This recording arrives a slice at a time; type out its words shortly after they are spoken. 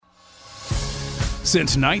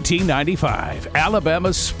Since 1995,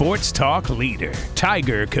 Alabama's sports talk leader,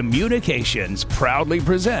 Tiger Communications, proudly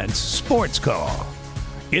presents Sports Call.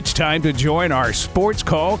 It's time to join our Sports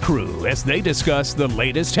Call crew as they discuss the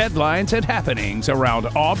latest headlines and happenings around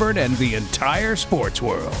Auburn and the entire sports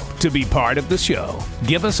world. To be part of the show,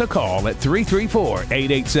 give us a call at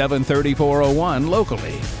 334-887-3401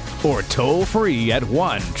 locally or toll free at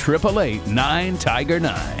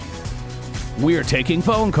 1-888-9-TIGER-9. We're taking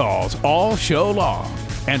phone calls all show long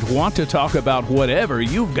and want to talk about whatever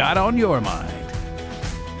you've got on your mind.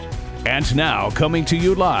 And now, coming to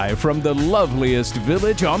you live from the loveliest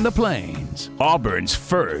village on the plains, Auburn's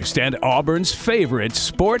first and Auburn's favorite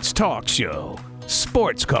sports talk show,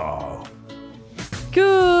 Sports Call.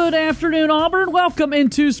 Good afternoon, Auburn. Welcome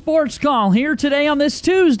into Sports Call here today on this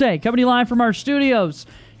Tuesday, coming to you live from our studios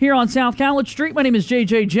here on South College Street. My name is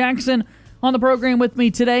J.J. Jackson. On the program with me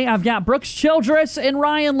today, I've got Brooks Childress and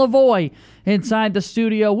Ryan Lavoie inside the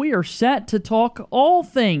studio. We are set to talk all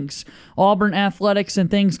things Auburn athletics and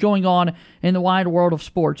things going on in the wide world of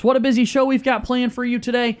sports. What a busy show we've got planned for you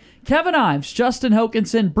today. Kevin Ives, Justin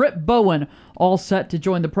Hokanson, Britt Bowen, all set to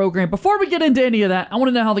join the program. Before we get into any of that, I want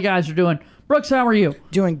to know how the guys are doing. Brooks, how are you?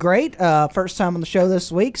 Doing great. First time on the show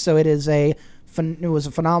this week, so it was a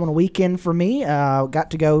phenomenal weekend for me. Got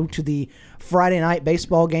to go to the Friday night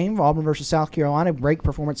baseball game, Auburn versus South Carolina. Great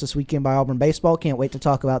performance this weekend by Auburn baseball. Can't wait to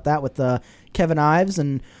talk about that with Kevin Ives,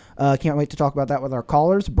 and can't wait to talk about that with our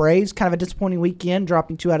callers. Braves, kind of a disappointing weekend,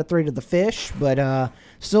 dropping 2 out of 3 to the Fish, but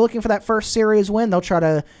still looking for that first series win. They'll try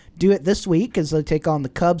to do it this week as they take on the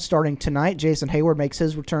Cubs starting tonight. Jason Hayward makes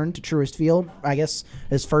his return to Truist Field. I guess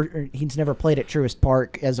he's never played at Truist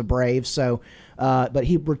Park as a Brave, so but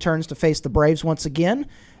he returns to face the Braves once again.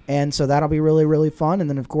 And so that'll be really, really fun. And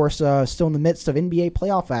then, of course, still in the midst of NBA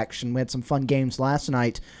playoff action. We had some fun games last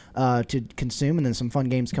night to consume, and then some fun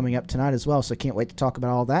games coming up tonight as well. So can't wait to talk about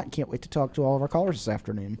all that. Can't wait to talk to all of our callers this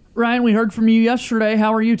afternoon. Ryan, we heard from you yesterday.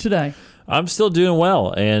 How are you today? I'm still doing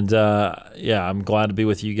well. And, I'm glad to be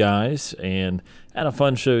with you guys. And had a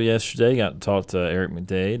fun show yesterday. Got to talk to Eric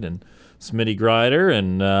McDade and Smitty Grider.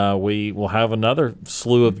 And we will have another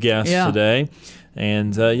slew of guests today.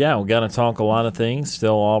 And, we got to talk a lot of things.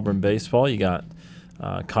 Still Auburn baseball. You got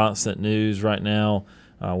constant news right now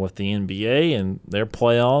with the NBA and their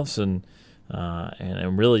playoffs and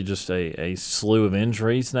really just a slew of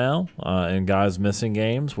injuries now and guys missing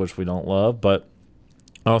games, which we don't love. But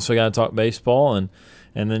also got to talk baseball. And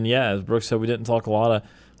then, as Brooks said, we didn't talk a lot of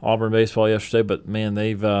Auburn baseball yesterday. But, man,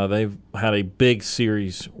 they've had a big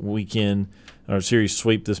series weekend or series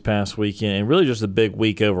sweep this past weekend, and really just a big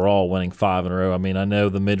week overall, winning 5 in a row. I mean, I know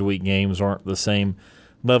the midweek games aren't the same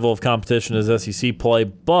level of competition as SEC play,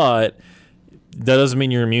 but that doesn't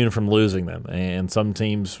mean you're immune from losing them. And some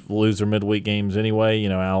teams lose their midweek games anyway. You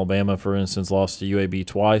know, Alabama, for instance, lost to UAB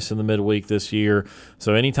twice in the midweek this year.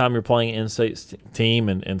 So anytime you're playing an in-state team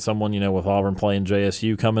and someone, with Auburn playing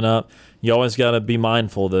JSU coming up, you always got to be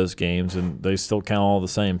mindful of those games, and they still count all the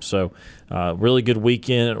same. So really good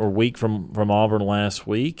weekend or week from Auburn last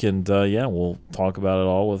week. And, we'll talk about it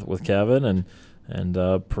all with Kevin and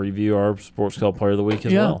preview our Sports Call Player of the Week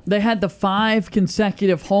as well. They had the 5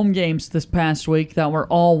 consecutive home games this past week that were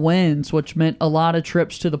all wins, which meant a lot of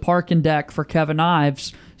trips to the parking deck for Kevin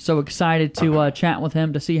Ives. So excited to chat with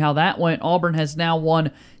him to see how that went. Auburn has now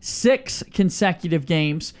won 6 consecutive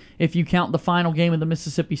games, if you count the final game of the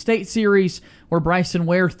Mississippi State series, where Bryson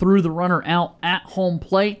Ware threw the runner out at home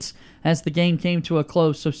plate as the game came to a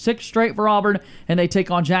close. So 6 straight for Auburn, and they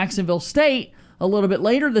take on Jacksonville State a little bit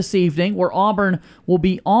later this evening, where Auburn will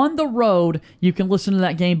be on the road. You can listen to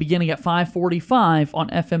that game beginning at 5:45 on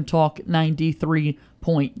FM Talk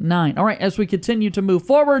 93.9. All right, as we continue to move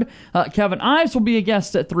forward, Kevin Ives will be a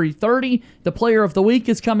guest at 3:30. The Player of the Week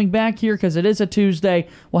is coming back here because it is a Tuesday.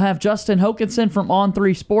 We'll have Justin Hokanson from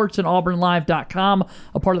On3 Sports and AuburnLive.com,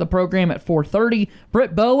 a part of the program at 4:30.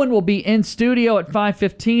 Britt Bowen will be in studio at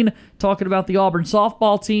 5:15 talking about the Auburn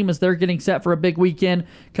softball team as they're getting set for a big weekend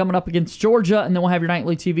coming up against Georgia, and then we'll have your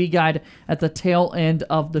nightly TV guide at the tail end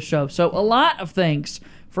of the show. So a lot of things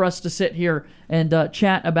for us to sit here and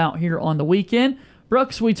chat about here on the weekend.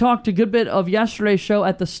 Brooks, we talked a good bit of yesterday's show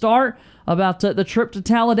at the start about the trip to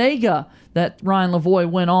Talladega that Ryan Lavoie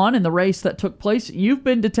went on and the race that took place. You've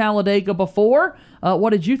been to Talladega before. What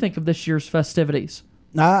did you think of this year's festivities?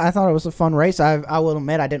 I thought it was a fun race. I will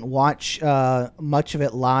admit I didn't watch much of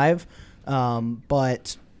it live,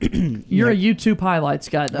 but you're a YouTube highlights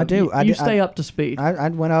guy, though. I do. You stay up to speed. I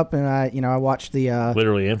went up and I watched the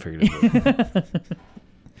literally and figuratively.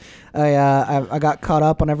 I got caught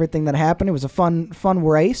up on everything that happened. It was a fun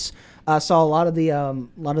race. I saw a lot of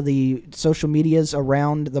the social medias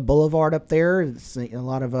around the boulevard up there. It's a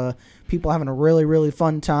lot of people having a really, really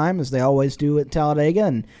fun time, as they always do at Talladega.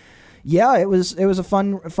 And yeah, it was a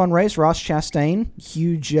fun race. Ross Chastain,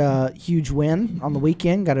 huge win on the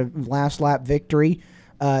weekend. Got a last lap victory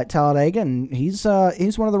at Talladega, and he's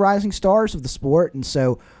one of the rising stars of the sport. And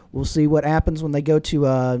so we'll see what happens when they go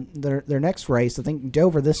to their next race. I think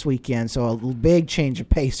Dover this weekend, so a big change of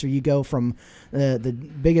pace, where you go from the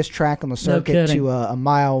biggest track on the circuit to a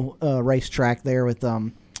mile racetrack there with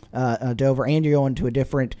Dover, and you're going to a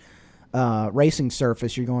different racing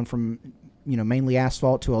surface. You're going from mainly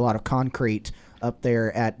asphalt to a lot of concrete up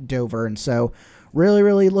there at Dover, and so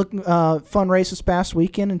really fun race this past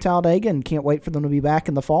weekend in Talladega, and can't wait for them to be back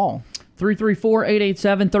in the fall.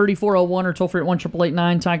 334-887-3401 or toll free at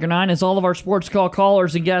 1-888-9-TIGER-9 as all of our sports call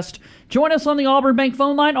callers and guests join us on the Auburn Bank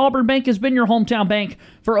phone line. Auburn Bank has been your hometown bank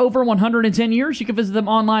for over 110 years. You can visit them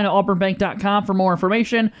online at auburnbank.com for more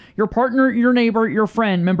information. Your partner, your neighbor, your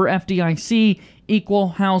friend, member FDIC, equal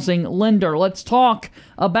housing lender. Let's talk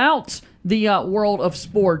about the world of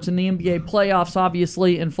sports and the NBA playoffs,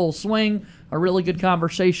 obviously in full swing. A really good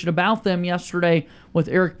conversation about them yesterday with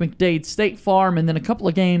Eric McDade, State Farm, and then a couple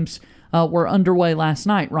of games were underway last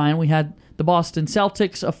night. Ryan, we had the Boston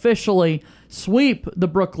Celtics officially sweep the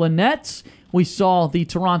Brooklyn Nets. We saw the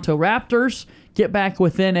Toronto Raptors get back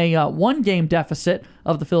within a one-game deficit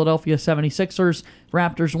of the Philadelphia 76ers.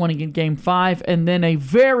 Raptors winning in Game 5, and then a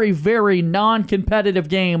very, very non-competitive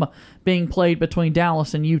game being played between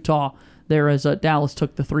Dallas and Utah. There as Dallas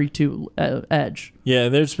took the 3-2 edge. Yeah,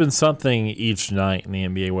 there's been something each night in the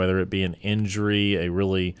NBA, whether it be an injury, a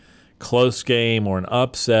really close game, or an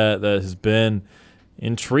upset that has been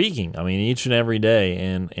intriguing. I mean, each and every day.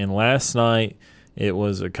 And last night it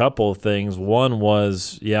was a couple of things. One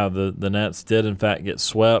was, the Nets did in fact get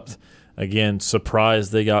swept. Again,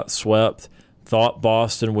 surprised they got swept. Thought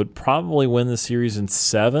Boston would probably win the series in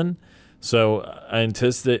 7. So I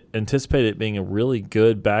anticipate it being a really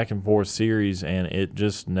good back-and-forth series, and it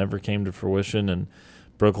just never came to fruition, and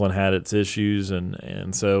Brooklyn had its issues,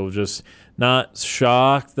 and so just not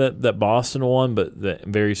shocked that Boston won, but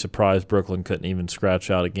very surprised Brooklyn couldn't even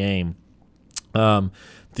scratch out a game. The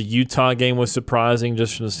Utah game was surprising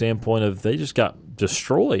just from the standpoint of they just got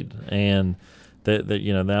destroyed, and that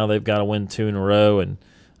now they've got to win 2 in a row, and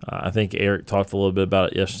I think Eric talked a little bit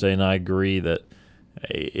about it yesterday, and I agree that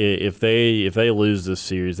if they lose this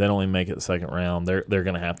series, they don't even make it the second round, they're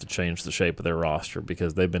going to have to change the shape of their roster,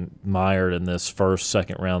 because they've been mired in this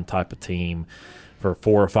second round type of team for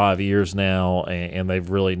 4 or 5 years now, and they've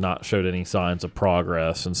really not showed any signs of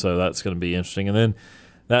progress, and so that's going to be interesting. And then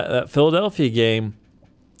that Philadelphia game,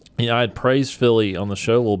 I had praised Philly on the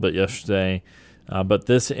show a little bit yesterday, but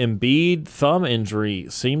this Embiid thumb injury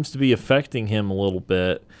seems to be affecting him a little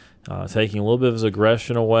bit, taking a little bit of his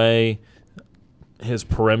aggression away, his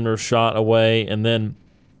perimeter shot away, and then,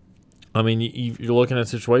 I mean, you're looking at a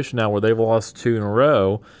situation now where they've lost 2 in a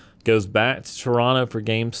row, goes back to Toronto for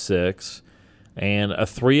Game 6, and a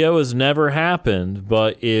 3-0 has never happened,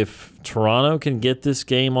 but if Toronto can get this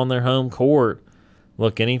game on their home court,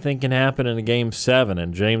 look, anything can happen in a Game 7,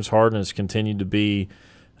 and James Harden has continued to be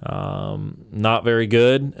not very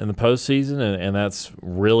good in the postseason, and that's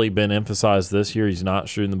really been emphasized this year. He's not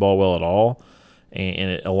shooting the ball well at all.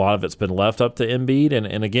 And a lot of it's been left up to Embiid.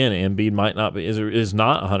 And again, Embiid might not be is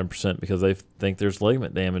not 100% because they think there's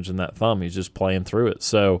ligament damage in that thumb. He's just playing through it.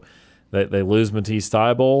 So they lose Matisse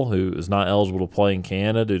Thybulle, who is not eligible to play in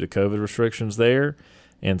Canada due to COVID restrictions there.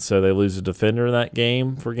 And so they lose a defender in that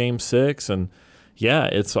game for Game 6. And yeah,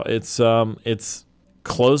 it's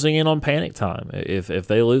closing in on panic time. If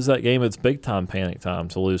they lose that game, it's big time panic time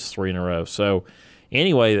to lose 3 in a row. So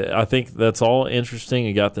anyway, I think that's all interesting.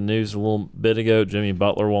 You got the news a little bit ago. Jimmy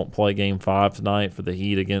Butler won't play Game 5 tonight for the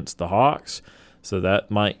Heat against the Hawks. So that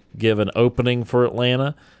might give an opening for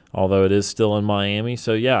Atlanta, although it is still in Miami.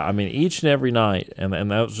 So, yeah, I mean, each and every night, and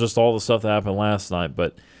that was just all the stuff that happened last night,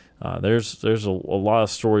 but there's a lot of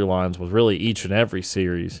storylines with really each and every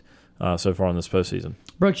series so far in this postseason.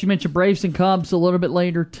 Brooks, you mentioned Braves and Cubs a little bit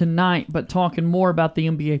later tonight, but talking more about the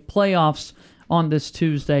NBA playoffs on this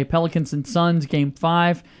Tuesday. Pelicans and Suns, Game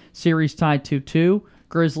 5, series tied 2-2.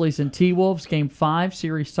 Grizzlies and T-Wolves, Game 5,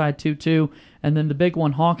 series tied 2-2. And then the big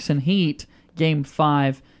one, Hawks and Heat, Game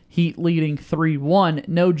 5, Heat leading 3-1.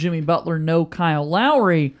 No Jimmy Butler, no Kyle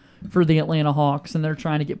Lowry for the Atlanta Hawks, and they're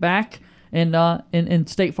trying to get back in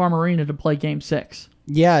State Farm Arena to play Game 6.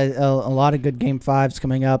 Yeah, a lot of good Game 5s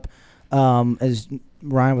coming up. As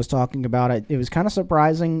Ryan was talking about it. It was kind of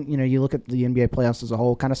surprising. You look at the NBA playoffs as a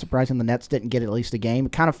whole, kind of surprising the Nets didn't get at least a game.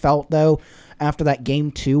 It kind of felt, though, after that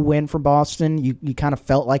Game 2 win for Boston, you kind of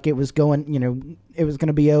felt like it was going, it was going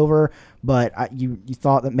to be over, but you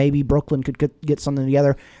thought that maybe Brooklyn could get something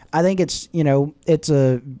together. I think it's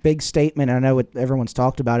a big statement. I know everyone's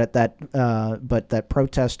talked about it, but that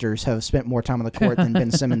protesters have spent more time on the court than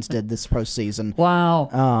Ben Simmons did this postseason.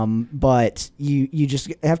 Wow. But you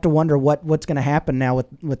just have to wonder what's going to happen now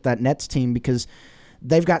with that Nets team, because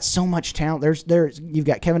they've got so much talent. You've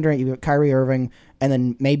got Kevin Durant, you've got Kyrie Irving, and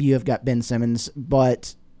then maybe you've got Ben Simmons.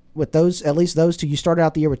 But with at least those two, you started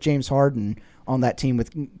out the year with James Harden on that team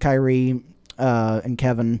with Kyrie and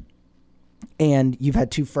Kevin, and you've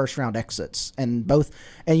had 2 first-round exits.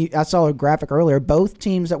 I saw a graphic earlier. Both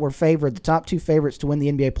teams that were favored, the top 2 favorites to win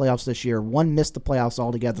the NBA playoffs this year, one missed the playoffs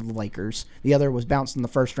altogether, the Lakers. The other was bounced in the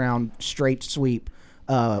first round, straight sweep,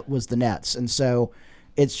 was the Nets. And so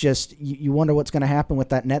it's just you wonder what's going to happen with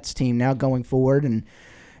that Nets team now going forward. And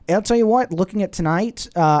I'll tell you what, looking at tonight,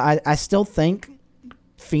 I still think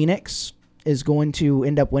Phoenix is going to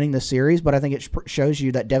end up winning the series, but I think it shows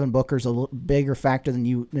you that Devin Booker's a bigger factor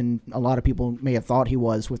than a lot of people may have thought he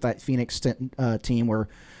was with that Phoenix team, where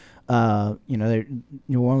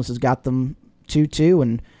New Orleans has got them 2-2,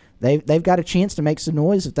 and they've got a chance to make some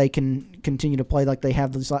noise if they can continue to play like they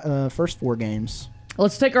have these first 4 games.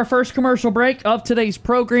 Let's take our first commercial break of today's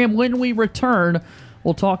program. When we return,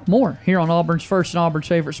 we'll talk more here on Auburn's first and Auburn's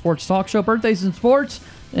favorite sports talk show, Birthdays in Sports,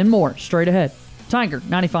 and more straight ahead. Tiger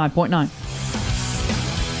 95.9.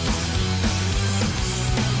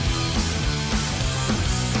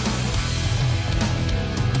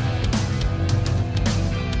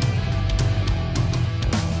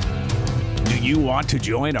 Do you want to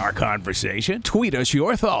join our conversation? Tweet us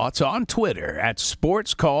your thoughts on Twitter at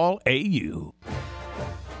SportsCallAU.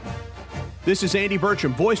 This is Andy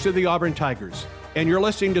Burcham, voice of the Auburn Tigers, and you're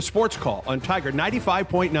listening to Sports Call on Tiger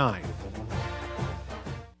 95.9.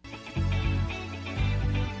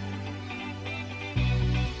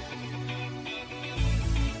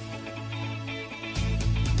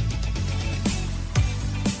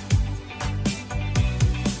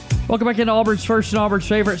 Welcome back into Auburn's first and Auburn's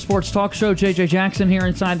favorite sports talk show. JJ Jackson here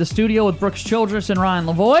inside the studio with Brooks Childress and Ryan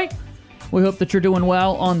Lavoie. We hope that you're doing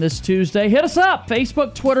well on this Tuesday. Hit us up,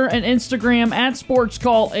 Facebook, Twitter, and Instagram at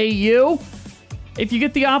SportsCallAU. If you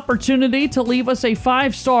get the opportunity to leave us a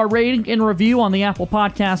 5-star rating and review on the Apple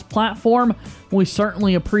Podcast platform, we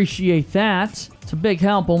certainly appreciate that. It's a big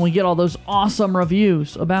help when we get all those awesome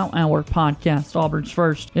reviews about our podcast, Auburn's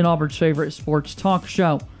first and Auburn's favorite sports talk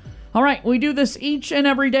show. All right, we do this each and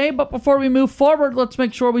every day, but before we move forward, let's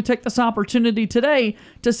make sure we take this opportunity today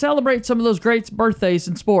to celebrate some of those great birthdays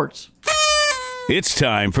in sports. It's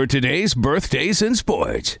time for today's Birthdays in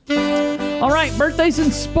Sports. All right, birthdays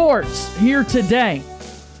in sports here today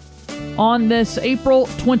on this April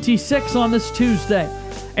 26th, on this Tuesday.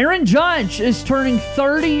 Aaron Judge is turning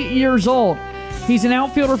 30 years old. He's an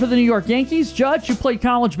outfielder for the New York Yankees. Judge, who played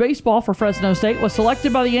college baseball for Fresno State, was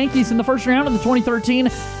selected by the Yankees in the first round of the 2013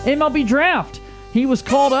 MLB Draft. He was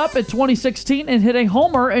called up in 2016 and hit a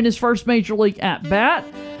homer in his first Major League at-bat.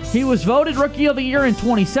 He was voted Rookie of the Year in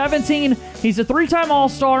 2017. He's a 3-time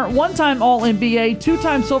All-Star, 1-time All-NBA,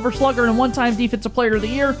 2-time Silver Slugger, and 1-time Defensive Player of the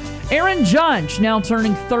Year. Aaron Judge, now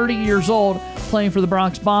turning 30 years old, playing for the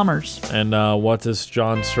Bronx Bombers. And what does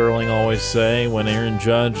John Sterling always say when Aaron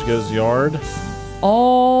Judge goes yard?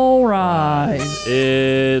 All right.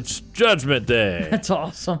 It's Judgment Day. That's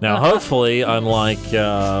awesome. Now, hopefully, unlike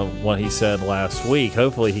what he said last week,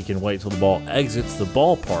 hopefully he can wait till the ball exits the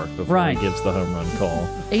ballpark before he gives the home run call.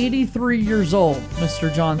 83 years old,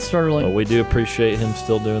 Mr. John Sterling. But we do appreciate him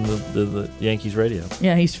still doing the Yankees radio.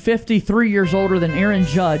 Yeah, he's 53 years older than Aaron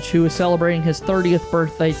Judge, who is celebrating his 30th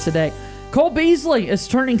birthday today. Cole Beasley is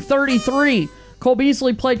turning 33. Cole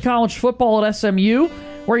Beasley played college football at SMU,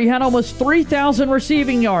 where he had almost 3,000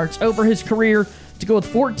 receiving yards over his career to go with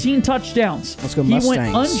 14 touchdowns. Let's go Mustangs. He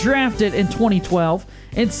went undrafted in 2012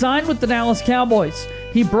 and signed with the Dallas Cowboys.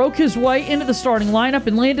 He broke his way into the starting lineup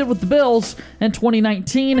and landed with the Bills in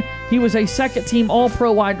 2019. He was a second-team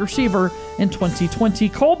All-Pro wide receiver in 2020.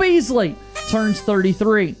 Cole Beasley turns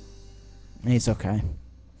 33. He's okay.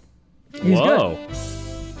 He's good.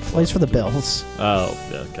 Plays for the Bills. Oh,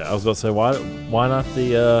 okay. I was about to say, why not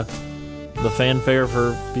the fanfare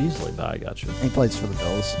for Beasley? I got you. He plays for the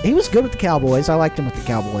Bills. He was good with the Cowboys. I liked him with the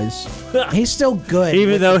Cowboys. He's still good.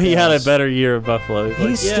 Even though he had a better year at Buffalo.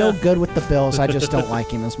 He's still good with the Bills. I just don't like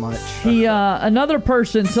him as much. Another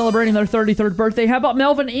person celebrating their 33rd birthday. How about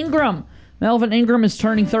Melvin Ingram? Melvin Ingram is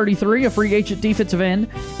turning 33, a free agent defensive end.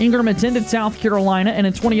 Ingram attended South Carolina, and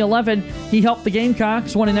in 2011, he helped the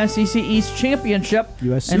Gamecocks win an SEC East championship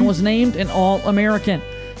USC. and was named an All-American.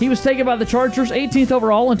 He was taken by the Chargers 18th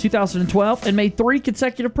overall in 2012 and made 3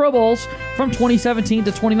 consecutive Pro Bowls from 2017 to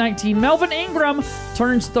 2019. Melvin Ingram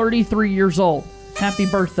turns 33 years old. Happy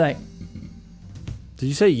birthday. Did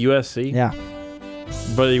you say USC? Yeah.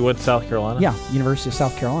 But he went to South Carolina? Yeah, University of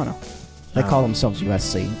South Carolina. They call themselves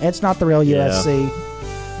USC. It's not the real USC.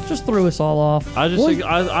 Just threw us all off.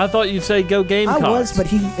 I thought you'd say go Gamecocks. I was, but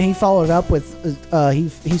he followed up with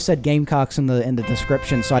he said Gamecocks in the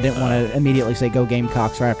description, so I didn't want to immediately say go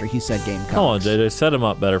Gamecocks right after he said Gamecocks. Come on, JJ, set him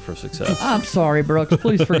up better for success. I'm sorry, Brooks.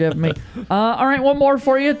 Please forgive me. All right, one more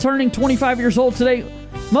for you. Turning 25 years old today,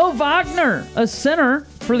 Mo Wagner, a center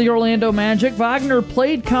for the Orlando Magic. Wagner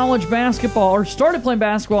played college basketball, or started playing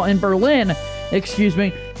basketball in Berlin.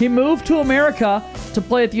 He moved to America to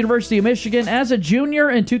play at the University of Michigan as a junior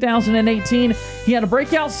in 2018. He had a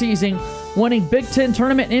breakout season, winning Big Ten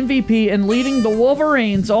tournament MVP and leading the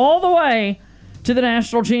Wolverines all the way to the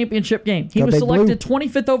national championship game. He was selected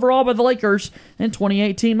 25th overall by the Lakers in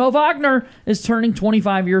 2018. Mo Wagner is turning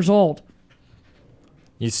 25 years old.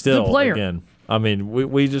 He's still, good player. Again, I mean,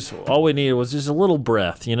 we just all we needed was just a little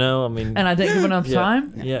breath, you know. I mean, and I didn't give enough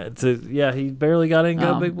time. Yeah, he barely got in.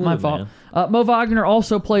 Go Big Blue, my fault. Mo Wagner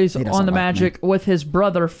also plays on the Magic with his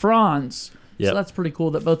brother Franz. Yep. So that's pretty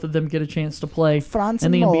cool that both of them get a chance to play Franz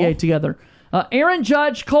in the and Mo. NBA together. Aaron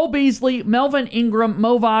Judge, Cole Beasley, Melvin Ingram,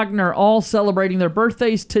 Mo Wagner, all celebrating their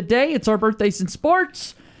birthdays today. It's our birthdays in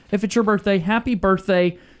sports. If it's your birthday, happy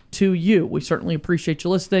birthday to you. We certainly appreciate you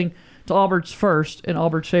listening to Auburn's first and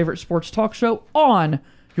Auburn's favorite sports talk show on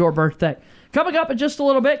your birthday. Coming up in just a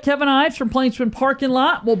little bit, Kevin Ives from Plainsman Parking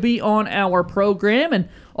Lot will be on our program, and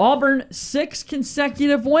Auburn 6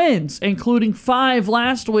 consecutive wins, including 5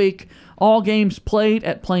 last week, all games played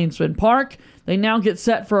at Plainsman Park. They now get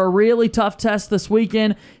set for a really tough test this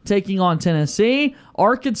weekend, taking on Tennessee.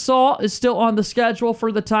 Arkansas is still on the schedule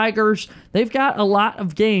for the Tigers. They've got a lot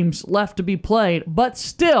of games left to be played, but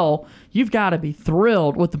still, you've got to be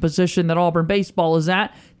thrilled with the position that Auburn baseball is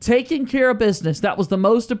at, taking care of business. That was the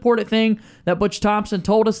most important thing that Butch Thompson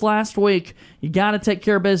told us last week. You got to take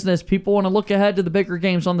care of business. People want to look ahead to the bigger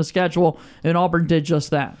games on the schedule, and Auburn did just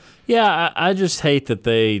that. Yeah, I just hate that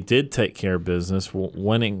they did take care of business,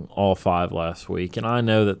 winning all 5 last week. And I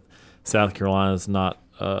know that South Carolina is not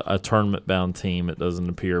a tournament-bound team, it doesn't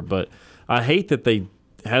appear. But I hate that they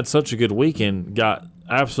had such a good weekend, got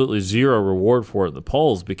absolutely zero reward for it in the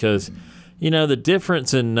polls because, you know, the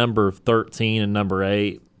difference in number 13 and number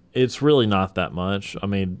 8, it's really not that much. I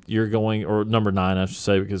mean, you're going – or number 9, I should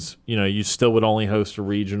say, because, you know, you still would only host a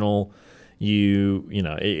regional.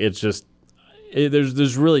 It's just –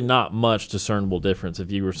 there's really not much discernible difference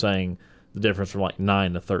if you were saying the difference from like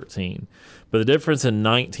 9 to 13. But the difference in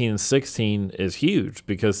 19 and 16 is huge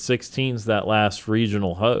because 16's that last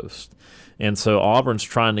regional host. And so Auburn's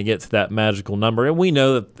trying to get to that magical number. And we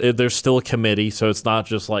know that there's still a committee, so it's not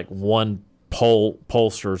just like one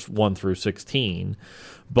pollsters 1 through 16.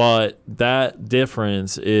 But that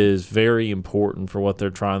difference is very important for what they're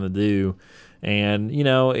trying to do. And, you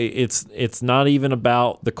know, it's not even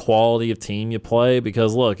about the quality of team you play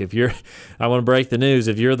because, look, I want to break the news,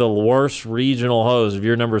 if you're the worst regional host, if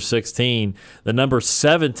you're number 16, the number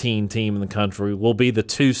 17 team in the country will be the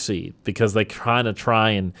 2 seed because they kind of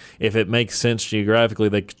try and, if it makes sense geographically,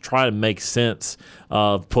 they try to make sense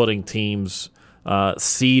of putting teams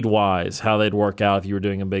seed-wise, how they'd work out if you were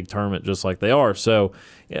doing a big tournament just like they are. So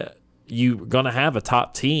you're going to have a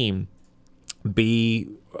top team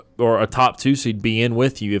or a top 2 seed be in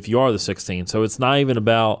with you if you are the 16. So it's not even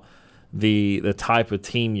about the type of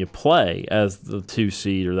team you play as the 2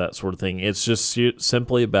 seed or that sort of thing. It's just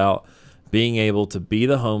simply about being able to be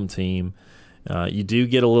the home team. You do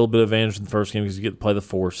get a little bit of advantage in the first game because you get to play the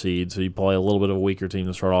 4 seed, so you play a little bit of a weaker team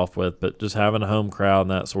to start off with, but just having a home crowd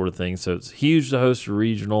and that sort of thing. So it's huge to host a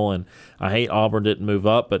regional, and I hate Auburn didn't move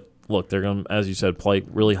up, but look, they're going to, as you said, play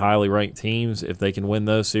really highly ranked teams. If they can win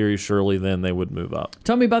those series, surely then they would move up.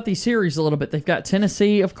 Tell me about these series a little bit. They've got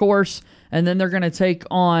Tennessee, of course, and then they're going to take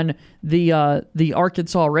on the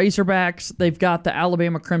Arkansas Razorbacks. They've got the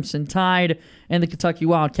Alabama Crimson Tide and the Kentucky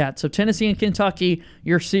Wildcats. So Tennessee and Kentucky,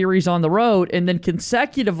 your series on the road, and then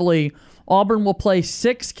consecutively, Auburn will play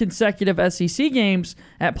 6 consecutive SEC games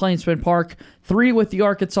at Plainsman Park, 3 with the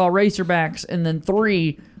Arkansas Razorbacks, and then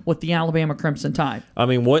 3 with the Alabama Crimson Tide. I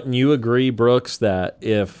mean, wouldn't you agree, Brooks, that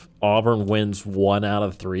if Auburn wins 1 out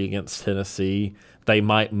of 3 against Tennessee, they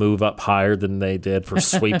might move up higher than they did for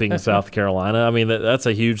sweeping South Carolina. I mean, that's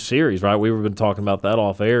a huge series, right? We've been talking about that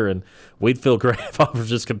off air, and we'd feel great if Auburn's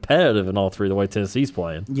just competitive in all three the way Tennessee's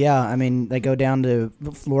playing. Yeah, I mean, they go down to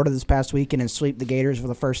Florida this past weekend and sweep the Gators for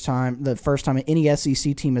the first time any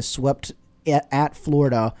SEC team has swept at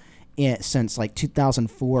Florida since like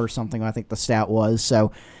 2004 or something, I think the stat was.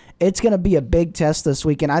 So it's going to be a big test this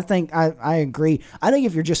weekend. I think I agree. I think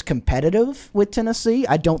if you're just competitive with Tennessee,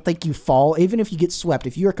 I don't think you fall. Even if you get swept,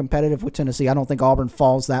 if you're competitive with Tennessee, I don't think Auburn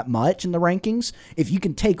falls that much in the rankings. If you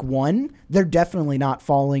can take one, they're definitely not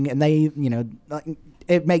falling, and they,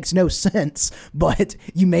 it makes no sense, but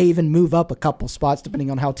you may even move up a couple spots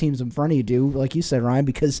depending on how teams in front of you do, like you said, Ryan,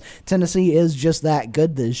 because Tennessee is just that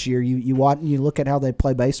good this year. You look at how they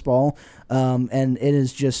play baseball, and it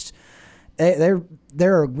is just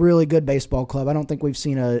they're a really good baseball club. I don't think we've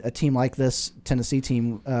seen a team like this Tennessee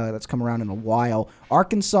team that's come around in a while.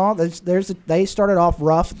 Arkansas, they started off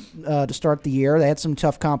rough to start the year. They had some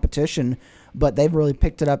tough competition, but they've really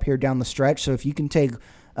picked it up here down the stretch. So if you can take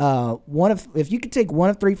one of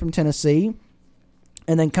three from Tennessee,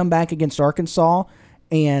 and then come back against Arkansas,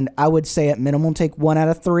 and I would say at minimum take 1 out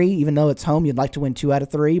of 3. Even though it's home, you'd like to win 2 out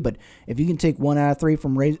of 3. But if you can take 1 out of 3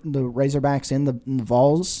 from the Razorbacks and the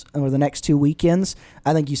Vols over the next 2 weekends,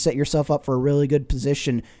 I think you set yourself up for a really good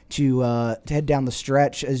position to head down the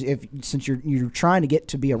stretch. Since you're trying to get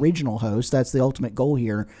to be a regional host, that's the ultimate goal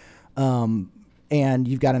here. And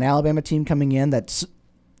you've got an Alabama team coming in that's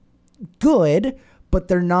good, but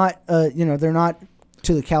they're not they're not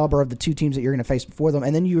to the caliber of the two teams that you're going to face before them.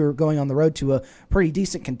 And then you're going on the road to a pretty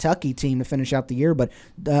decent Kentucky team to finish out the year, but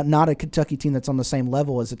not a Kentucky team that's on the same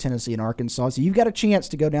level as a Tennessee and Arkansas. So you've got a chance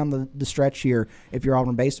to go down the stretch here if you're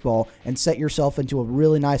Auburn baseball and set yourself into a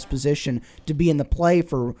really nice position to be in the play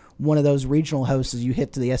for one of those regional hosts as you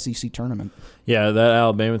hit to the SEC tournament. Yeah, that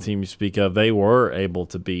Alabama team you speak of, they were able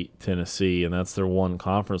to beat Tennessee, and that's their one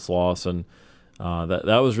conference loss. And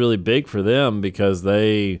that was really big for them because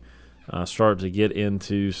they start to get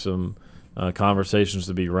into some conversations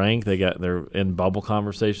to be ranked. They're in bubble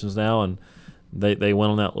conversations now, and they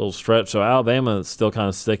went on that little stretch. So Alabama is still kind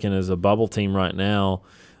of sticking as a bubble team right now,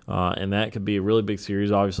 and that could be a really big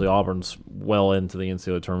series. Obviously, Auburn's well into the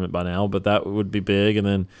NCAA tournament by now, but that would be big. And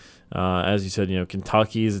then, as you said,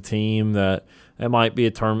 Kentucky is a team that might be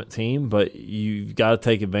a tournament team, but you've got to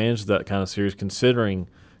take advantage of that kind of series considering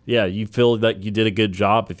 – yeah, you feel that you did a good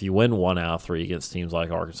job if you win 1 out of 3 against teams like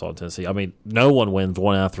Arkansas and Tennessee. I mean, no one wins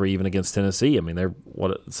 1 out of 3 even against Tennessee. I mean, they're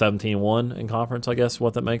 17-1 in conference, I guess,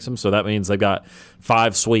 what that makes them. So that means they've got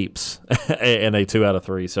 5 sweeps and a 2 out of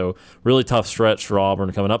 3. So really tough stretch for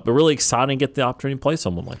Auburn coming up, but really exciting to get the opportunity to play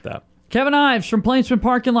someone like that. Kevin Ives from Plainsman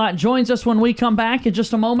Parking Lot joins us when we come back in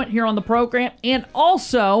just a moment here on the program. And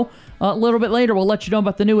also, a little bit later, we'll let you know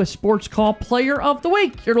about the newest Sports Call Player of the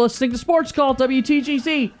Week. You're listening to Sports Call,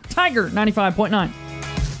 WTGZ, Tiger 95.9.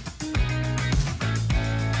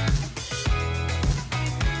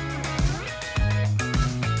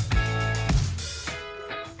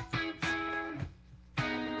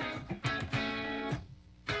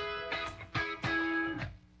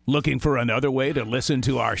 Looking for another way to listen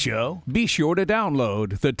to our show? Be sure to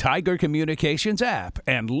download the Tiger Communications app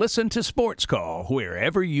and listen to Sports Call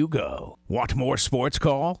wherever you go. Want more Sports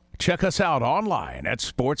Call? Check us out online at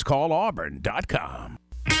sportscallauburn.com.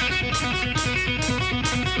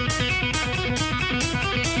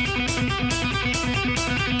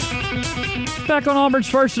 Back on Auburn's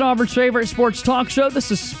first and Auburn's favorite sports talk show.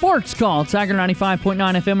 This is Sports Call, Tiger 95.9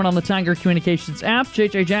 FM and on the Tiger Communications app.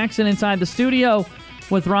 JJ Jackson inside the studio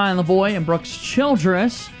with Ryan Lavoie and Brooks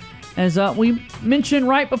Childress. As we mentioned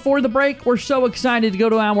right before the break, we're so excited to go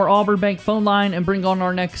to our Auburn Bank phone line and bring on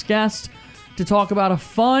our next guest to talk about a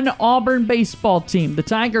fun Auburn baseball team. The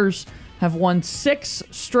Tigers have won 6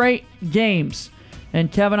 straight games,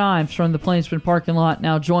 and Kevin Ives from the Plainsman Parking Lot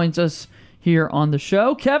now joins us here on the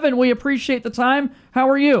show. Kevin, we appreciate the time. How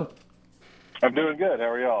are you? I'm doing good. How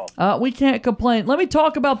are y'all? We can't complain. Let me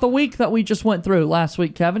talk about the week that we just went through last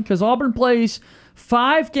week, Kevin, because Auburn plays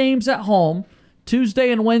 5 games at home.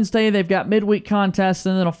 Tuesday and Wednesday, they've got midweek contests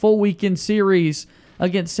and then a full weekend series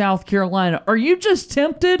against South Carolina. Are you just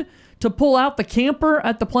tempted to pull out the camper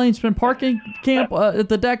at the Plainsman Parking Camp at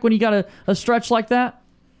the deck when you got a stretch like that?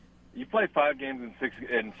 You play 5 games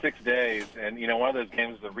in 6 days, and one of those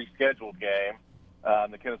games is a rescheduled game.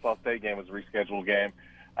 The Kennesaw State game was a rescheduled game.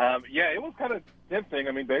 Yeah, it was kind of tempting.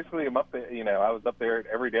 I mean, basically, I'm up there. I was up there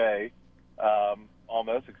every day,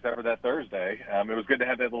 almost except for that Thursday. It was good to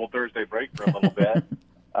have that little Thursday break for a little bit,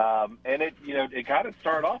 and it kind of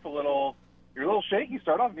started off a little. You're a little shaky.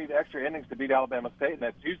 Start off, you need extra innings to beat Alabama State in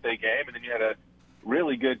that Tuesday game, and then you had a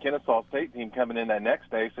really good Kennesaw State team coming in that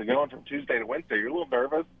next day. So going from Tuesday to Wednesday, you're a little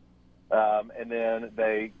nervous. And then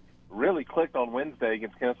they really clicked on Wednesday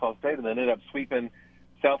against Kennesaw State, and then ended up sweeping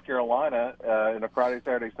South Carolina in a Friday,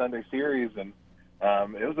 Saturday, Sunday series. And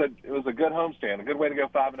it was a good homestand, a good way to go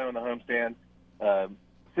 5-0 in the homestand.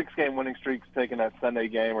 6-game winning streaks taking that Sunday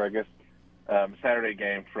game, or I guess Saturday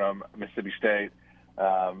game from Mississippi State.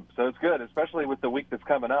 So it's good, especially with the week that's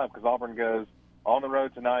coming up, because Auburn goes on the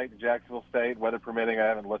road tonight to Jacksonville State, weather permitting. I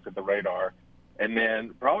haven't looked at the radar. And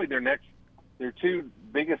then probably their two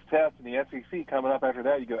biggest tests in the SEC coming up after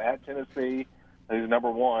that. You go at Tennessee, who's number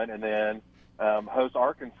 1, and then host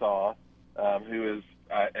Arkansas, who is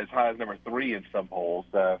as high as number 3 in some polls.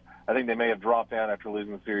 I think they may have dropped down after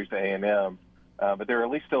losing the series to A&M, but they're at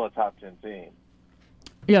least still a top 10 team.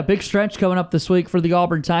 Yeah, big stretch coming up this week for the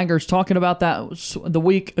Auburn Tigers. Talking about that the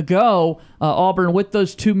week ago, Auburn with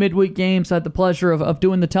those 2 midweek games. I had the pleasure of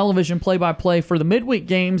doing the television play-by-play for the midweek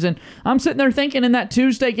games, and I'm sitting there thinking in that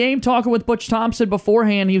Tuesday game, talking with Butch Thompson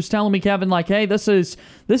beforehand, he was telling me, Kevin, like, hey, this is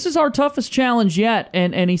our toughest challenge yet,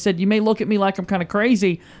 and he said, you may look at me like I'm kind of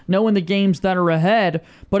crazy knowing the games that are ahead,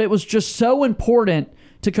 but it was just so important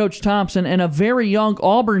to Coach Thompson and a very young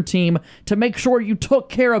Auburn team to make sure you took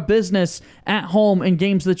care of business at home in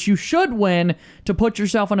games that you should win to put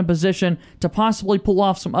yourself in a position to possibly pull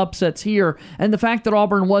off some upsets here. And the fact that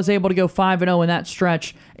Auburn was able to go 5-0 in that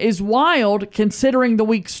stretch is wild, considering the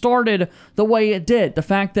week started the way it did. The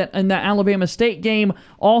fact that in the Alabama State game,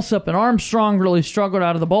 Alsop and Armstrong really struggled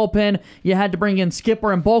out of the bullpen. You had to bring in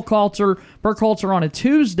Skipper and Burkhalter on a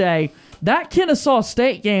Tuesday. That Kennesaw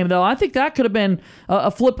State game, though, I think that could have been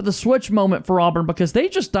a flip of the switch moment for Auburn, because they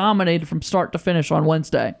just dominated from start to finish on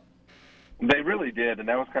Wednesday. They really did, and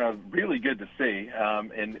that was kind of really good to see.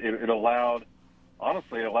 And it allowed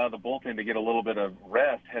the bullpen to get a little bit of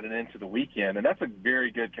rest heading into the weekend, and that's a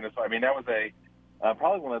very good Kennesaw. I mean, that was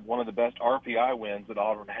probably one of the best RPI wins that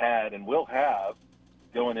Auburn had and will have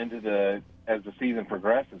going into as the season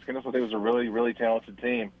progresses. Kennesaw State was a really, really talented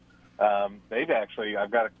team.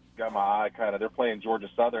 I've got my eye they're playing Georgia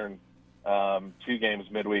Southern 2 games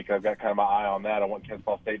midweek. I've got kind of my eye on that. I want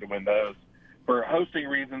Kennesaw State to win those for hosting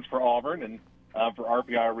reasons for Auburn and for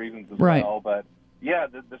RPI reasons as well. But yeah,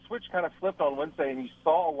 the switch kind of flipped on Wednesday, and you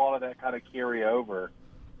saw a lot of that kind of carry over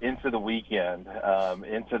into the weekend,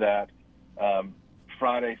 into that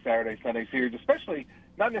Friday, Saturday, Sunday series, especially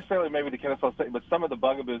not necessarily maybe the Kennesaw State, but some of the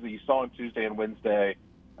bugaboos that you saw on Tuesday and Wednesday,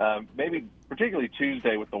 maybe particularly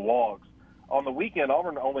Tuesday with the walks. On the weekend,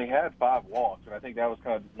 Auburn only had 5 walks, and I think that was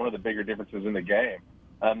kind of one of the bigger differences in the game.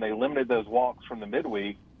 They limited those walks from the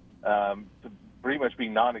midweek to pretty much be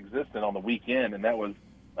non-existent on the weekend, and that was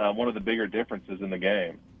one of the bigger differences in the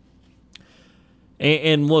game.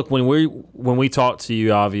 And look, when we talk to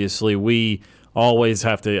you, obviously, we always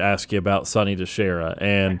have to ask you about Sonny DiChiara,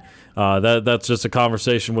 and that's just a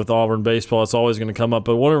conversation with Auburn baseball. It's always going to come up.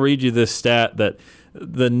 But I want to read you this stat that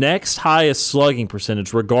the next highest slugging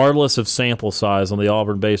percentage, regardless of sample size, on the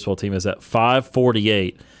Auburn baseball team is at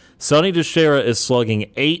 548. Sonny DiChiara is slugging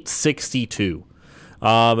 862.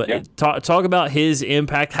 Talk about his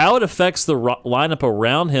impact, how it affects the lineup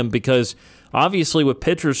around him, because obviously with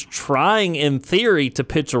pitchers trying, in theory, to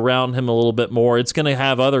pitch around him a little bit more, it's going to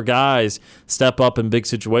have other guys step up in big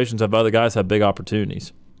situations, have other guys have big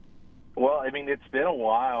opportunities. Well, I mean, it's been a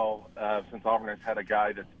while since Auburn has had a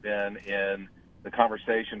guy that's been in the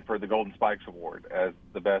conversation for the Golden Spikes Award as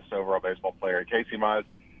the best overall baseball player. Casey Mize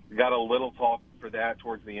got a little talk for that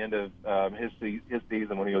towards the end of his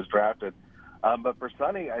season when he was drafted. But for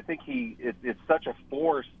Sonny, I think it's such a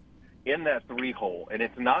force in that 3-hole, and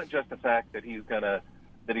it's not just the fact that he's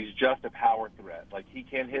just a power threat. Like, he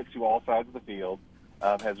can hit to all sides of the field,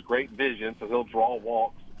 has great vision, so he'll draw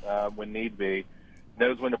walks when need be,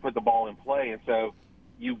 knows when to put the ball in play, and so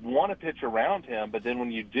you want to pitch around him. But then when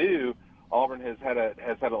you do, Auburn has had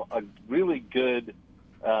a really good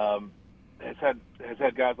has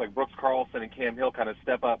had guys like Brooks Carlson and Cam Hill kind of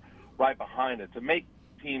step up right behind it to make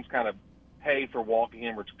teams kind of pay for walking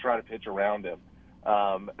him or to try to pitch around him.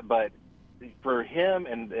 But for him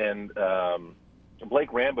and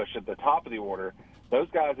Blake Rambush at the top of the order, those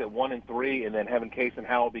guys at 1 and 3, and then having Case and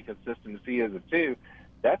Howell be consistent to see as a 2,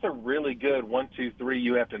 that's a really good 1, 2, 3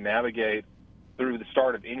 you have to navigate through the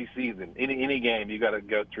start of any season. Any game, you got to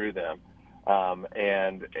go through them.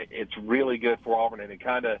 And it's really good for Auburn, and it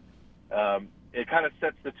kind of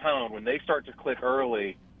sets the tone. When they start to click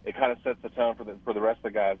early, it kind of sets the tone for the rest of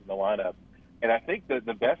the guys in the lineup. And I think that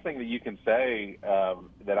the best thing that you can say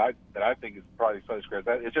that I think is probably Sonny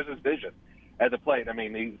DiChiara, it's just his vision at the plate. I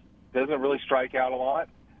mean, he doesn't really strike out a lot.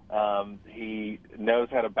 He knows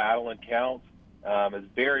how to battle and count. has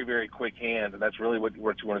very, very quick hands, and that's really what you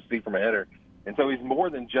want to see from a hitter. And so he's more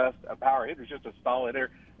than just a power hitter. He's just a solid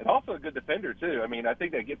hitter and also a good defender, too. I mean, I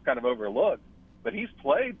think that gets kind of overlooked, but he's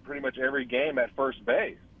played pretty much every game at first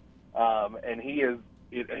base. And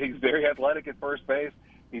he's very athletic at first base.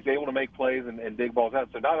 He's able to make plays and dig balls out.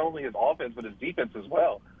 So not only his offense, but his defense as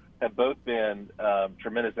well have both been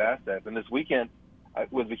tremendous assets. And this weekend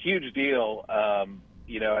was a huge deal.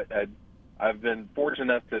 I've been fortunate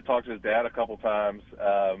enough to talk to his dad a couple times.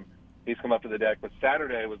 He's come up to the deck. But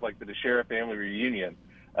Saturday was like the DeShera family reunion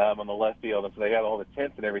on the left field. And so they had all the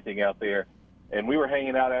tents and everything out there. And we were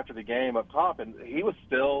hanging out after the game up top, and Sonny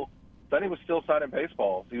was still signing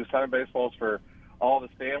baseballs. He was signing baseballs for all of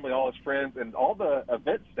his family, all his friends, and all the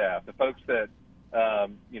event staff, the folks that,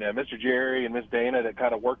 Mr. Jerry and Miss Dana that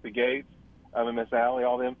kind of work the gates, and Miss Allie,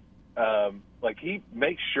 all them. He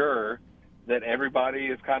makes sure that everybody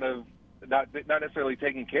is kind of not necessarily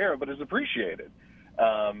taken care of, but is appreciated.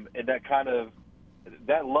 And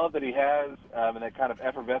that love that he has, and that kind of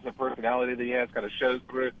effervescent personality that he has kind of shows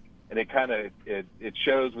through, and it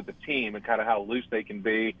shows with the team and kind of how loose they can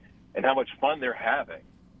be and how much fun they're having,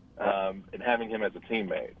 and having him as a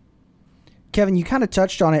teammate. Kevin, you kind of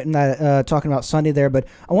touched on it in that talking about Sunday there, but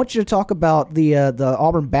I want you to talk about the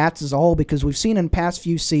Auburn bats as a whole, because we've seen in past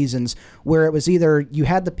few seasons where it was either you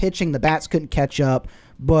had the pitching, the bats couldn't catch up,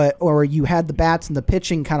 or you had the bats and the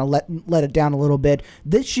pitching kind of let it down a little bit.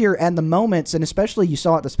 This year, and the moments, and especially you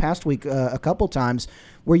saw it this past week a couple times,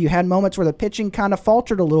 where you had moments where the pitching kind of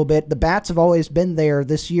faltered a little bit. The bats have always been there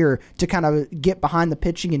this year to kind of get behind the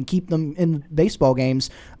pitching and keep them in baseball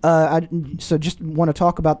games. So just want to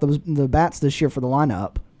talk about the bats this year for the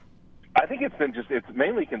lineup. I think it's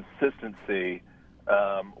mainly consistency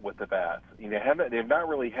with the bats. They've not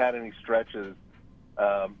really had any stretches.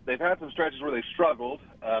 They've had some stretches where they struggled,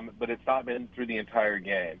 but it's not been through the entire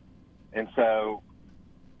game. And so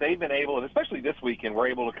they've been able, and especially this weekend, we're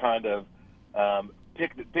able to kind of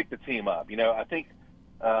pick the team up. I think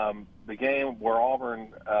the game where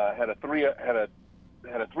Auburn had a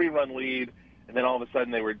 3-run lead, and then all of a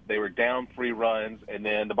sudden they were down 3 runs, and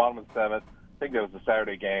then the bottom of the 7th, I think that was the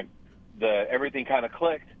Saturday game, everything kind of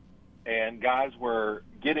clicked, and guys were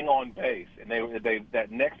getting on base, and they that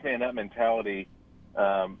next man up mentality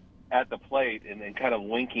at the plate, and kind of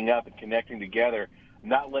linking up and connecting together,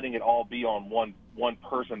 not letting it all be on one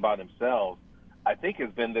person by themselves, I think has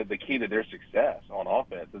been the key to their success on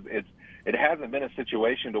offense. It hasn't been a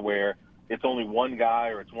situation to where it's only one guy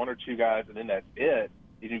or it's one or two guys and then that's it.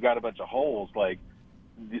 If you've got a bunch of holes, like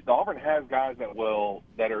Auburn has guys that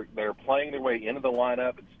are playing their way into the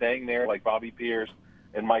lineup and staying there, like Bobby Pierce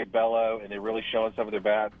and Mike Bello, and they're really showing some of their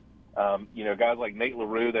bats. Guys like Nate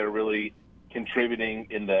LaRue that are really contributing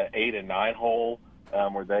in the 8 and 9 hole,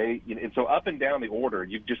 and so up and down the order,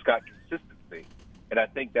 you've just got consistency. And I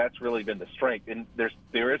think that's really been the strength. And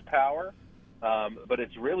there is power, but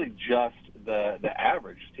it's really just the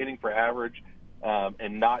average, hitting for average,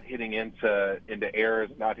 and not hitting into errors,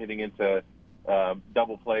 not hitting into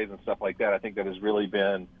double plays and stuff like that. I think that has really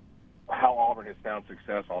been how Auburn has found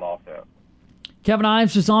success on offense. Kevin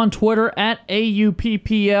Ives is on Twitter at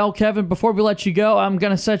AUPPL. Kevin, before we let you go, I'm going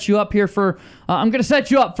to set you up here for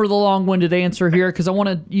the long-winded answer here, because I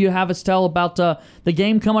want you to have us tell about the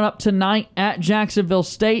game coming up tonight at Jacksonville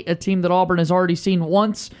State, a team that Auburn has already seen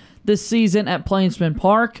once this season at Plainsman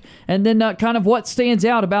Park, and then kind of what stands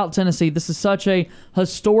out about Tennessee. This is such a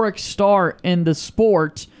historic start in the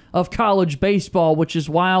sport of college baseball, which is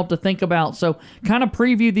wild to think about. So kind of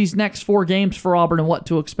preview these next 4 games for Auburn and what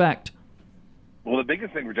to expect. Well, the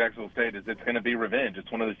biggest thing for Jacksonville State is it's going to be revenge.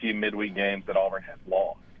 It's one of the few midweek games that Auburn has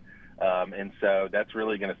lost. And so that's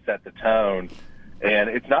really going to set the tone. And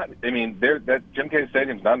it's not – that Jim Case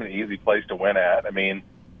Stadium is not an easy place to win at. And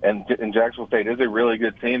Jacksonville State is a really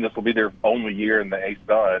good team. This will be their only year in the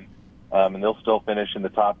A-Sun, and they'll still finish in the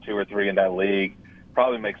top 2 or 3 in that league,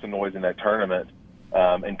 probably make some noise in that tournament,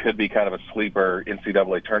 and could be kind of a sleeper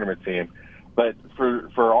NCAA tournament team. But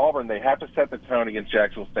for Auburn, they have to set the tone against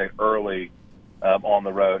Jacksonville State early on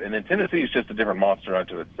the road. And then Tennessee is just a different monster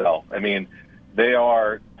unto itself. They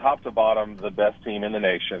are top to bottom the best team in the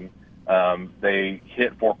nation. They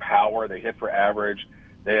hit for power. They hit for average.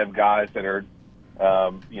 They have guys that are,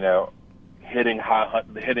 hitting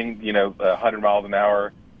 100 miles an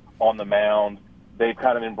hour on the mound. They've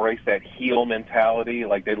kind of embraced that heel mentality.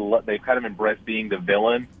 Like they've kind of embraced being the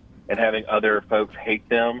villain and having other folks hate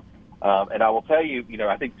them. And I will tell you,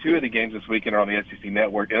 I think 2 of the games this weekend are on the SEC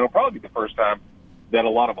Network, and it'll probably be the first time that a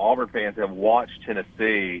lot of Auburn fans have watched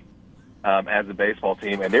Tennessee as a baseball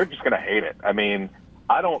team, and they're just going to hate it. I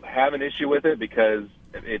don't have an issue with it because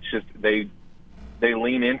it's just they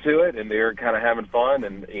lean into it and they're kind of having fun.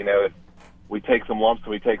 And, we take some lumps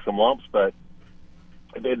and we take some lumps, but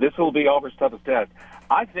this will be Auburn's toughest test.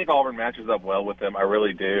 I think Auburn matches up well with them. I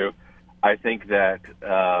really do. I think that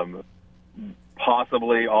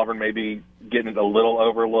possibly Auburn may be getting a little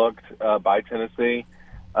overlooked by Tennessee,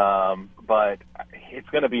 but it's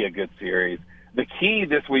going to be a good series. The key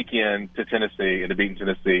this weekend to Tennessee and to beating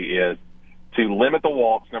Tennessee is to limit the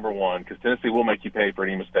walks, number one, because Tennessee will make you pay for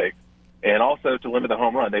any mistake, and also to limit the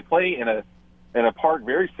home run. They play in a park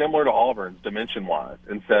very similar to Auburn's dimension-wise,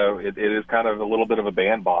 and so it is kind of a little bit of a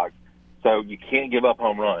bandbox. So you can't give up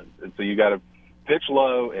home runs, and so you got to pitch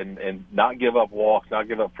low and not give up walks, not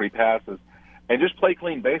give up free passes, and just play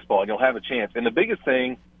clean baseball, and you'll have a chance. And the biggest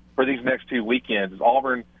thing for these next 2 weekends is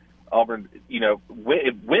Auburn, if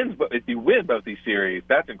you win both these series,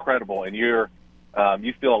 that's incredible, and you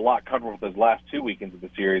feel a lot comfortable with those last 2 weekends of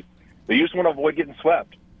the series. But you just want to avoid getting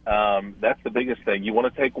swept. That's the biggest thing. You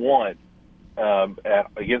want to take one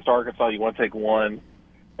against Arkansas. You want to take one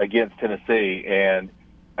against Tennessee, and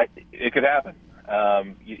it could happen.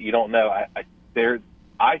 You don't know. I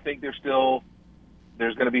think there's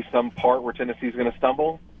going to be some part where Tennessee's going to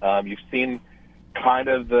stumble. You've seen them kind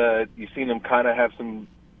of have some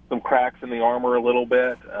cracks in the armor a little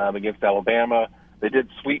bit against Alabama. They did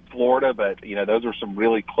sweep Florida, but those were some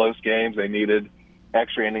really close games. They needed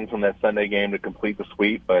extra innings from that Sunday game to complete the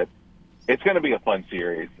sweep, but it's going to be a fun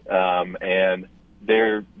series. And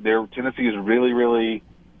Tennessee is really, really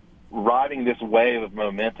riding this wave of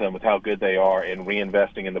momentum with how good they are and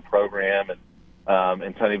reinvesting in the program.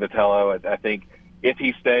 And Tony Vitello, I think if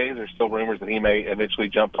he stays, there's still rumors that he may eventually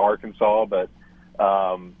jump to Arkansas, but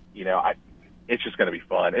it's just going to be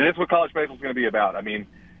fun. And it's what college baseball is going to be about. I mean,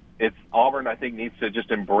 Auburn, I think, needs to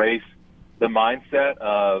just embrace the mindset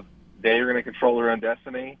of they're going to control their own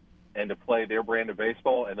destiny and to play their brand of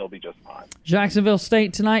baseball, and they'll be just fine. Jacksonville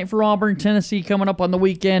State tonight for Auburn. Tennessee coming up on the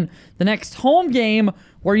weekend. The next home game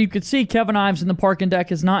where you could see Kevin Ives in the parking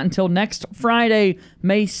deck is not until next Friday,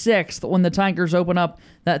 May 6th, when the Tigers open up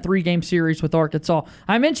that 3-game series with Arkansas.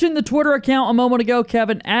 I mentioned the Twitter account a moment ago,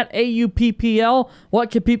 Kevin, at AUPPL. What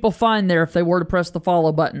can people find there if they were to press the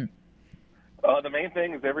follow button? The main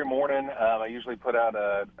thing is every morning I usually put out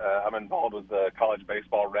I'm involved with the college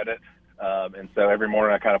baseball Reddit, and so every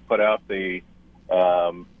morning I kind of put out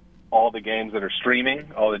all the games that are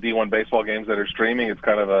streaming, all the D1 baseball games that are streaming. It's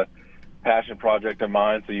kind of a passion project of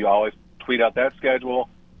mine, so you always tweet out that schedule,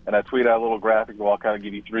 and I tweet out a little graphic where I'll kind of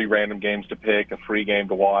give you 3 random games to pick, a free game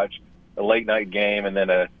to watch, a late-night game, and then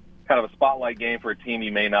a kind of a spotlight game for a team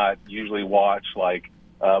you may not usually watch, like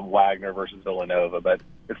Wagner versus Villanova, but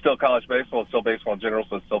it's still college baseball. It's still baseball in general,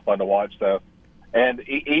 so it's still fun to watch. So, and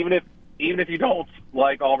even if you don't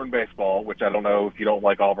like Auburn baseball, which I don't know if you don't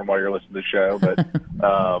like Auburn while you're listening to the show, but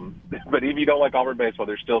but if you don't like Auburn baseball,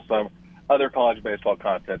 there's still some other college baseball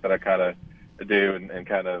content that I kind of do and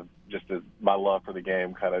kind of just as my love for the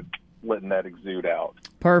game, kind of letting that exude out.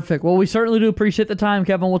 Perfect. Well, we certainly do appreciate the time,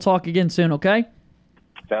 Kevin. We'll talk again soon, okay?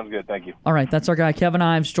 Sounds good. Thank you. All right, that's our guy, Kevin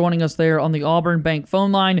Ives, joining us there on the Auburn Bank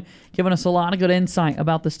phone line, giving us a lot of good insight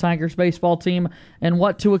about this Tigers baseball team and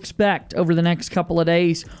what to expect over the next couple of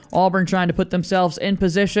days. Auburn trying to put themselves in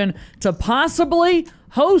position to possibly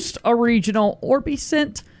host a regional or be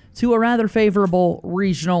sent to a rather favorable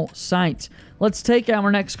regional site. Let's take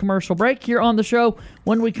our next commercial break here on the show.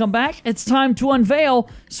 When we come back, it's time to unveil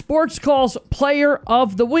Sports Call's Player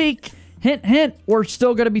of the Week. Hint, hint, we're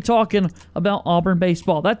still going to be talking about Auburn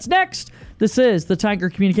baseball. That's next. This is the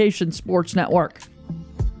Tiger Communications Sports Network.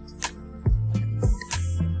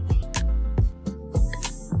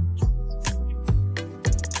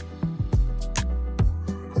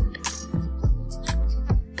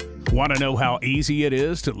 Want to know how easy it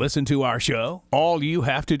is to listen to our show? All you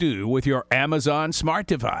have to do with your Amazon smart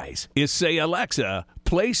device is say, Alexa,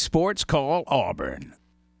 play Sports Call Auburn.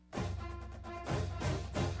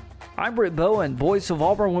 I'm Britt Bowen, voice of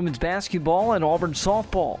Auburn women's basketball and Auburn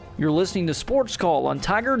softball. You're listening to Sports Call on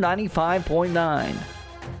Tiger 95.9.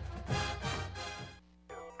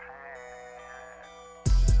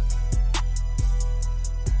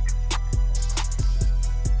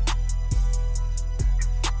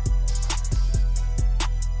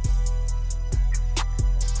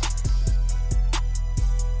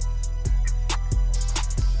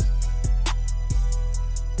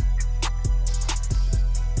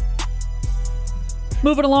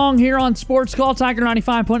 Moving along here on Sports Call, Tiger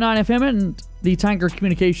 95.9 FM and the Tiger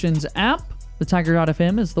Communications app. The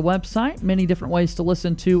Tiger.fm is the website. Many different ways to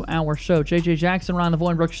listen to our show. JJ Jackson, Ryan Lavoie,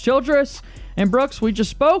 and Brooks Childress. And Brooks, we just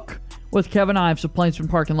spoke with Kevin Ives of Plainsman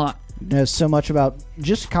Parking Lot. knows so much about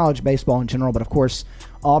just college baseball in general, but of course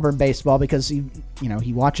Auburn baseball because he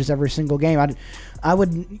watches every single game. I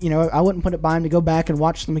wouldn't put it by him to go back and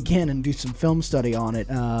watch them again and do some film study on it.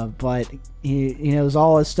 But he knows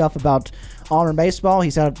all his stuff about Auburn baseball.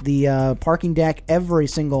 He's out at the parking deck every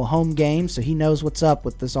single home game, so he knows what's up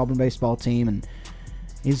with this Auburn baseball team. And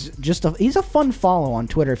he's a fun follow on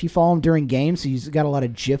Twitter. If you follow him during games, he's got a lot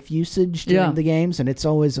of GIF usage during the games, and it's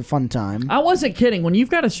always a fun time. I wasn't kidding. When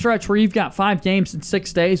you've got a stretch where you've got 5 games in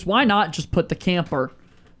 6 days, why not just put the camper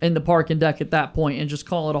in the parking deck at that point and just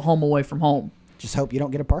call it a home away from home? Just hope you don't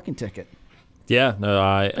get a parking ticket. Yeah, no,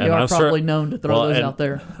 I'm probably known to throw those out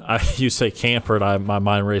there. You say camper, and my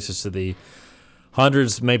mind races to the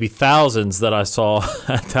hundreds, maybe thousands that I saw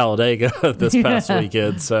at Talladega this past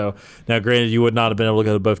weekend. So now, granted, you would not have been able to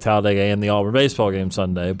go to both Talladega and the Auburn baseball game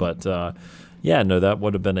Sunday, but that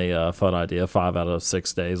would have been a fun idea. 5 out of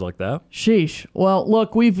 6 days like that. Sheesh. Well,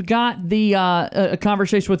 look, we've got the a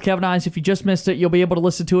conversation with Kevin Ives. If you just missed it, you'll be able to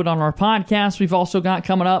listen to it on our podcast. We've also got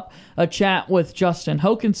coming up a chat with Justin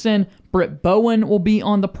Hokanson. Britt Bowen will be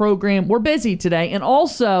on the program. We're busy today. And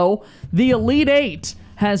also, the Elite Eight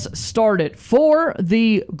has started for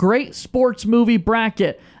the Great Sports Movie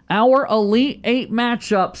Bracket. Our Elite Eight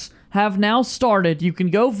matchups have now started. You can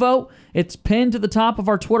go vote. It's pinned to the top of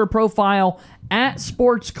our Twitter profile at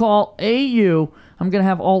SportsCallAU. I'm going to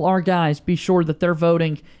have all our guys be sure that they're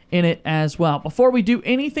voting in it as well. Before we do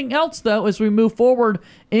anything else, though, as we move forward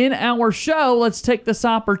in our show, let's take this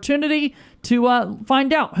opportunity to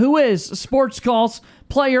find out who is Sports Call's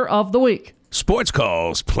Player of the Week. Sports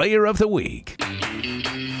Call's Player of the Week.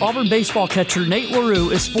 Auburn baseball catcher Nate LaRue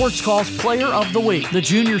is Sports Call's Player of the Week. The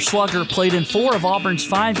junior slugger played in 4 of Auburn's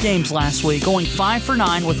 5 games last week, going 5 for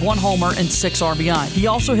 9 with 1 homer and 6 RBI. He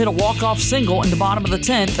also hit a walk-off single in the bottom of the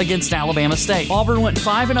 10th against Alabama State. Auburn went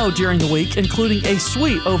 5-0 during the week, including a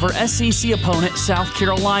sweep over SEC opponent South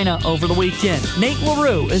Carolina over the weekend. Nate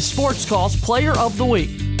LaRue is Sports Call's Player of the Week.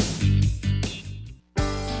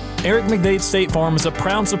 Eric McDade State Farm is a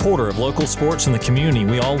proud supporter of local sports in the community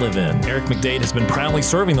we all live in. Eric McDade has been proudly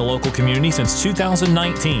serving the local community since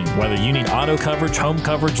 2019. Whether you need auto coverage, home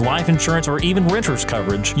coverage, life insurance, or even renter's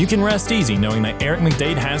coverage, you can rest easy knowing that Eric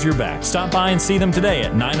McDade has your back. Stop by and see them today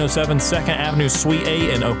at 907 2nd Avenue Suite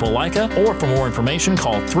A in Opelika, or for more information,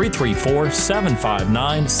 call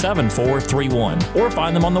 334-759-7431, or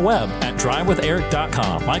find them on the web at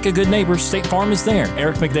drivewitheric.com. Like a good neighbor, State Farm is there.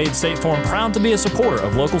 Eric McDade State Farm, proud to be a supporter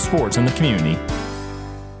of local sports in the community.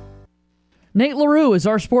 Nate LaRue is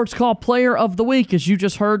our Sports Call Player of the Week, as you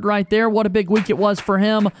just heard right there. What a big week it was for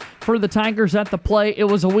him, for the Tigers at the plate. It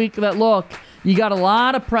was a week that, look, you got a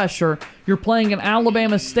lot of pressure. You're playing an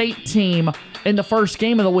Alabama State team in the first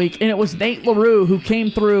game of the week, and it was Nate LaRue who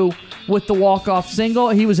came through with the walk-off single.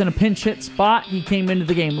 He was in a pinch hit spot. He came into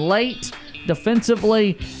the game late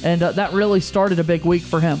defensively, and that really started a big week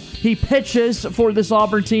for him. He pitches for this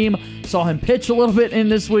Auburn team. Saw him pitch a little bit in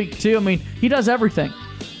this week, too. I mean, he does everything.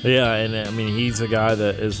 Yeah, and I mean, he's a guy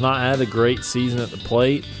that has not had a great season at the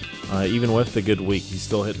plate. Even with the good week, he's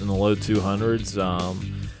still hitting the low 200s.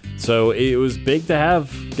 So it was big to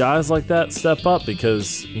have guys like that step up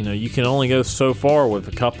because, you can only go so far with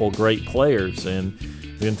a couple great players. And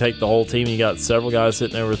you can take the whole team. You got several guys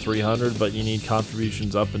hitting over 300, but you need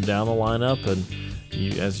contributions up and down the lineup. And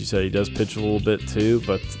as you said, he does pitch a little bit too,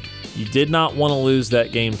 but you did not want to lose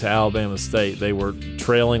that game to Alabama State. They were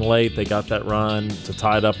trailing late. They got that run to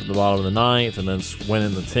tie it up at the bottom of the 9th and then win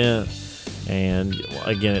in the 10th. And,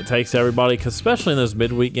 again, it takes everybody, because especially in those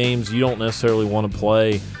midweek games, you don't necessarily want to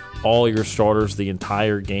play all your starters the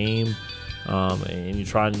entire game. And you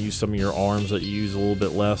try and use some of your arms that you use a little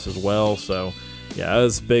bit less as well. So, yeah, it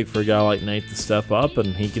was big for a guy like Nate to step up,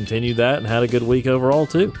 and he continued that and had a good week overall,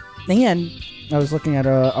 too. And I was looking at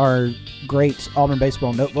our great Auburn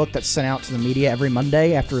baseball notebook that's sent out to the media every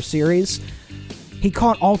Monday after a series. He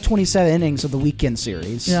caught all 27 innings of the weekend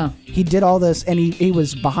series. Yeah. He did all this, and he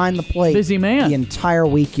was behind the plate busy man the entire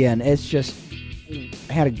weekend. It's just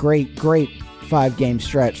had a great 5-game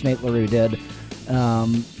stretch, Nate LaRue did. I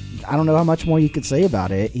don't know how much more you could say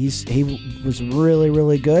about it. He was really,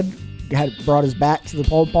 really good. Brought his bat to the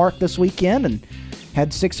ballpark this weekend and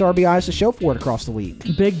had 6 RBIs to show for it across the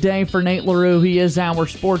week. Big day for Nate LaRue. He is our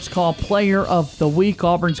Sports Call Player of the Week.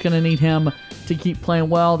 Auburn's going to need him to keep playing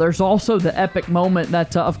well. There's also the epic moment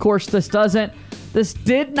that, of course, this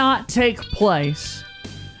did not take place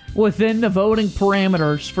within the voting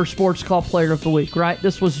parameters for Sports Call Player of the Week, right?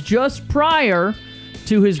 This was just prior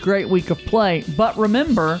to his great week of play. But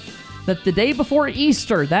remember that the day before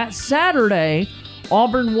Easter, that Saturday,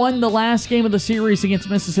 Auburn won the last game of the series against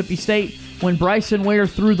Mississippi State when Bryson Ware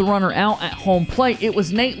threw the runner out at home plate. It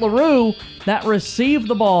was Nate LaRue that received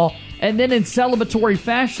the ball, and then in celebratory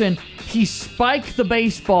fashion, he spiked the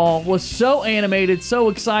baseball, was so animated, so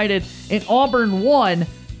excited, and Auburn won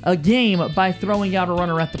a game by throwing out a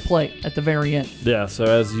runner at the plate at the very end. Yeah, so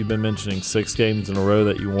as you've been mentioning, 6 games in a row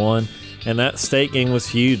that you won. And that state game was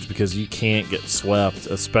huge because you can't get swept,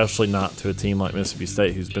 especially not to a team like Mississippi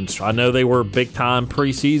State, who's been – I know they were big-time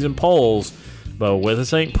preseason polls, but with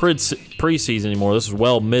this ain't preseason anymore. This is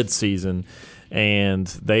well mid-season, and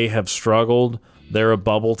they have struggled. They're a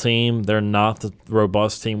bubble team. They're not the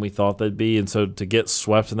robust team we thought they'd be. And so to get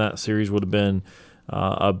swept in that series would have been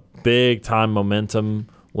a big-time momentum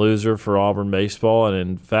loser for Auburn baseball. And,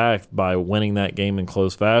 in fact, by winning that game in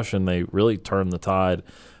close fashion, they really turned the tide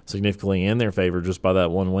significantly in their favor just by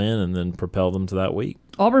that one win and then propelled them to that week.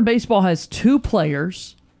 Auburn baseball has 2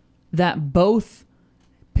 players that both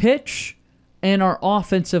pitch and are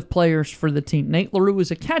offensive players for the team. Nate LaRue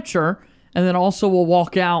is a catcher and then also will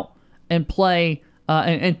walk out and play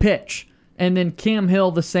and pitch. And then Cam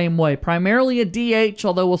Hill the same way. Primarily a DH,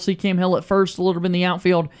 although we'll see Cam Hill at first, a little bit in the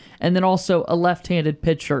outfield, and then also a left-handed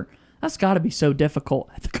pitcher. That's got to be so difficult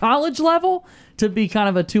at the college level to be kind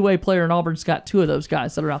of a two-way player, and Auburn's got 2 of those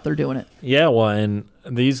guys that are out there doing it. Yeah, well, and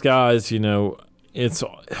these guys, you know, it's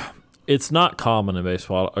not common in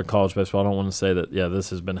baseball, or college baseball. I don't want to say that, this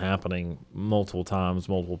has been happening multiple times,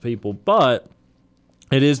 multiple people, but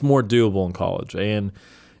it is more doable in college, and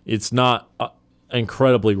it's not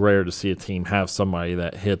incredibly rare to see a team have somebody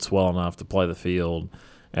that hits well enough to play the field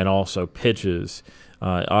and also pitches.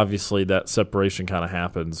 Obviously, that separation kind of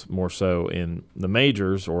happens more so in the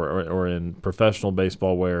majors or in professional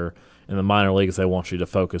baseball, where in the minor leagues they want you to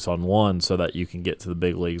focus on one so that you can get to the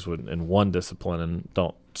big leagues in one discipline and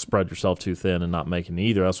don't spread yourself too thin and not making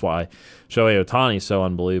either. That's why Shohei Ohtani is so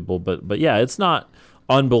unbelievable. But yeah, it's not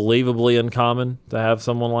unbelievably uncommon to have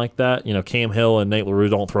someone like that. You know, Cam Hill and Nate LaRue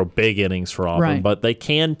don't throw big innings for Auburn, but they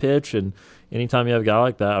can pitch, and anytime you have a guy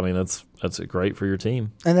like that, I mean, that's great for your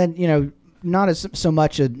team. And then, you know, not as so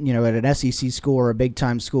much at an SEC school or a big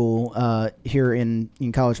time school here in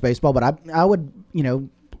college baseball, but I would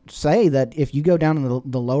say that if you go down in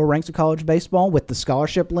the lower ranks of college baseball with the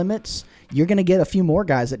scholarship limits, you're going to get a few more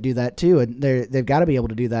guys that do that too, and they've got to be able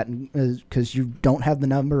to do that because you don't have the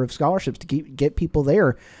number of scholarships to get people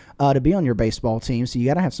there to be on your baseball team. So you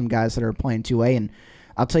got to have some guys that are playing 2A, and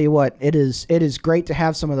I'll tell you what, it is great to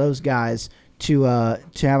have some of those guys to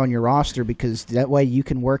have on your roster, because that way you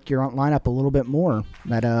can work your lineup a little bit more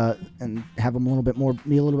and have them be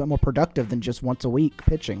a little bit more productive than just once a week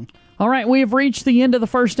pitching. All right, we have reached the end of the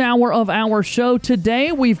first hour of our show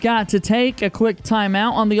today. We've got to take a quick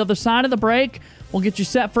timeout. On the other side of the break, we'll get you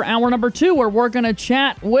set for hour number 2, where we're going to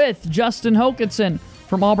chat with Justin Hokanson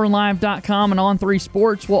from AuburnLive.com and On3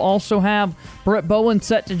 Sports. We'll also have Brett Bowen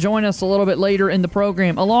set to join us a little bit later in the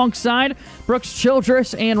program, alongside Brooks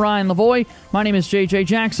Childress and Ryan Lavoie. My name is JJ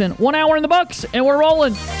Jackson. 1 hour in the books, and we're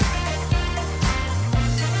rolling.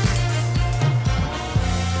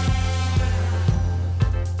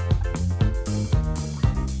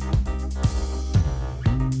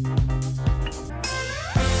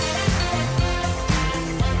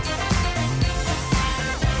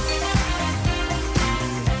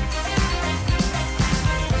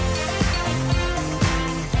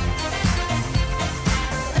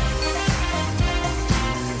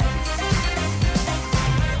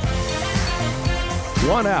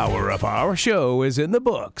 One hour of our show is in the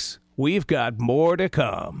books. We've got more to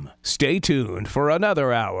come. Stay tuned for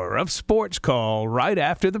another hour of Sports Call right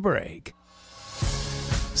after the break.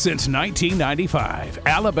 Since 1995,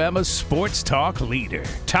 Alabama's sports talk leader,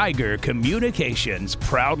 Tiger Communications,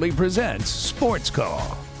 proudly presents Sports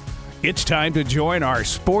Call. It's time to join our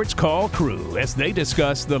Sports Call crew as they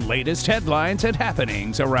discuss the latest headlines and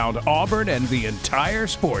happenings around Auburn and the entire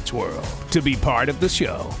sports world. To be part of the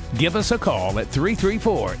show, give us a call at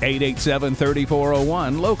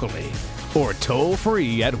 334-887-3401 locally or toll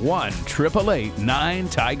free at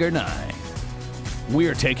 1-888-9-TIGER-9.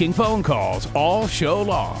 We're taking phone calls all show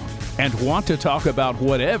long and want to talk about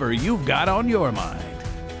whatever you've got on your mind.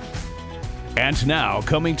 And now,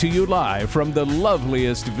 coming to you live from the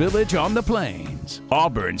loveliest village on the plains,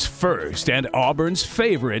 Auburn's first and Auburn's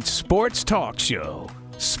favorite sports talk show,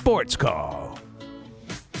 Sports Call.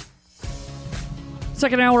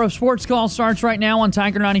 Second hour of Sports Call starts right now on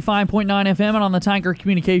Tiger 95.9 FM and on the Tiger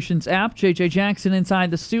Communications app. JJ Jackson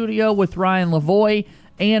inside the studio with Ryan Lavoie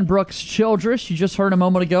and Brooks Childress. You just heard a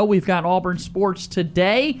moment ago, we've got Auburn sports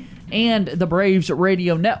today and the Braves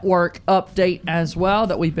Radio Network update as well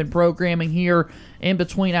that we've been programming here in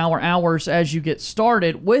between our hours as you get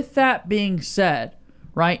started. With that being said,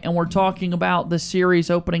 right, and we're talking about the series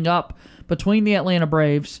opening up between the Atlanta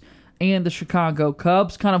Braves and the Chicago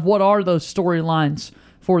Cubs. Kind of what are those storylines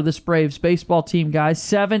for this Braves baseball team, guys?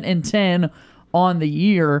 7-10 on the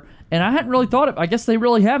year, and I hadn't really thought of. I guess they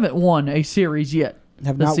really haven't won a series yet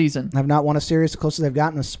this season. Have not won a series. The closest they've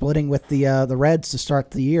gotten is splitting with the Reds to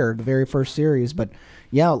start the year, the very first series. But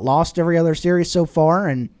yeah, lost every other series so far,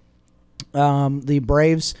 and the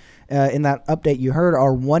Braves. In that update you heard,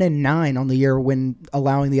 are 1-9 on the year when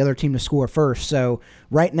allowing the other team to score first. So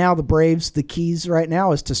right now, the Braves, the keys right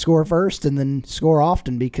now is to score first and then score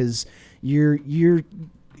often, because your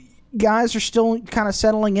guys are still kind of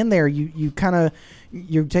settling in there. You're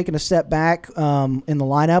taking a step back in the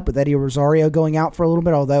lineup with Eddie Rosario going out for a little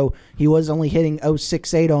bit, although he was only hitting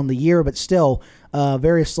 0.68 on the year, but still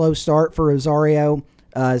very slow start for Rosario.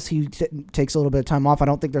 As he takes a little bit of time off. I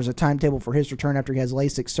don't think there's a timetable for his return after he has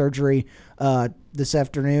LASIK surgery this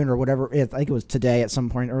afternoon or whatever. I think it was today, at some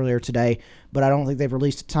point earlier today, but I don't think they've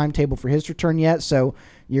released a timetable for his return yet. So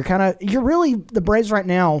the Braves right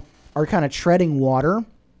now are kind of treading water,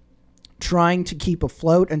 trying to keep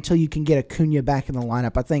afloat until you can get Acuna back in the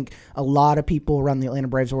lineup. I think a lot of people around the Atlanta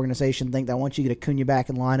Braves organization think that once you get Acuna back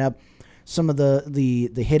in the lineup, some of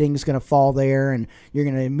the hitting is going to fall there, and you're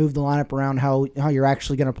going to move the lineup around how you're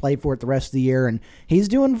actually going to play for it the rest of the year. And he's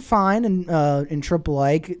doing fine in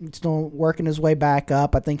AAA, still working his way back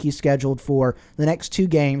up. I think he's scheduled for the next 2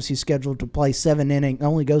 games. He's scheduled to play 7 innings,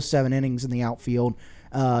 only go 7 innings in the outfield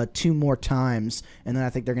 2 more times, and then I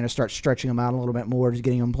think they're going to start stretching him out a little bit more, just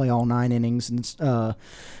getting him to play all 9 innings and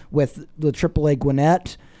with the AAA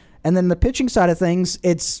Gwinnett. And then the pitching side of things,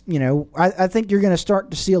 it's, I think you're going to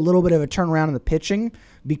start to see a little bit of a turnaround in the pitching,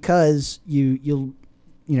 because you'll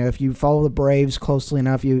if you follow the Braves closely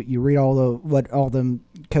enough, you read what all the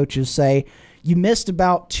coaches say. You missed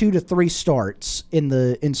about 2 to 3 starts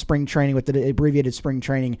in spring training with the abbreviated spring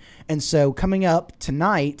training, and so coming up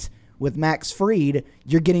tonight with Max Fried,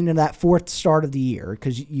 you're getting to that 4th start of the year,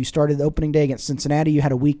 because you started the opening day against Cincinnati. You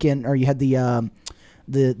had a weekend, or you had the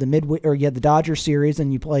midweek, or you had the Dodger series,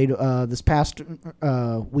 and you played this past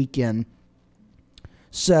weekend.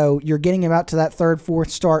 So you're getting about to that 3rd, 4th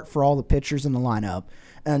start for all the pitchers in the lineup,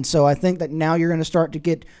 and so I think that now you're going to start to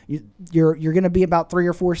get you're going to be about 3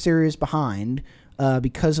 or 4 series behind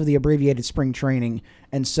because of the abbreviated spring training,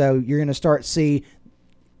 and so you're going to start see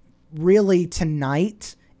really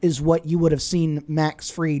tonight is what you would have seen Max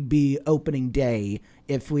Fried be opening day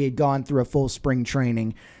if we had gone through a full spring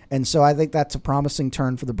training. And so I think that's a promising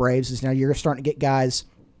turn for the Braves, is now you're starting to get guys.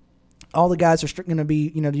 All the guys are going to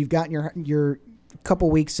be, you've gotten your couple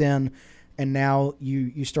weeks in, and now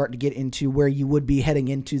you start to get into where you would be heading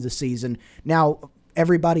into the season. Now,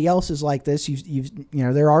 everybody else is like this.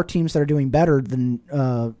 There are teams that are doing better than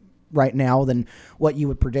right now than what you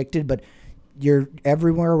would predicted, but you're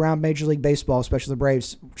everywhere around Major League Baseball, especially the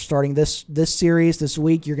Braves, starting this series this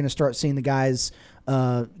week. You're going to start seeing the guys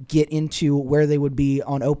get into where they would be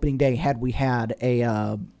on opening day had we had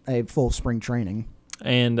a full spring training.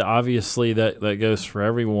 And obviously that goes for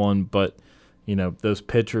everyone, but those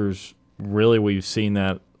pitchers, really, we've seen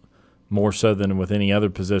that more so than with any other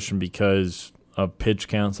position because of pitch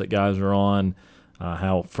counts that guys are on.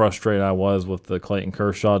 How frustrated I was with the Clayton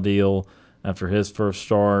Kershaw deal after his first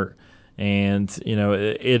start. And,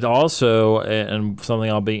 it also, and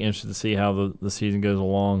something I'll be interested to see how the season goes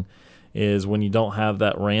along, is when you don't have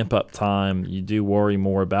that ramp-up time, you do worry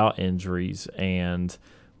more about injuries. And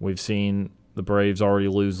we've seen the Braves already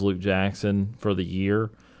lose Luke Jackson for the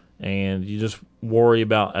year. And you just worry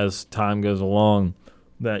about, as time goes along,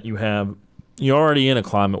 that you're already in a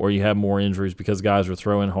climate where you have more injuries because guys are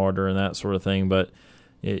throwing harder and that sort of thing. But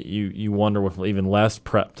you wonder with even less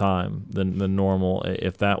prep time than normal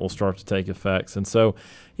if that will start to take effects. And so,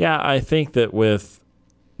 yeah, I think that with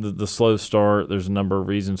the slow start, there's a number of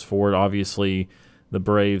reasons for it. Obviously, the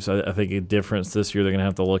Braves, I think a difference this year they're going to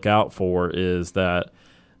have to look out for is that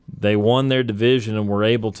they won their division and were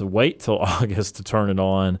able to wait till August to turn it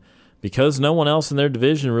on because no one else in their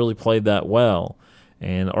division really played that well.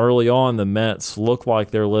 And early on, the Mets look like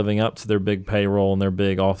they're living up to their big payroll and their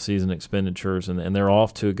big offseason expenditures, and they're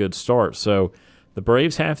off to a good start. So the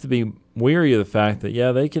Braves have to be weary of the fact that,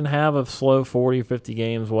 yeah, they can have a slow 40, 50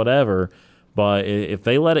 games, whatever, but if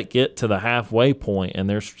they let it get to the halfway point and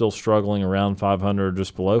they're still struggling around 500 or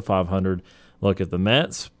just below 500, look, if the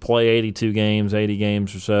Mets play 82 games, 80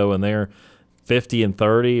 games or so, and they're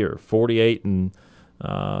 50-30 or 48 and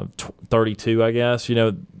 32, I guess,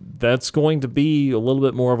 that's going to be a little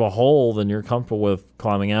bit more of a hole than you're comfortable with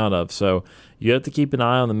climbing out of. So you have to keep an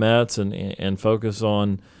eye on the Mets and focus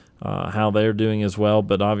on how they're doing as well.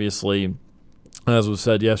 But obviously, as was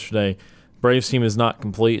said yesterday, Braves team is not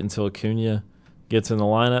complete until Acuna gets in the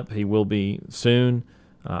lineup. He will be soon.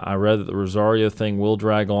 I read that the Rosario thing will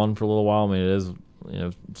drag on for a little while. I mean, it is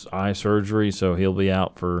it's eye surgery, so he'll be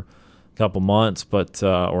out for a couple months, but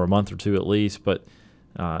or a month or two at least. But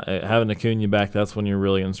having Acuna back, that's when you're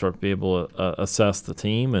really going to start to be able to assess the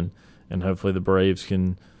team, and hopefully the Braves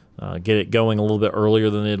can get it going a little bit earlier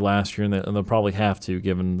than they did last year, and they'll probably have to,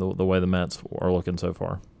 given the way the Mets are looking so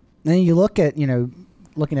far. Then you look at,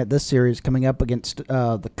 looking at this series coming up against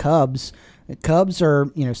the Cubs. The Cubs are,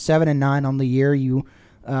 7-9 on the year. You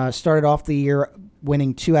started off the year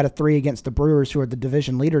winning 2 out of 3 against the Brewers, who are the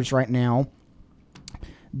division leaders right now.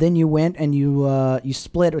 Then you went and you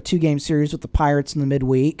split a 2-game series with the Pirates in the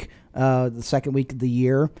midweek, the second week of the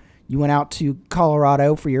year. You went out to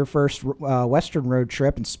Colorado for your first Western road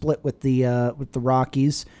trip and split with the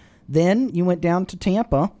Rockies. Then you went down to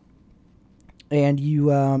Tampa, and you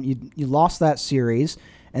lost that series.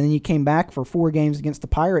 And then you came back for 4 games against the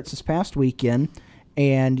Pirates this past weekend,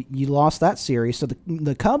 and you lost that series. So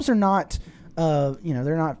the Cubs are not, they're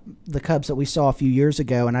not the Cubs that we saw a few years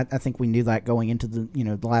ago, and I think we knew that going into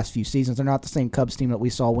the last few seasons. They're not the same Cubs team that we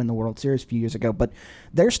saw win the World Series a few years ago, but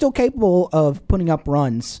they're still capable of putting up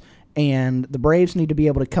runs. And the Braves need to be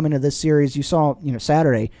able to come into this series. You saw,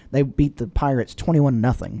 Saturday they beat the Pirates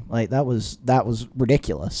 21-0. Like that was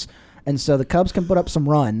ridiculous. And so the Cubs can put up some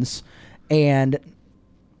runs, and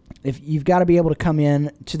if you've got to be able to come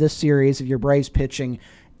in to this series if you're Braves pitching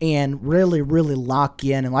and really, really lock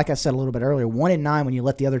in. And like I said a little bit earlier, 1-9 when you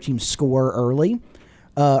let the other team score early,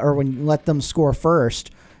 or when you let them score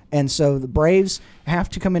first. And so the Braves have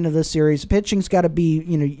to come into this series. Pitching's got to be,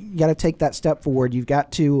 you got to take that step forward. You've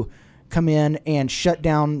got to come in and shut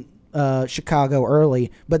down Chicago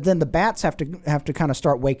early, but then the bats have to kind of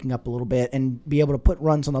start waking up a little bit and be able to put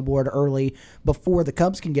runs on the board early before the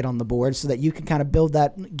Cubs can get on the board, so that you can kind of build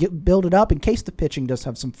it up in case the pitching does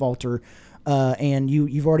have some falter, and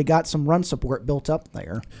you've already got some run support built up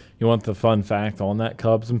there. You want the fun fact on that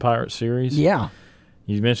Cubs and Pirates series? Yeah.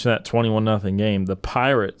 You mentioned that 21-0 game. The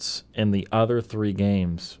Pirates in the other 3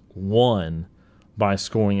 games won by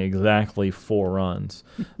scoring exactly 4 runs.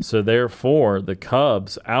 So therefore, the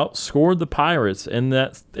Cubs outscored the Pirates in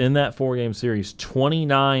that 4-game series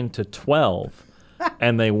 29-12,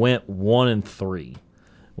 and they went 1-3,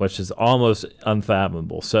 which is almost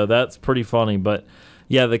unfathomable. So that's pretty funny. But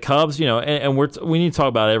yeah, the Cubs, and we need to talk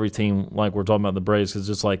about every team like we're talking about the Braves, because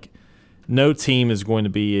just like no team is going to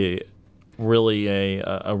be really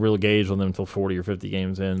a real gauge on them until 40 or 50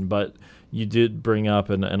 games in. But you did bring up,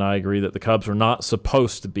 and I agree, that the Cubs are not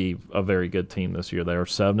supposed to be a very good team this year. They are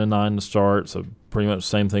 7-9 to start, so pretty much the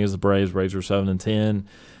same thing as the Braves. Braves are 7-10.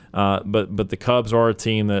 But the Cubs are a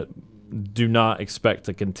team that do not expect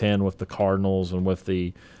to contend with the Cardinals and with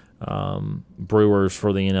the Brewers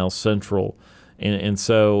for the NL Central. And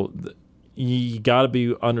so you got to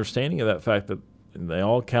be understanding of that fact that they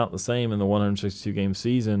all count the same in the 162-game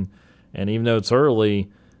season. And even though it's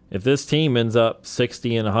early, if this team ends up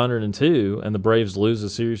 60-102 and the Braves lose a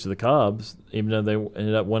series to the Cubs, even though they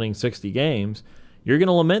ended up winning 60 games, you're going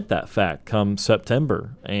to lament that fact come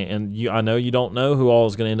September. And I know you don't know who all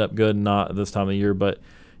is going to end up good and not at this time of year, but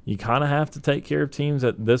you kind of have to take care of teams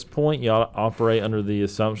at this point. You ought to operate under the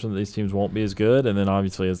assumption that these teams won't be as good. And then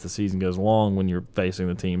obviously as the season goes along, when you're facing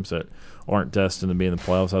the teams that aren't destined to be in the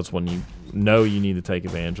playoffs, that's when you know you need to take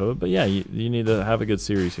advantage of it. But yeah, you need to have a good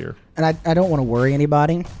series here. And I don't want to worry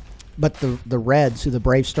anybody, but the Reds, who the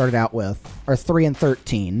Braves started out with, are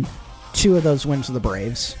 3-13. 2 of those wins are the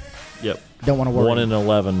Braves. Yep. Don't want to worry.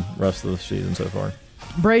 1-11 rest of the season so far.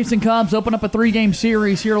 Braves and Cubs open up a 3-game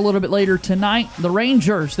series here a little bit later tonight. The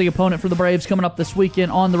Rangers, the opponent for the Braves, coming up this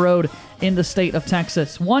weekend on the road in the state of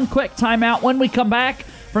Texas. One quick timeout. When we come back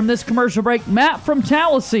from this commercial break, Matt from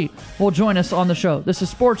Tallahassee will join us on the show. This is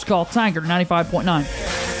Sports Call Tiger 95.9.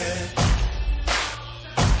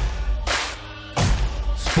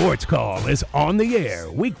 Sports Call is on the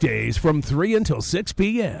air weekdays from 3 until 6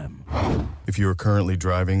 p.m. If you are currently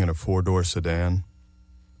driving in a 4-door sedan,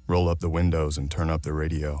 roll up the windows and turn up the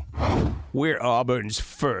radio. We're Auburn's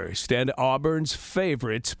first and Auburn's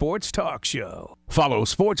favorite sports talk show. Follow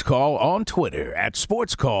Sports Call on Twitter at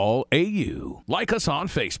SportsCallAU. Like us on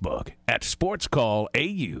Facebook at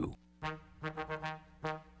SportsCallAU.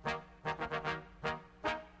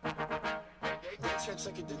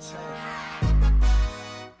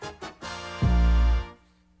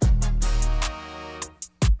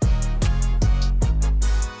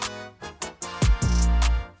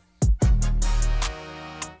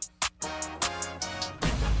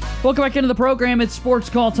 Welcome back into the program. It's Sports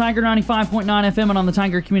Call Tiger 95.9 FM and on the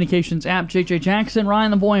Tiger Communications app. JJ Jackson,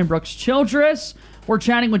 Ryan Lavoie, and Brooks Childress. We're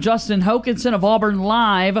chatting with Justin Hokanson of Auburn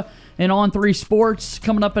live and On 3 Sports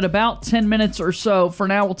coming up in about 10 minutes or so. For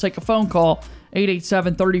now, we'll take a phone call,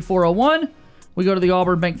 887-3401. We go to the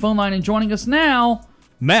Auburn Bank phone line, and joining us now,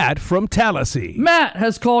 Matt from Tallahassee. Matt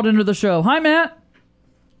has called into the show. Hi, Matt.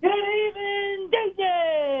 Good evening,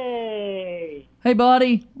 DJ. Hey,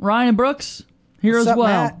 buddy. Ryan and Brooks here What's as up, well.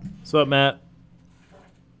 Matt? What's up, Matt?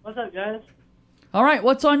 What's up, guys? All right,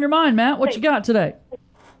 what's on your mind, Matt? What you got today?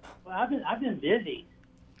 Well, I've been busy.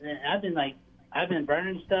 And I've been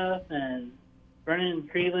burning stuff and burning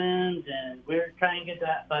tree limbs, and we're trying to get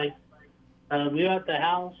that we got the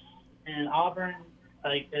house in Auburn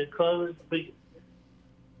it closed.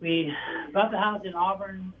 We bought the house in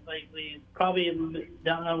Auburn. We probably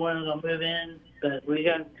don't know when it'll move in, but we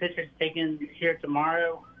got pictures taken here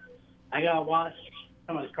tomorrow. I gotta wash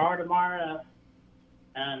someone's car tomorrow,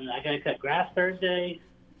 and I gotta cut grass Thursday.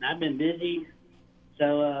 And I've been busy,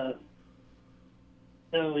 so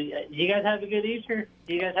you guys have a good Easter?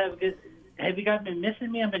 Have you guys been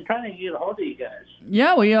missing me? I've been trying to get a hold of you guys.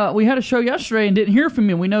 Yeah, we had a show yesterday and didn't hear from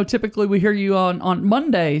you. We know typically we hear you on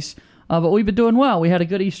Mondays, but we've been doing well. We had a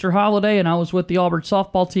good Easter holiday, and I was with the Auburn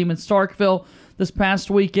softball team in Starkville this past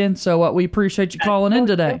weekend, so we appreciate you calling in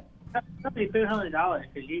today. Probably $200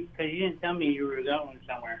 because you didn't tell me you were going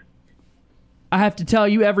somewhere. I have to tell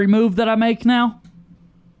you every move that I make now?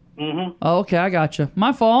 Mm-hmm. Oh, okay, I got you.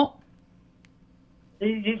 My fault.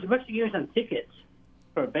 You're supposed to give me some tickets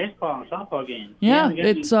for baseball and softball games. Yeah,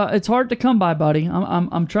 it's hard to come by, buddy.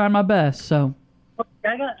 I'm trying my best. So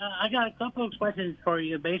I got a couple of questions for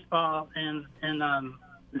you, baseball and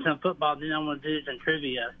some football. Then I'm going to do some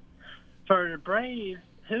trivia. For the Braves,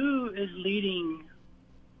 who is leading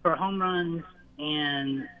for home runs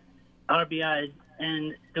and RBIs?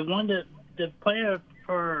 And the player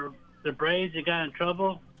for the Braves that got in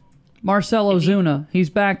trouble, Marcell Ozuna, he's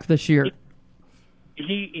back this year. Is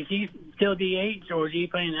he still DH or is he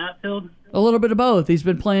playing outfield? A little bit of both. He's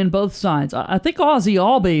been playing both sides. I think Ozzie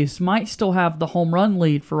Albies might still have the home run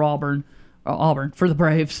lead for Auburn for the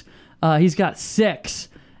Braves. He's got 6,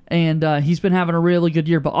 and he's been having a really good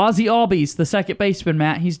year. But Ozzie Albies, the second baseman,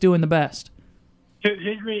 Matt, he's doing the best. Who's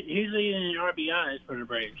leading in RBIs for the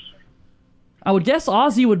Braves? I would guess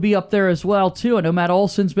Ozzie would be up there as well, too. I know Matt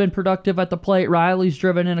Olson's been productive at the plate. Riley's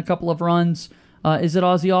driven in a couple of runs. Is it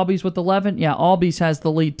Ozzie Albies with 11? Yeah, Albies has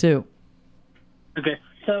the lead, too. Okay.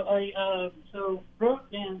 So Brooke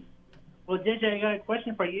and DJ, I got a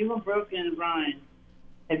question for you, Brooke and Ryan.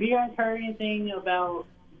 Have you guys heard anything about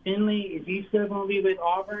Finley? Is he still going to be with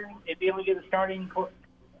Auburn? If he only get a starting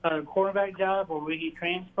quarterback job, or will he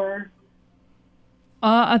transfer?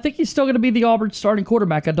 I think he's still going to be the Auburn starting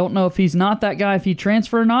quarterback. I don't know if he's not that guy, if he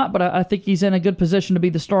transfer or not, but I think he's in a good position to be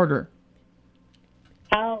the starter.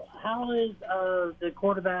 How is the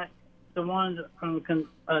quarterback, the one from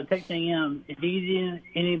Texas A&M, is he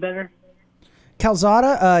any better?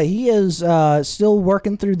 Calzada, he is still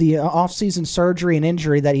working through the off-season surgery and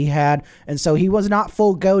injury that he had, and so he was not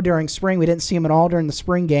full go during spring. We didn't see him at all during the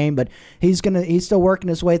spring game, but he's still working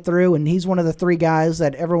his way through, and he's one of the 3 guys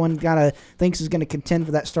that everyone kind of thinks is going to contend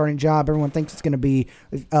for that starting job. Everyone thinks it's going to be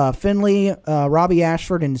Finley, Robbie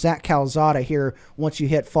Ashford, and Zach Calzada here once you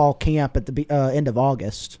hit fall camp at the end of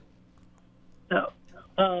August. So,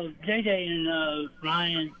 JJ and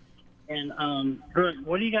Ryan and Brooke,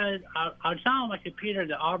 what do you guys? I saw on my computer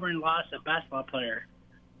that Auburn lost a basketball player.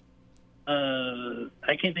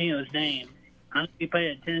 I can't think of his name. I think he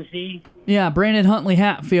played at Tennessee. Yeah, Brandon Huntley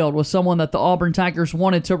Hatfield was someone that the Auburn Tigers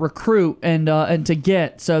wanted to recruit and to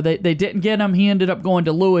get. So they didn't get him. He ended up going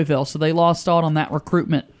to Louisville, so they lost out on that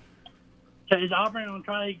recruitment. So is Auburn going to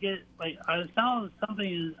try to get, I saw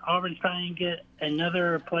something, Auburn's trying to get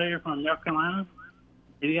another player from North Carolina?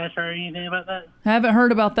 Have you guys heard anything about that? Haven't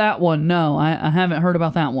heard about that one. No, I haven't heard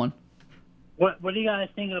about that one. What do you guys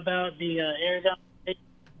think about the Arizona State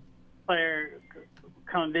player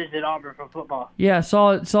come visit Auburn for football? Yeah,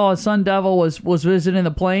 saw Sun Devil was visiting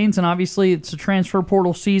the Plains, and obviously it's a transfer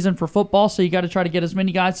portal season for football, so you got to try to get as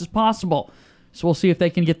many guys as possible. So we'll see if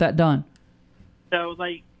they can get that done. So,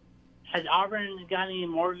 has Auburn got any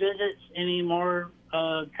more visits, any more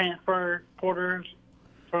transfer porters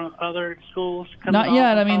from other schools? Not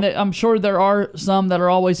yet. I mean, I'm sure there are some that are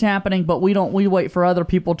always happening, but we wait for other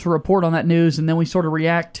people to report on that news, and then we sort of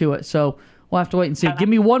react to it. So we'll have to wait and see. Give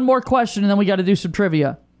me one more question, and then we got to do some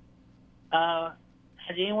trivia. Has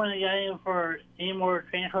anyone got any more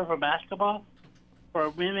transfer for basketball, for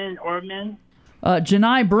women or men?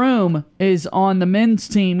 Janai Broom is on the men's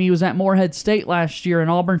team. He was at Morehead State last year, and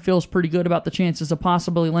Auburn feels pretty good about the chances of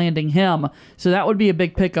possibly landing him. So that would be a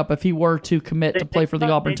big pickup if he were to commit to play for the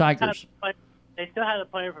Auburn Tigers. They still have a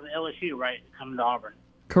player from LSU, right, coming to Auburn?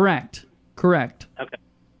 Correct. Okay.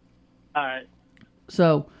 All right.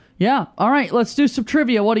 So, yeah. All right, let's do some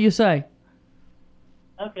trivia. What do you say?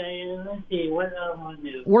 Okay, let's see. What I want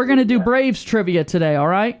to do? We're going to do Braves trivia today, all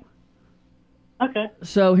right? Okay.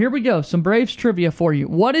 So here we go. Some Braves trivia for you.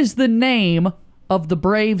 What is the name of the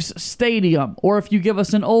Braves stadium? Or if you give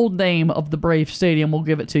us an old name of the Braves stadium, we'll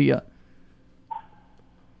give it to you.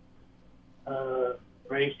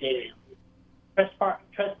 Braves Stadium. Truist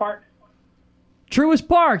Park? Truist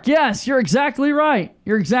Park. Yes, you're exactly right.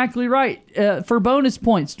 For bonus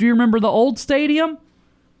points, do you remember the old stadium?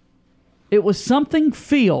 It was something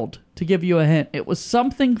Field, to give you a hint. It was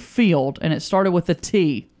something Field, and it started with a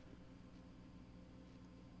T.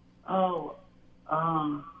 Oh,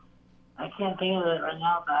 I can't think of it right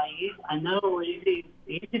now, but I know it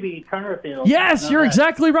used to be Turner Field. Yes, you're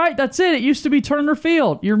exactly right. That's it. It used to be Turner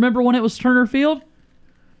Field. You remember when it was Turner Field?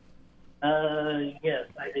 Yes,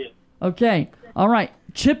 I do. Okay. All right.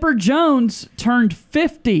 Chipper Jones turned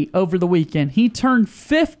 50 over the weekend. He turned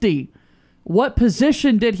 50. What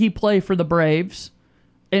position did he play for the Braves?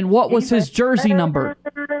 And what was his jersey number?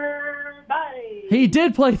 He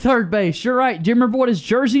did play third base. You're right. Do you remember what his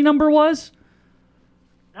jersey number was?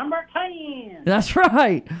 Number 10. That's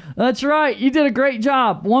right. You did a great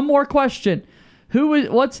job. One more question.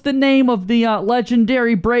 What's the name of the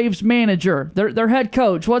legendary Braves manager? Their head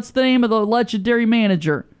coach. What's the name of the legendary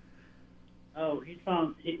manager? Oh, he's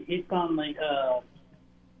from the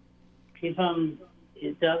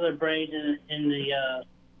other Braves in the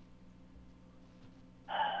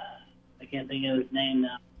I can't think of his name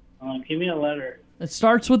now. Give me a letter. It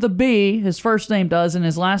starts with a B, his first name does, and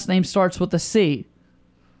his last name starts with a C.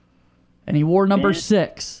 And he wore number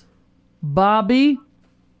 6. Bobby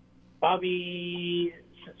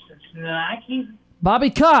Snacki? Bobby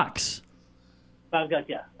Cox. Bobby Cox,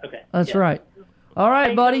 yeah. Okay. That's right. All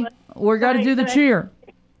right, buddy. We're got to do the cheer.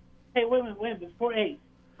 Hey, wait a minute.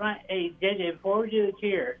 JJ, before we do the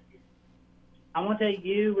cheer, I want to tell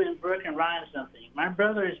you and Brooke and Ryan something. My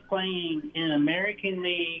brother is playing in American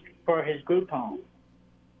League for his group home.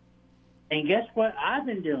 And guess what I've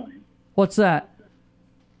been doing? What's that?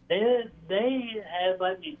 They have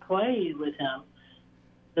let me play with him.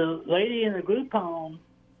 The lady in the group home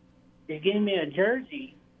is giving me a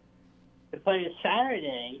jersey to play a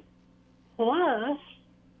Saturday. Plus,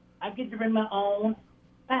 I get to bring my own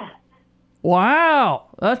bat. Wow.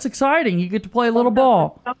 That's exciting. You get to play a little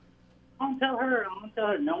ball. I'm gonna tell her.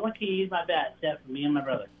 No one can use my bat except for me and my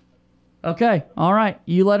brother. Okay. All right.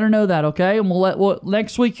 You let her know that, okay? And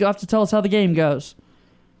next week you have to tell us how the game goes.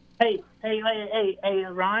 Hey,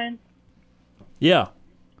 Ryan. Yeah.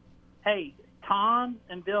 Hey, Tom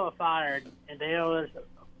and Bill are fired, and they owe us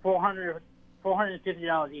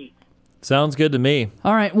 $450 each. Sounds good to me.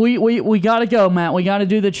 All right, we got to go, Matt. We got to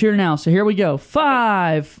do the cheer now. So here we go.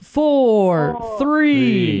 5, 4,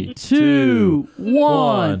 3, 2,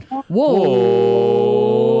 1. War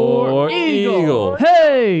Eagle.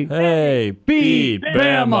 Hey, beat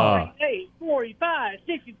Bama. Hey, 45,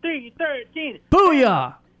 63, 13.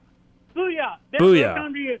 Booyah. Booyah. Booyah.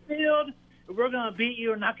 Come to your field. We're going to beat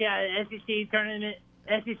you and knock you out of the SEC tournament,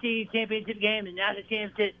 SEC championship game, and national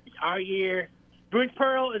championship. It's our year. Bruce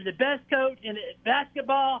Pearl is the best coach in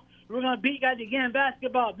basketball. We're going to beat you guys again in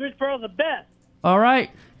basketball. Bruce Pearl's the best. All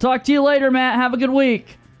right. Talk to you later, Matt. Have a good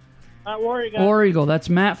week. War Eagle. War Eagle. That's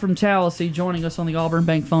Matt from Tallahassee joining us on the Auburn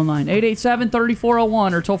Bank phone line.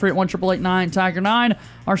 887-3401 or toll free at 1-888-9-TIGER-9.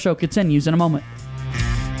 Our show continues in a moment.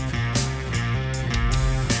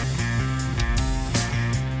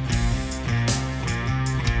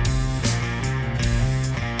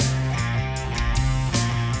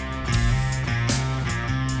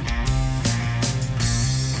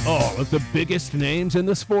 All of the biggest names in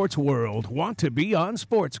the sports world want to be on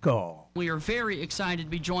Sports Call. We are very excited to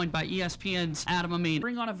be joined by ESPN's Adam Amin.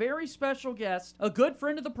 Bring on a very special guest, a good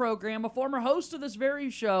friend of the program, a former host of this very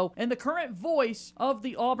show, and the current voice of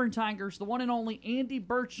the Auburn Tigers, the one and only Andy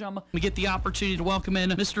Burcham. We get the opportunity to welcome in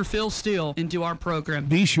Mr. Phil Steele into our program.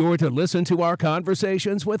 Be sure to listen to our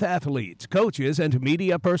conversations with athletes, coaches, and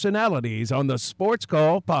media personalities on the Sports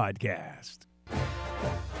Call podcast.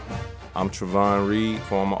 I'm Trevon Reed,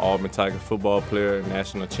 former Auburn Tiger football player,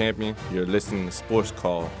 national champion. You're listening to Sports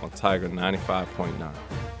Call on Tiger 95.9.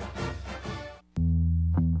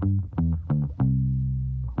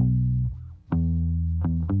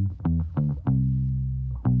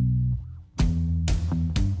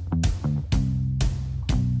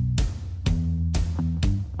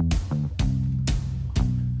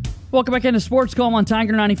 Welcome back into Sports Call on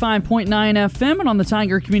Tiger 95.9 FM and on the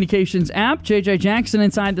Tiger Communications app. JJ Jackson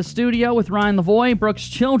inside the studio with Ryan Lavoie, Brooks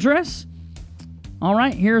Childress. All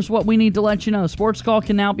right, here's what we need to let you know. Sports Call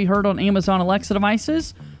can now be heard on Amazon Alexa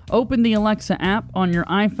devices. Open the Alexa app on your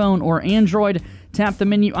iPhone or Android. Tap the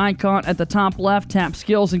menu icon at the top left. Tap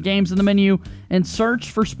Skills and Games in the menu and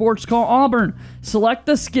search for Sports Call Auburn. Select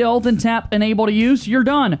the skill, then tap Enable to Use. You're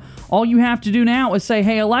done. All you have to do now is say,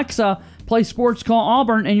 "Hey, Alexa, play Sports Call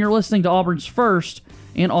Auburn," and you're listening to Auburn's first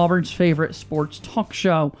and Auburn's favorite sports talk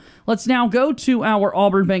show. Let's now go to our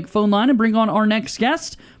Auburn Bank phone line and bring on our next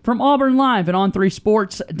guest from Auburn Live at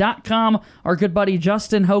On3Sports.com, our good buddy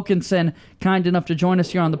Justin Hokanson, kind enough to join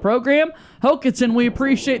us here on the program. Hokanson, we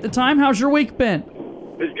appreciate the time. How's your week been?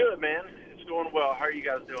 It's good, man. It's going well. How are you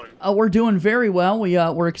guys doing? We're doing very well.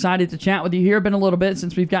 We're excited to chat with you here. Been a little bit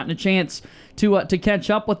since we've gotten a chance to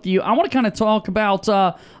catch up with you. I want to kind of talk about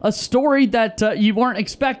a story that you weren't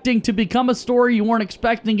expecting to become a story. You weren't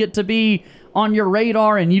expecting it to be on your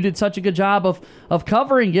radar, and you did such a good job of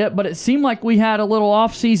covering it, but it seemed like we had a little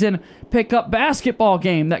off-season pickup basketball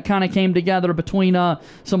game that kind of came together between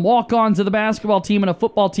some walk-ons of the basketball team and a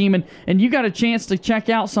football team, and you got a chance to check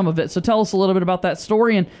out some of it. So tell us a little bit about that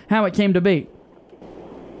story and how it came to be.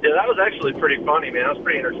 Yeah, that was actually pretty funny, man. That was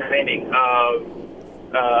pretty entertaining.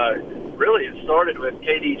 Really, it started with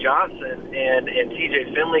KD Johnson and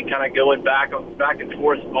TJ Finley kind of going back and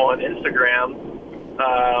forth on Instagram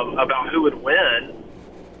about who would win.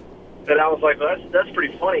 And I was like, well, that's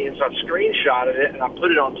pretty funny. And so I screenshotted it and I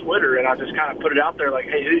put it on Twitter, and I just kind of put it out there like,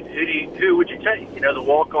 hey, who would you take? You know, the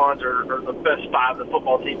walk-ons or the best five the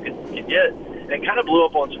football team could get. And it kind of blew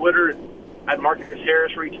up on Twitter. I had Marcus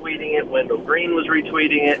Harris retweeting it, Wendell Green was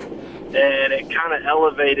retweeting it, and it kind of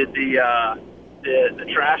elevated the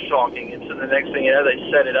trash talking. And so the next thing you know, they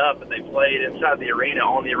set it up and they played inside the arena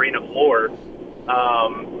on the arena floor.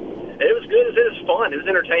 It was good. It was fun. It was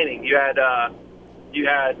entertaining. You had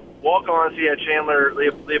walk-ons. You had Chandler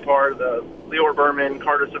Leopard, Leor Berman,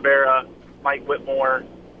 Carter Sabera, Mike Whitmore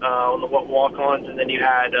on the walk-ons, and then you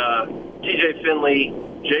had TJ Finley,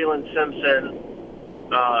 Jalen Simpson,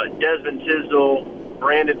 Desmond Tisdale,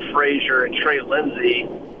 Brandon Frazier, and Trey Lindsey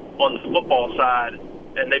on the football side,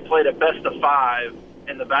 and they played a best of five,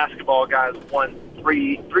 and the basketball guys won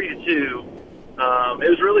 3-2. It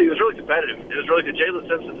was really competitive. It was really good. Jalen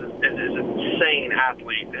Simpson is an insane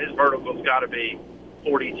athlete. His vertical's got to be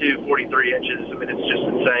 42, 43 inches. I mean, it's just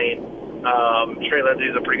insane. Trey Lindsey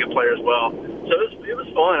is a pretty good player as well. So it was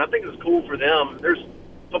fun. I think it was cool for them. There's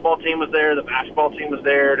football team was there. The basketball team was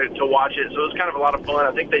there to watch it. So it was kind of a lot of fun.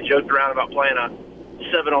 I think they joked around about playing a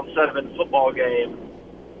 7-on-7 football game,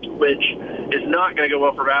 which is not going to go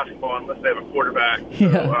well for basketball unless they have a quarterback.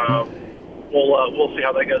 So, we'll see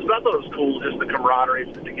how that goes. But I thought it was cool, just the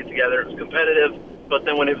camaraderie to get together. It was competitive, but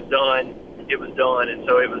then when it was done, it was done, and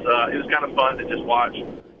so it was kind of fun to just watch.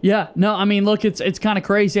 Yeah, no, I mean, look, it's kind of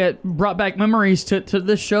crazy. It brought back memories to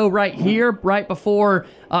this show right here, right before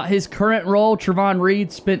his current role. Trevon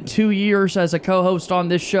Reed spent 2 years as a co-host on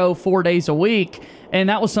this show 4 days a week, and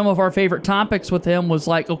that was some of our favorite topics with him was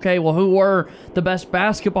like, okay, well, who were the best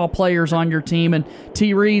basketball players on your team? And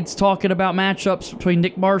T. Reed's talking about matchups between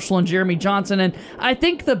Nick Marshall and Jeremy Johnson. And I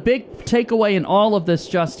think the big takeaway in all of this,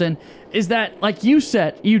 Justin, is that, like you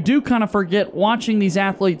said, you do kind of forget watching these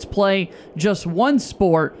athletes play just one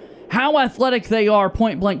sport, how athletic they are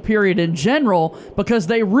point blank period in general, because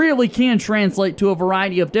they really can translate to a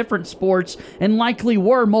variety of different sports and likely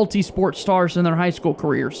were multi-sport stars in their high school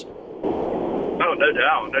careers. Oh, no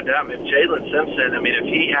doubt. I mean, Jalen Simpson, I mean, if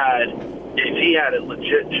he had a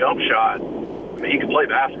legit jump shot, I mean, he could play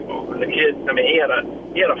basketball. And the kid, I mean, he had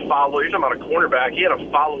a follow. You're talking about a cornerback. He had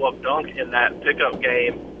a follow-up dunk in that pickup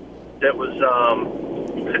game that was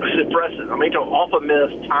it was impressive. I mean, off a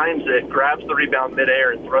miss, times it, grabs the rebound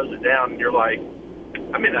midair and throws it down, and you're like,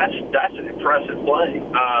 I mean, that's an impressive play.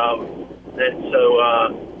 And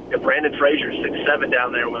so Brandon Frazier, 6'7"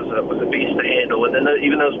 down there, was a beast to handle. And then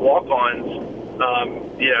even those walk-ons,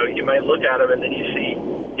 you may look at them and then you see,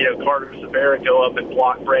 Carter Sabera go up and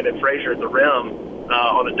block Brandon Frazier at the rim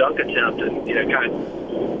on a dunk attempt, and kind of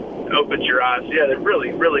opens your eyes. Yeah, they're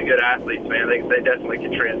really, really good athletes, man. They definitely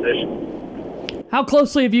can transition. How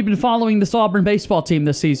closely have you been following this Auburn baseball team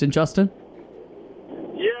this season, Justin?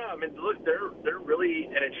 Yeah, I mean, look, they're really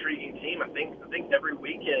an intriguing team. I think every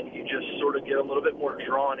weekend you just sort of get a little bit more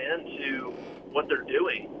drawn into what they're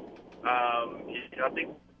doing. I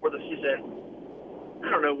think for the season, I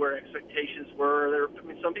don't know where expectations were. I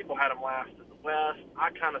mean, some people had them last in the West. I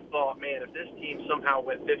kind of thought, man, if this team somehow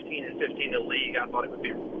went 15-15 in the league, I thought it would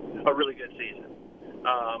be a really good season.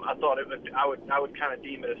 I thought I would kind of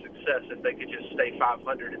deem it a success if they could just stay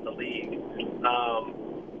 500 in the league.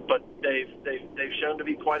 But they've shown to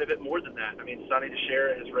be quite a bit more than that. I mean, Sonny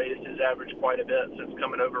DeShera has raised his average quite a bit since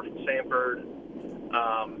coming over from Sanford.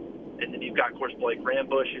 And then you've got, of course, Blake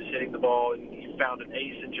Rambush who's hitting the ball, and you found an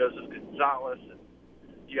ace in Joseph Gonzalez. And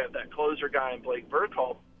you have that closer guy in Blake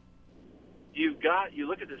Burkhalter. You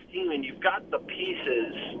look at this team, and you've got the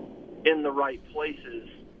pieces in the right places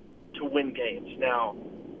to win games. Now,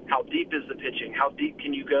 how deep is the pitching? How deep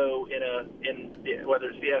can you go in whether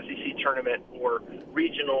it's the SEC tournament or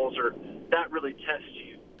regionals, or that really tests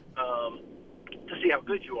you to see how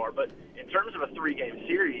good you are. But in terms of a 3-game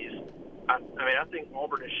series, I think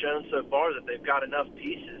Auburn has shown so far that they've got enough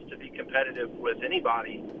pieces to be competitive with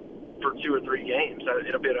anybody for 2 or 3 games.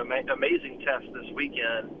 It'll be an amazing test this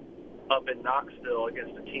weekend up in Knoxville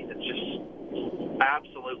against a team that's just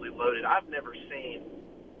absolutely loaded. I've never seen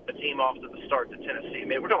a team off to the start to Tennessee. I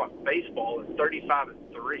mean, we're talking about baseball and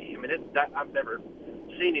 35-3. I mean, I've never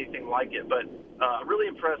seen anything like it. But really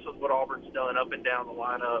impressed with what Auburn's done up and down the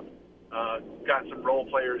lineup. Got some role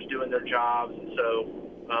players doing their jobs, and so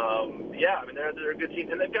I mean, they're a good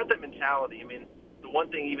team, and they've got that mentality. I mean, the one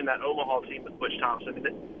thing, even that Omaha team with Butch Thompson,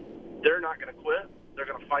 they're not going to quit. They're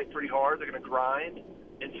going to fight pretty hard. They're going to grind.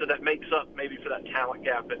 And so that makes up maybe for that talent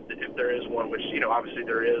gap if there is one, which, obviously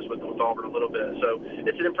there is with Auburn a little bit. So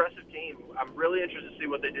it's an impressive team. I'm really interested to see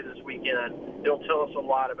what they did this weekend. It'll tell us a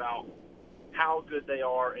lot about how good they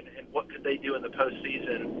are and what could they do in the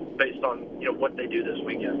postseason based on, what they do this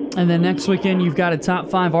weekend. And then next weekend, you've got a top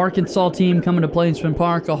 5 Arkansas team coming to Plainsman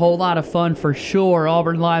Park. A whole lot of fun for sure.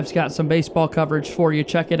 Auburn Live's got some baseball coverage for you.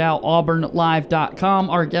 Check it out,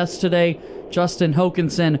 auburnlive.com. Our guest today, Justin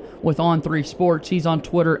Hokanson with On3 Sports. He's on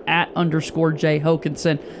Twitter @_J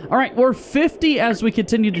Hokanson. All right, we're 50 as we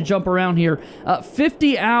continue to jump around here.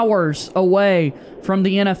 50 hours away from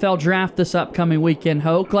the NFL draft this upcoming weekend,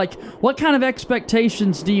 Hoke. Like, what kind of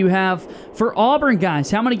expectations do you have for Auburn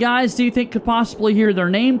guys? How many guys do you think could possibly hear their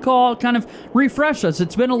name called? Kind of refresh us.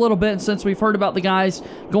 It's been a little bit since we've heard about the guys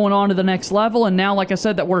going on to the next level, and now, like I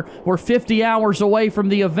said, that we're 50 hours away from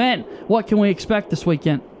the event. What can we expect this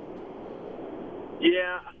weekend?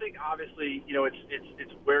 Yeah, I think obviously,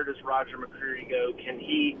 it's where does Roger McCreary go? Can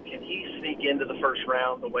he sneak into the first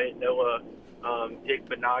round the way Noah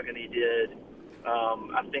Igbenogany did?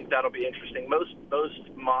 I think that'll be interesting. Most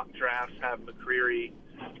mock drafts have McCreary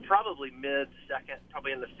probably mid-second,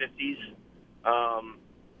 probably in the 50s.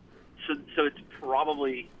 So it's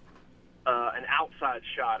probably an outside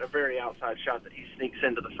shot, a very outside shot that he sneaks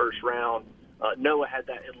into the first round. Noah had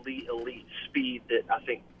that elite speed that I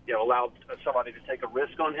think allowed somebody to take a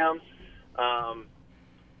risk on him.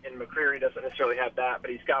 And McCreary doesn't necessarily have that, but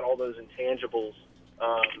he's got all those intangibles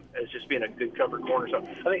as just being a good cover corner. So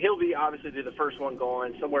I think he'll be obviously the first one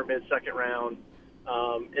going somewhere mid-second round.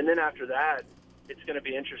 And then after that, it's going to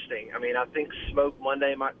be interesting. I mean, I think Smoke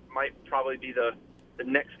Monday might probably be the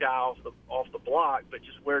next guy off the block, but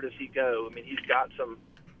just where does he go? I mean, he's got some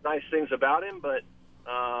nice things about him, but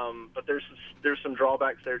there's some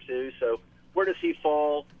drawbacks there too. So where does he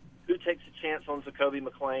fall? Who takes a chance on Zacoby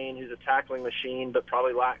McClain, who's a tackling machine but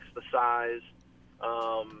probably lacks the size?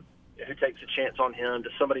 Who takes a chance on him?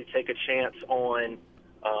 Does somebody take a chance on,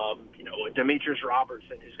 Demetrius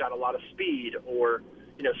Robertson, who's got a lot of speed, or,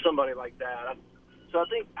 somebody like that? So I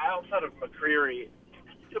think outside of McCreary,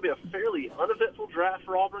 it'll be a fairly uneventful draft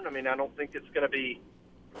for Auburn. I mean, I don't think it's going to be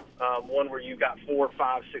one where you got 4,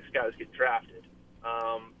 5, 6 guys get drafted.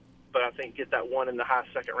 But I think get that one in the high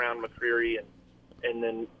second round, McCreary, and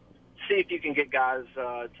then see if you can get guys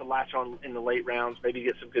to latch on in the late rounds, maybe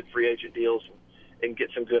get some good free agent deals and get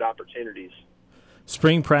some good opportunities.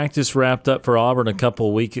 Spring practice wrapped up for Auburn a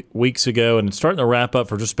couple weeks ago, and it's starting to wrap up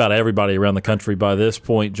for just about everybody around the country by this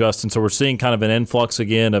point, Justin. So we're seeing kind of an influx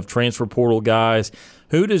again of transfer portal guys.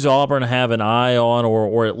 Who does Auburn have an eye on,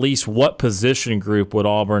 or at least what position group would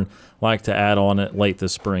Auburn like to add on it late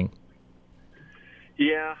this spring?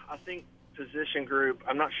 Yeah, I think position group,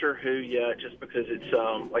 I'm not sure who yet, just because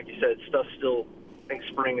it's, like you said, stuff still, I think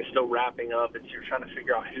spring is still wrapping up. You're trying to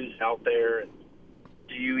figure out who's out there, and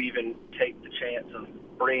do you even take the chance of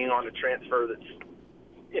bringing on a transfer that's,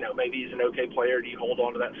 maybe he's an okay player? Do you hold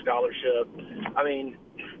on to that scholarship? I mean,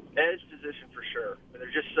 edge position for sure.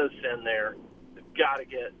 They're just so thin there. They've got to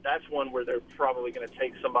that's one where they're probably going to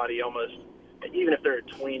take somebody almost, even if they're a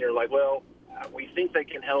tweener, like, well, we think they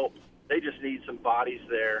can help. They just need some bodies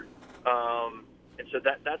there. And so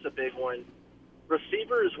that's a big one.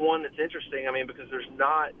 Receiver is one that's interesting, because there's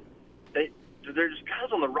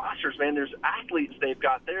guys on the rosters, man. There's athletes they've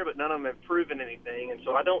got there, but none of them have proven anything. And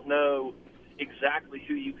so I don't know, exactly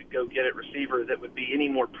who you could go get at receiver that would be any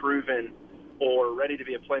more proven or ready to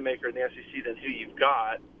be a playmaker in the SEC than who you've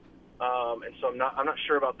got. And so I'm not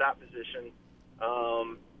sure about that position.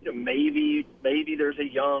 Maybe there's a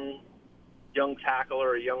young tackle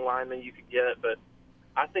or a young lineman you could get, but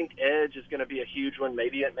I think edge is going to be a huge one.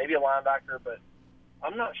 Maybe a linebacker, but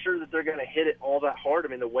I'm not sure that they're going to hit it all that hard. I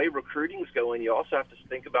mean, the way recruiting's going, you also have to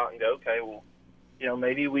think about and go, okay, well,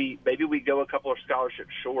 maybe we go a couple of scholarships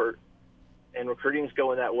short, and recruiting's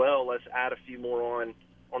going that well. Let's add a few more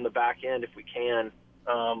on the back end if we can,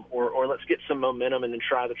 or let's get some momentum and then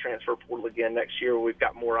try the transfer portal again next year where we've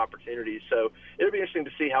got more opportunities. So it'll be interesting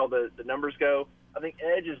to see how the numbers go. I think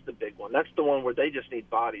edge is the big one. That's the one where they just need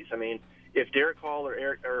bodies. I mean, if Derek Hall or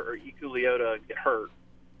Iku Leota get hurt,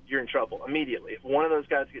 you're in trouble immediately. If one of those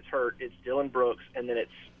guys gets hurt, it's Dylan Brooks, and then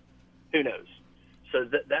it's who knows. So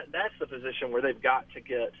that's the position where they've got to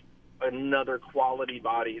get another quality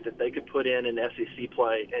body that they could put in SEC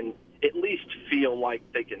play and at least feel like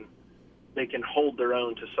they can hold their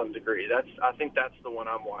own to some degree. I think that's the one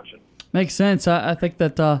I'm watching. Makes sense. I think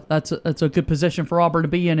that that's a good position for Auburn to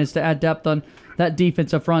be in, is to add depth on that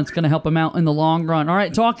defensive front. It's going to help them out in the long run. All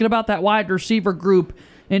right, talking about that wide receiver group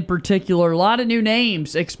in particular, a lot of new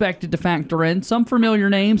names expected to factor in. Some familiar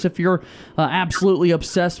names if you're absolutely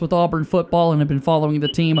obsessed with Auburn football and have been following the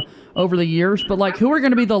team over the years. But, who are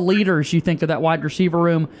going to be the leaders, you think, of that wide receiver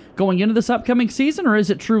room going into this upcoming season, or is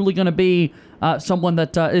it truly going to be someone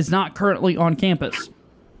that is not currently on campus?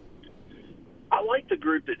 I like the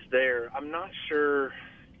group that's there. I'm not sure.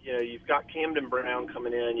 You've got Camden Brown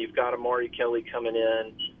coming in. You've got Amari Kelly coming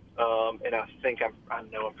in. And I think I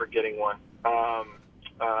know I'm forgetting one.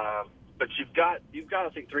 But you've got I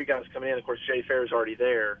think three guys coming in. Of course, Jay Fair's already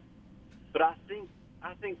there. But I think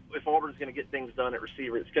if Auburn's going to get things done at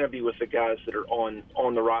receiver, it's going to be with the guys that are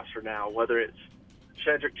on the roster now. Whether it's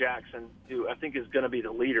Shedrick Jackson, who I think is going to be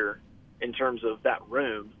the leader in terms of that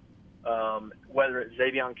room, whether it's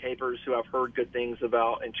Xavion Capers, who I've heard good things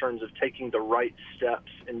about in terms of taking the right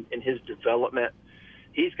steps in his development.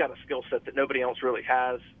 He's got a skill set that nobody else really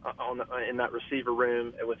has in that receiver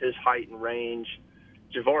room with his height and range.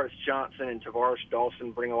 Javaris Johnson and Tavares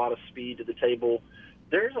Dawson bring a lot of speed to the table.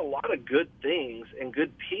 There's a lot of good things and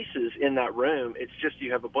good pieces in that room. It's just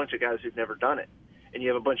you have a bunch of guys who've never done it, and you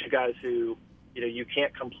have a bunch of guys who you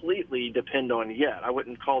can't completely depend on yet. I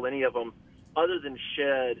wouldn't call any of them, other than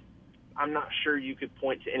Shed. I'm not sure you could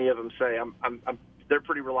point to any of them and say they're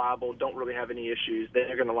pretty reliable, don't really have any issues.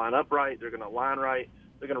 They're going to line up right. They're going to line right.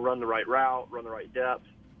 They're going to run the right route, run the right depth.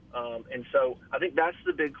 And so I think that's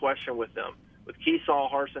the big question with them. With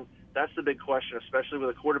Keeshaw Harsin, that's the big question, especially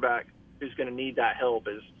with a quarterback who's going to need that help,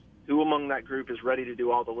 is who among that group is ready to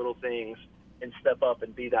do all the little things and step up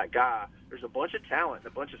and be that guy. There's a bunch of talent,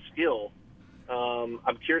 a bunch of skill.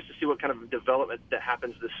 I'm curious to see what kind of development that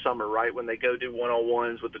happens this summer, right, when they go do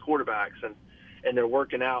one-on-ones with the quarterbacks and they're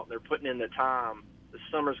working out and they're putting in the time. The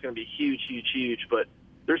summer's going to be huge, huge, huge. But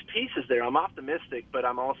there's pieces there. I'm optimistic, but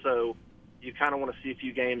I'm also you kind of want to see a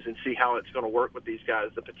few games and see how it's going to work with these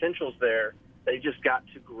guys. The potential's there. They just got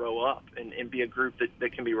to grow up and be a group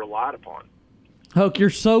that can be relied upon. Hoke, you're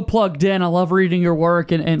so plugged in. I love reading your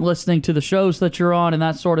work and listening to the shows that you're on and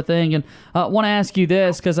that sort of thing. And I want to ask you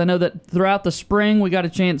this, because I know that throughout the spring we got a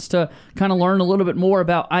chance to kind of learn a little bit more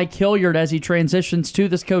about Ike Hilliard as he transitions to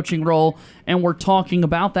this coaching role, and we're talking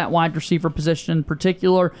about that wide receiver position in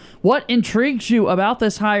particular. What intrigues you about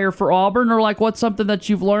this hire for Auburn, or what's something that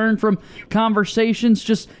you've learned from conversations?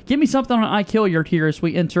 Just give me something on Ike Hilliard here as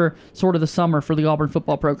we enter sort of the summer for the Auburn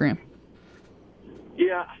football program.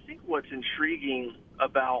 Yeah, I think what's intriguing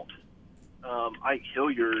about Ike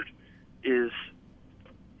Hilliard is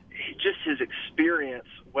just his experience,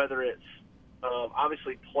 whether it's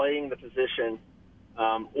obviously playing the position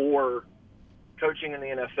or coaching in the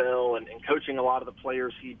NFL and coaching a lot of the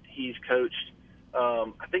players he's coached.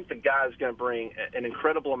 I think the guy's going to bring an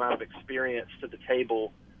incredible amount of experience to the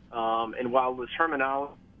table. And while the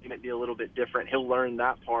terminology might be a little bit different, he'll learn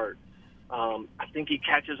that part. I think he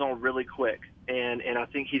catches on really quick. And I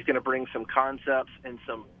think he's going to bring some concepts and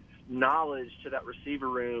some knowledge to that receiver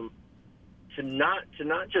room to not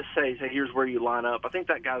just say, here's where you line up. I think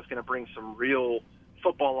that guy's going to bring some real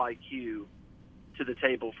football IQ to the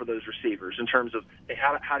table for those receivers in terms of, hey,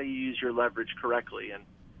 how do you use your leverage correctly? And,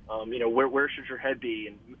 where should your head be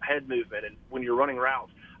and head movement and when you're running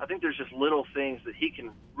routes. I think there's just little things that he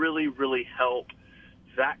can really, really help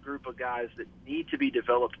that group of guys that need to be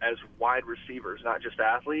developed as wide receivers, not just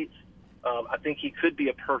athletes. I think he could be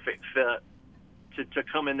a perfect fit to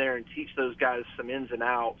come in there and teach those guys some ins and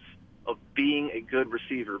outs of being a good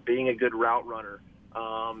receiver, being a good route runner,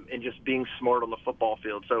 and just being smart on the football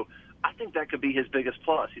field. So I think that could be his biggest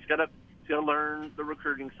plus. He's got to learn the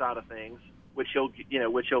recruiting side of things, which he'll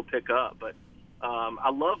pick up. But I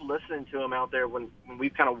love listening to him out there when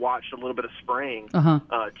we've kind of watched a little bit of spring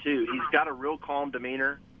too. He's got a real calm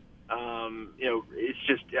demeanor. It's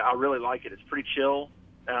just, I really like it. It's pretty chill.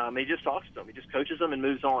 He just talks to them. He just coaches them and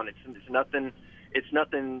moves on. It's nothing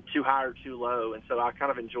too high or too low. And so I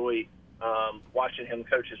kind of enjoy watching him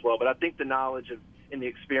coach as well. But I think the knowledge and the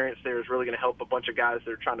experience there is really going to help a bunch of guys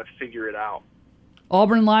that are trying to figure it out.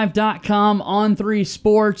 AuburnLive.com, On3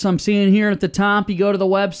 Sports. I'm seeing here at the top, you go to the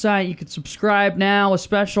website, you can subscribe now, a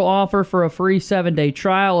special offer for a free 7-day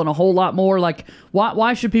trial and a whole lot more. Like,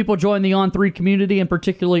 why should people join the On3 community and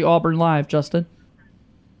particularly Auburn Live, Justin?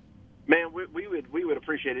 Man, we would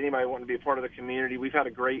appreciate anybody wanting to be a part of the community. We've had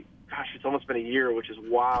a great, it's almost been a year, which is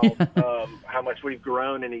wild, how much we've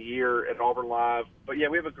grown in a year at Auburn Live. But yeah,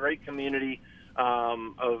 we have a great community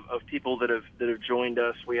of people that have joined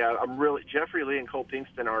us. Jeffrey Lee and Cole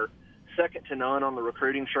Pinkston are second to none on the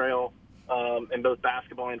recruiting trail in both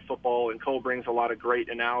basketball and football. And Cole brings a lot of great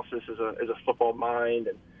analysis as a football mind,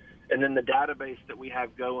 and then the database that we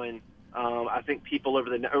have going. I think people over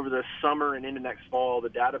the summer and into next fall, the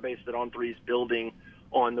database that On3 is building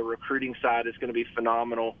on the recruiting side is going to be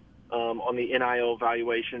phenomenal. On the NIL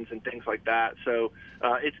evaluations and things like that. So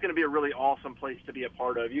it's going to be a really awesome place to be a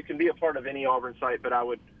part of. You can be a part of any Auburn site, but I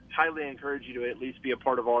would highly encourage you to at least be a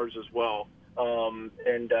part of ours as well.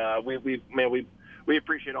 We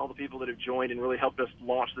appreciate all the people that have joined and really helped us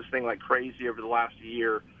launch this thing like crazy over the last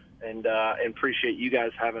year, and appreciate you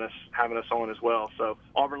guys having us on as well. So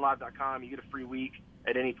AuburnLive.com, you get a free week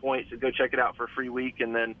at any point, so go check it out for a free week,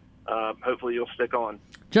 and then hopefully you'll stick on.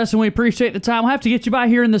 Justin, we appreciate the time. We'll have to get you by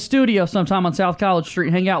here in the studio sometime on South College Street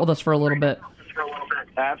and hang out with us for a little bit.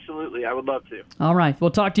 Absolutely. I would love to. All right.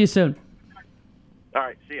 We'll talk to you soon. All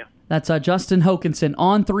right. See ya. That's Justin Hokanson,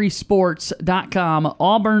 on3sports.com,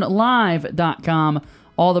 auburnlive.com.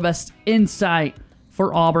 All the best insight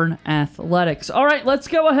for Auburn athletics. All right, let's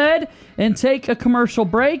go ahead and take a commercial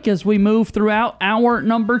break as we move throughout hour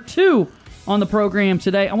number 2 on the program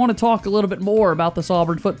today. I want to talk a little bit more about this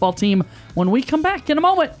Auburn football team when we come back in a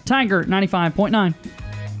moment. Tiger 95.9.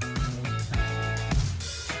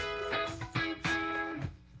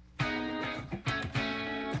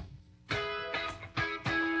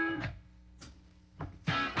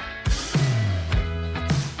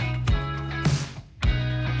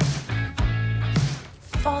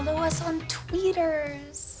 Follow us on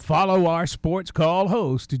Tweeters. Follow our Sports Call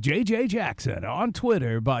host, JJ Jackson, on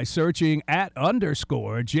Twitter by searching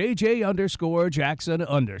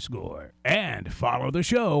 @JJ_Jackson_. And follow the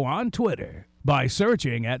show on Twitter by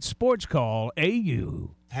searching @SportsCallAU.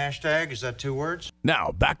 Hashtag, is that 2 words?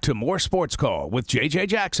 Now, back to more Sports Call with JJ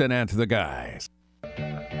Jackson and the guys.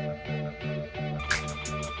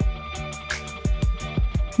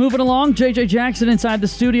 Moving along, JJ Jackson inside the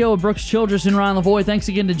studio with Brooks Childress and Ryan Lavoie. Thanks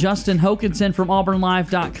again to Justin Hokanson from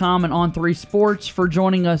AuburnLive.com and On3 Sports for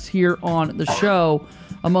joining us here on the show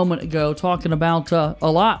a moment ago, talking about a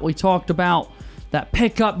lot. We talked about that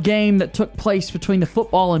pickup game that took place between the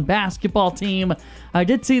football and basketball team. I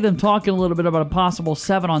did see them talking a little bit about a possible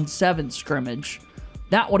 7-on-7 scrimmage.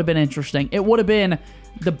 That would have been interesting. It would have been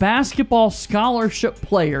the basketball scholarship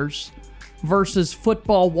players versus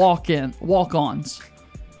football walk-ons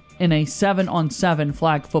in a 7-on-7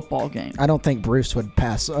 flag football game. I don't think Bruce would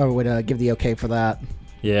pass or would give the okay for that.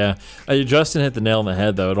 Yeah, Justin hit the nail on the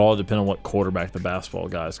head, though. It all depends on what quarterback the basketball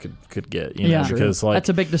guys could get. You know, because that's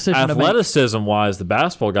a big decision. Athleticism-wise, the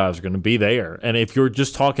basketball guys are going to be there, and if you're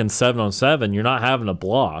just talking 7-on-7, you're not having a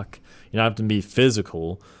block. You don't have to be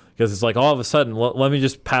physical, because it's like all of a sudden, let me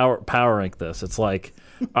just power rank this. It's like,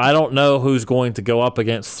 I don't know who's going to go up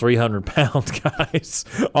against 300-pound guys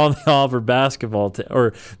on the Auburn basketball team,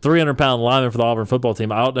 or 300-pound lineman for the Auburn football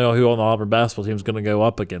team. I don't know who on the Auburn basketball team is going to go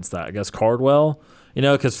up against that. I guess Cardwell,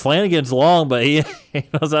 because Flanagan's long, but he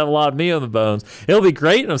doesn't have a lot of meat on the bones. It'll be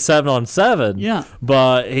great in a 7-on-7. Yeah,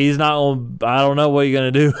 but he's not on. I don't know what you're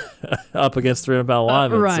going to do up against 300-pound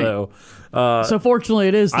linemen. Right. So fortunately,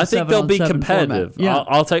 it is. I think they'll be competitive. Yeah.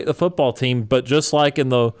 I'll take the football team, but just like in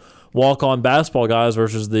the walk-on basketball guys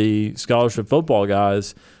versus the scholarship football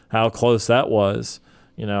guys, how close that was.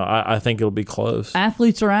 I think it'll be close.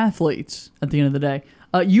 Athletes are athletes at the end of the day.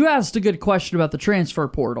 You asked a good question about the transfer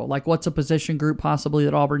portal. Like, what's a position group possibly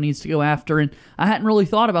that Auburn needs to go after? And I hadn't really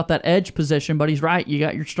thought about that edge position, but he's right. You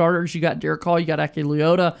got your starters. You got Derek Hall. You got Ake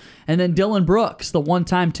Leota. And then Dylan Brooks, the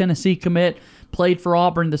one-time Tennessee commit, played for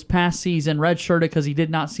Auburn this past season, redshirted because he did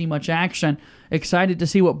not see much action. Excited to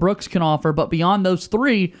see what Brooks can offer. But beyond those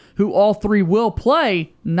three, who all three will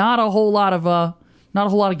play, not a whole lot of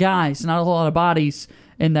guys, not a whole lot of bodies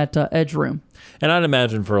in that edge room. And I'd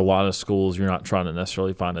imagine for a lot of schools, you're not trying to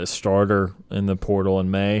necessarily find a starter in the portal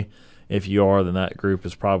in May. If you are, then that group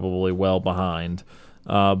is probably well behind.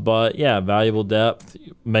 But, yeah, valuable depth,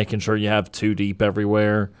 making sure you have 2 deep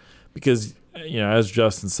everywhere. Because, as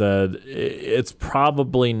Justin said, it's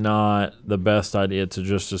probably not the best idea to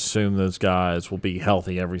just assume those guys will be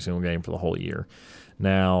healthy every single game for the whole year.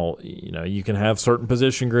 Now, you can have certain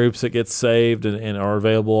position groups that get saved and are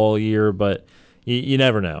available all year, but you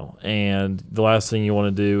never know. And the last thing you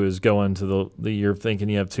want to do is go into the year thinking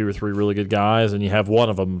you have 2 or 3 really good guys and you have one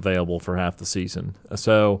of them available for half the season.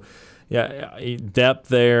 So, yeah, depth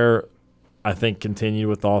there, I think, continue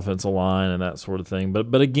with the offensive line and that sort of thing.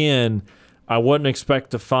 But again, I wouldn't expect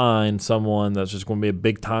to find someone that's just going to be a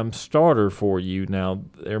big-time starter for you. Now,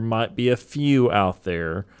 there might be a few out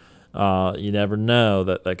there. You never know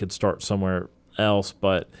that could start somewhere else,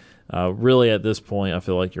 but really at this point, I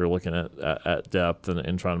feel like you're looking at depth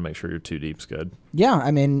and trying to make sure your 2 deep's good. Yeah,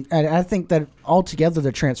 I mean, I think that altogether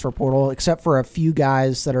the transfer portal, except for a few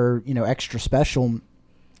guys that are extra special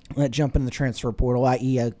that jump in the transfer portal,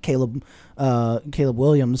 i.e. Caleb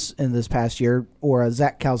Williams in this past year, or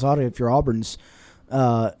Zach Calzada if you're Auburn's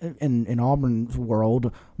in Auburn's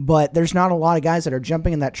world. But there's not a lot of guys that are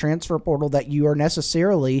jumping in that transfer portal that you are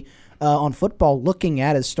necessarily on football looking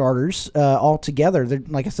at as starters altogether.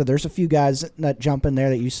 Like I said, there's a few guys that jump in there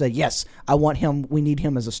that you say, yes, I want him. We need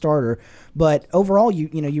him as a starter. But overall,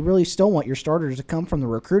 you really still want your starters to come from the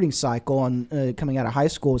recruiting cycle and coming out of high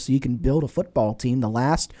school, so you can build a football team. The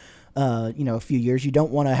last a few years, you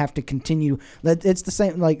don't want to have to continue. It's the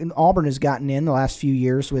same like Auburn has gotten in the last few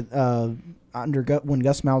years with when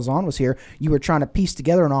Gus Malzahn was here. You were trying to piece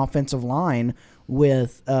together an offensive line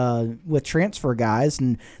with transfer guys,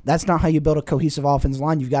 and that's not how you build a cohesive offensive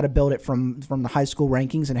line. You've got to build it from the high school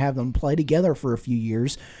rankings and have them play together for a few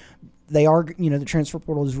years. They are, the transfer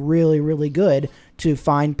portal is really, really good to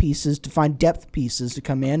find pieces, to find depth pieces to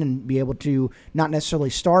come in and be able to not necessarily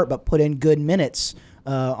start, but put in good minutes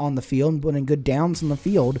on the field and put in good downs on the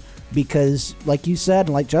field, because like you said,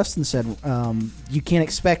 and like Justin said, you can't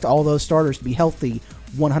expect all those starters to be healthy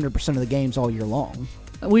 100% of the games all year long.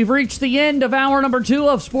 We've reached the end of hour number 2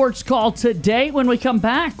 of Sports Call today. When we come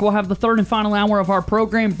back, we'll have the third and final hour of our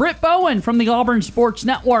program. Britt Bowen from the Auburn Sports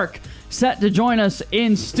Network set to join us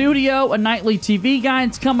in studio. A nightly TV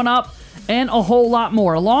guide's coming up, and a whole lot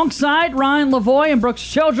more. Alongside Ryan Lavoie and Brooks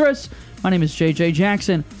Childress, my name is JJ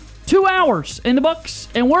Jackson. 2 hours in the books,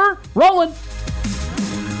 and we're rolling.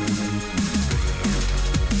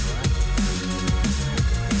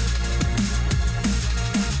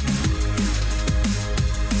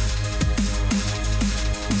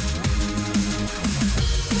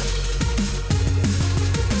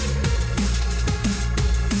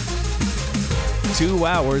 Two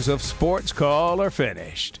hours of Sports Call are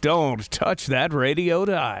finished. Don't touch that radio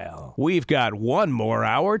dial. We've got one more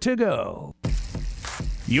hour to go.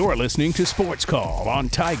 You're listening to Sports Call on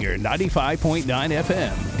Tiger 95.9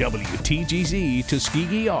 FM, WTGZ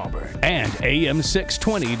Tuskegee, Auburn, and AM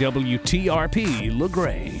 620 WTRP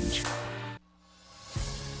LaGrange.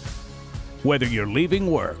 Whether you're leaving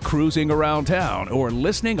work, cruising around town, or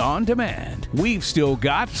listening on demand, we've still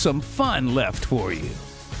got some fun left for you.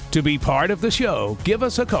 To be part of the show, give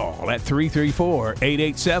us a call at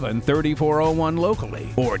 334-887-3401 locally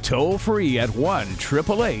or toll free at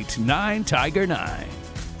 1-888-9-TIGER-9.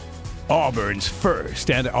 Auburn's first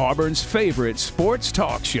and Auburn's favorite sports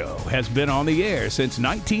talk show has been on the air since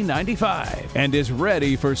 1995 and is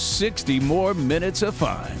ready for 60 more minutes of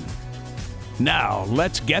fun. Now,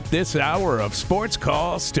 let's get this hour of Sports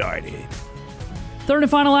Call started. Third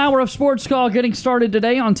and final hour of Sports Call getting started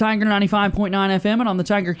today on Tiger 95.9 FM and on the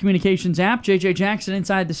Tiger Communications app. JJ Jackson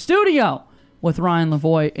inside the studio with Ryan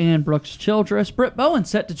Lavoie and Brooks Childress. Britt Bowen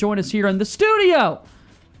set to join us here in the studio.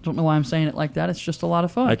 Don't know why I'm saying it like that. It's just a lot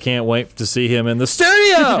of fun. I can't wait to see him in the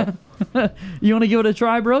studio. You want to give it a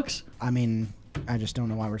try, Brooks? I mean, I just don't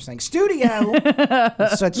know why we're saying studio.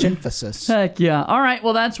 Such emphasis. Heck yeah. All right,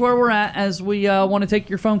 well, that's where we're at as we want to take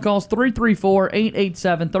your phone calls,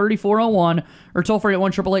 334-887-3401, or toll free at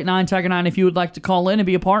 1-888-9-TIGER-9 if you would like to call in and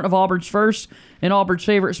be a part of Auburn's first and Auburn's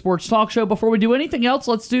favorite sports talk show. Before we do anything else,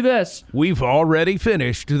 let's do this. We've already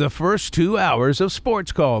finished the first 2 hours of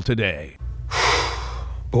Sports Call today.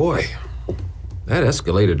 Boy, that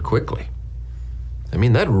escalated quickly. I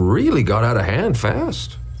mean, that really got out of hand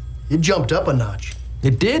fast. It jumped up a notch.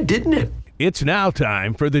 It did, didn't it? It's now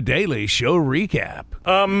time for the Daily Show recap.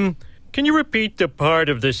 Can you repeat the part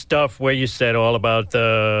of the stuff where you said all about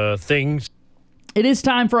the things? It is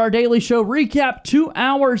time for our Daily Show recap. 2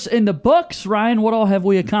 hours in the books. Ryan, what all have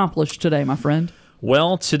we accomplished today, my friend?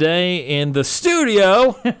 Well, today in the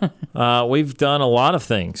studio, we've done a lot of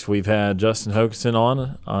things. We've had Justin Hokanson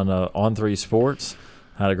on On3 Sports.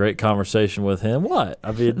 Had a great conversation with him. What?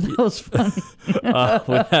 I mean, That was funny.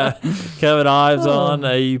 we had Kevin Ives on,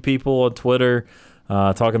 AU People on Twitter,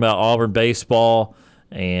 talking about Auburn baseball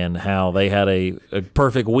and how they had a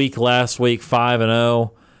perfect week last week,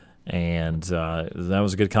 5-0. And that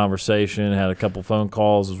was a good conversation. Had a couple phone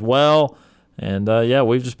calls as well. And,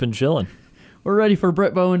 we've just been chilling. We're ready for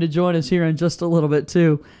Britt Bowen to join us here in just a little bit,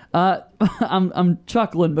 too. I'm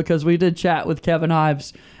chuckling because we did chat with Kevin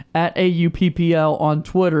Ives at AUPPL on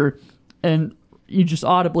Twitter, and you just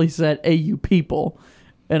audibly said AU People,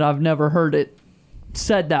 and I've never heard it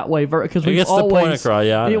said that way because we've always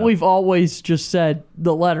we've always just said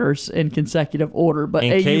the letters in consecutive order. But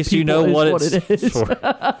in AU case People you know is what it is.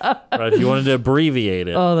 Right, if you wanted to abbreviate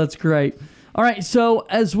it. Oh, that's great. All right, so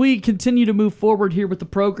as we continue to move forward here with the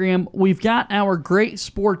program, we've got our great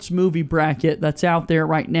sports movie bracket that's out there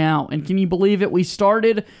right now. And can you believe it? We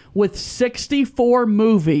started with 64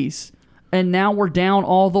 movies, and now we're down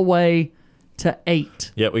all the way to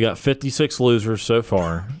 8. Yeah, we got 56 losers so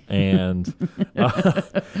far. And,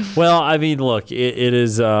 well, I mean, look, it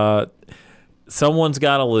is someone's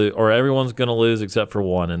got to lose, or everyone's going to lose except for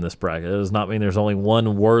one in this bracket. It does not mean there's only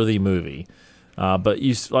one worthy movie. But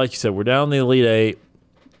like you said, we're down the Elite 8.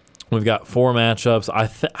 We've got 4 matchups.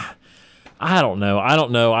 I don't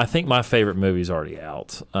know. I think my favorite movie's already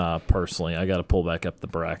out. Personally, I got to pull back up the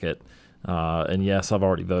bracket. And yes, I've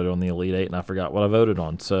already voted on the Elite 8, and I forgot what I voted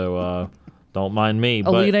on. So don't mind me.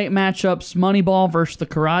 Elite 8 matchups: Moneyball versus The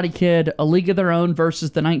Karate Kid, A League of Their Own versus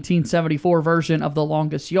the 1974 version of The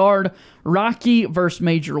Longest Yard, Rocky versus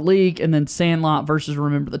Major League, and then Sandlot versus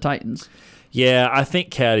Remember the Titans. Yeah, I think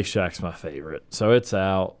Caddyshack's my favorite, so it's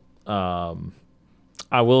out. I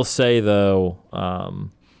will say, though,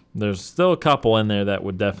 there's still a couple in there that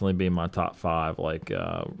would definitely be in my top 5, like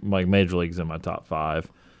Major League's in my top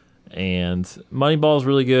 5. And Moneyball's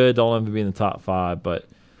really good. Don't let me be in the top 5, but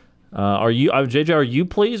JJ, are you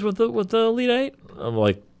pleased with the Elite 8? I'm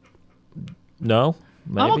like, no.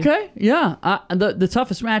 Maybe? I'm okay. Yeah. The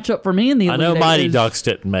toughest matchup for me in the Elite 8 I know Mighty Ducks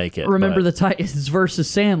didn't make it. Remember the Titans versus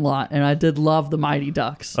Sandlot, and I did love the Mighty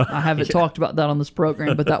Ducks. I haven't talked about that on this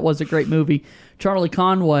program, but that was a great movie. Charlie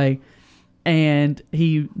Conway, and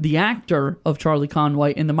the actor of Charlie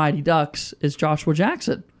Conway in the Mighty Ducks is Joshua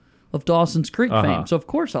Jackson of Dawson's Creek fame. So, of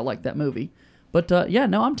course, I like that movie. But,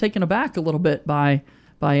 I'm taken aback a little bit by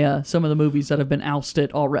some of the movies that have been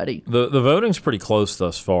ousted already. The voting's pretty close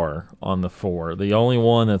thus far on the 4. The only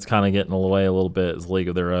one that's kind of getting away a little bit is League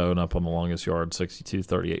of Their Own up on The Longest Yard,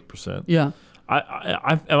 38%. Yeah.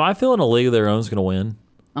 Am I feeling A League of Their Own is going to win?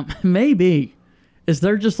 Maybe. Is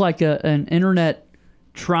there just like an internet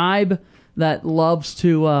tribe that loves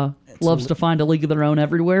to find A League of Their Own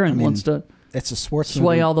everywhere and wants to... It's a sports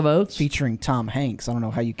sway movie all the votes featuring Tom Hanks. I don't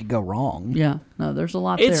know how you could go wrong. Yeah, no, there's a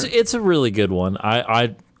lot there. It's a really good one.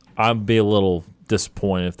 I'd be a little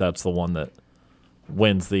disappointed if that's the one that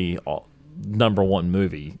wins the number 1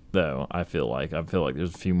 movie, though. I feel like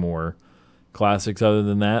there's a few more classics other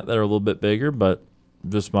than that are a little bit bigger, but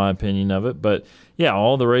just my opinion of it. But yeah,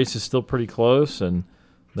 all the race is still pretty close, and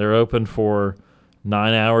they're open for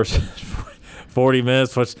 9 hours. 40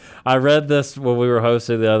 minutes, which I read this when we were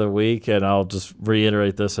hosting the other week, and I'll just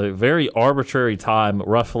reiterate this. A very arbitrary time,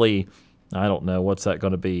 roughly, I don't know, what's that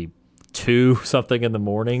going to be, 2-something in the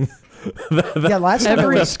morning? Last time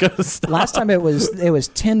it was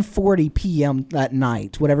 10:40 p.m. that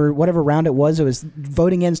night. Whatever round it was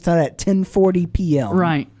voting in started at 10:40 p.m.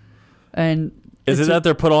 Right. And is it that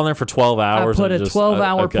they're put on there for 12 hours? I put a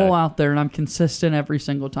 12-hour poll out there, and I'm consistent every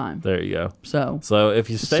single time. There you go. So if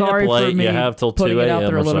you stay up late, you have till 2 a.m. putting it out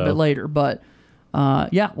there a little so. bit later. But,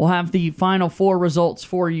 we'll have the final 4 results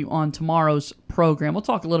for you on tomorrow's program. We'll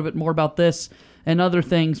talk a little bit more about this and other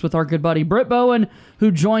things with our good buddy Britt Bowen, who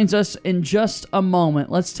joins us in just a moment.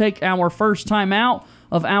 Let's take our first time out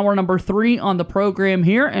of hour number 3 on the program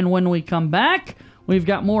here, and when we come back, we've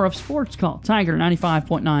got more of Sports Call, Tiger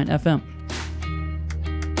 95.9 FM.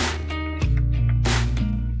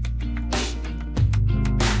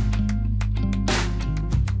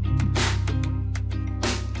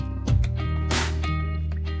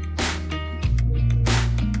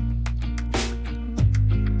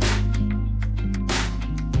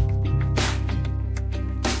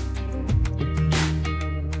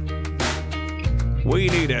 We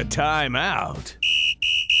need a timeout.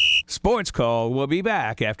 Sports Call will be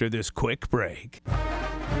back after this quick break.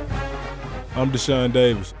 I'm Deshaun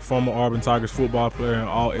Davis, former Auburn Tigers football player and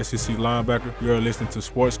all-SEC linebacker. You're listening to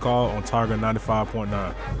Sports Call on Tiger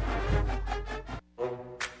 95.9.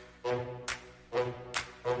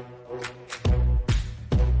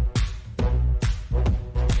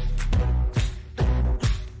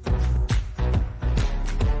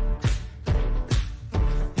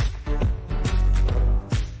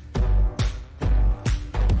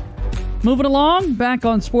 Moving along, back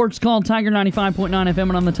on Sports Call Tiger 95.9 FM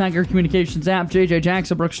and on the Tiger Communications app. JJ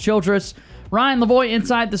Jackson, Brooks Childress, Ryan Lavoie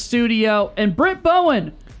inside the studio, and Britt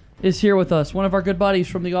Bowen is here with us, one of our good buddies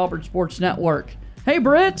from the Auburn Sports Network. Hey,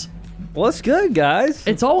 Britt. What's good, guys?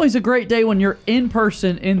 It's always a great day when you're in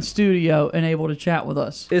person in studio and able to chat with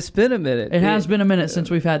us. It's been a minute. It has been a minute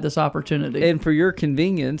since we've had this opportunity. And for your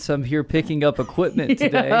convenience, I'm here picking up equipment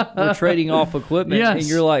today. We're trading off equipment. Yes. And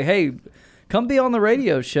you're like, hey, come be on the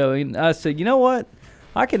radio show. And I said, you know what?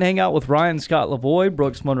 I can hang out with Ryan Scott Lavoie,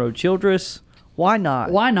 Brooks Monroe Childress. Why not?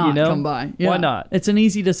 Why not you know? come by? Yeah. Why not? It's an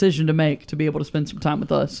easy decision to make to be able to spend some time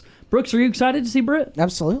with us. Brooks, are you excited to see Britt?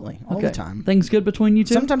 Absolutely. All the time. Things good between you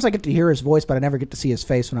two? Sometimes I get to hear his voice, but I never get to see his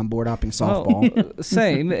face when I'm board hopping softball.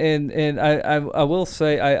 Same. And I will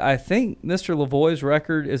say, I think Mr. Lavoie's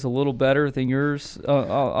record is a little better than yours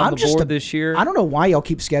on the board this year. I don't know why y'all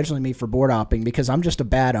keep scheduling me for board hopping because I'm just a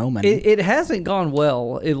bad omen. It hasn't gone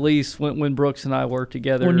well, at least when Brooks and I work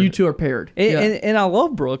together. When you two are paired. And I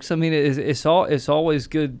love Brooks. I mean, it's always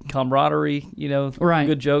good camaraderie, right.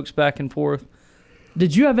 Good jokes back and forth.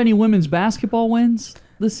 Did you have any women's basketball wins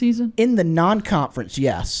this season? In the non-conference,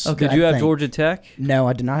 yes. Okay. Did you have Georgia Tech? No,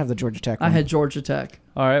 I did not have the Georgia Tech one. I had Georgia Tech.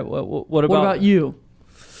 All right. What about you?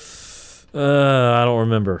 I don't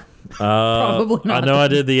remember. Probably not. I know I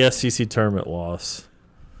did the SEC tournament loss.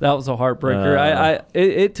 That was a heartbreaker.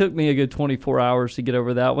 It took me a good 24 hours to get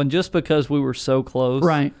over that one just because we were so close.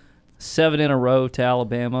 Right. 7 in a row to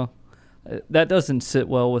Alabama. That doesn't sit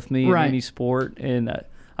well with me in any sport, and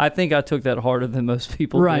I think I took that harder than most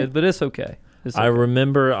people did, but it's okay. I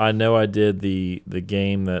remember, I know I did the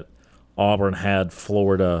game that Auburn had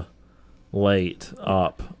Florida late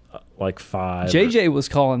up, like 5. JJ was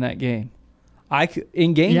calling that game.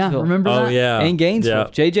 In Gainesville. Yeah, remember that? Oh, yeah. In Gainesville.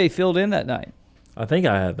 Yeah. JJ filled in that night. I think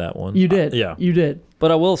I had that one. You did. Yeah. You did. But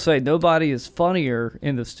I will say, nobody is funnier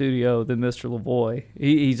in the studio than Mr. Lavoie.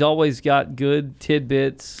 He's always got good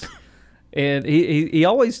tidbits. And he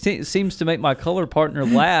always seems to make my color partner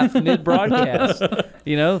laugh mid-broadcast,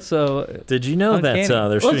 so... Did you know that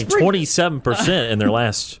they're shooting 27% in their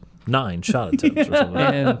last 9 shot attempts or something?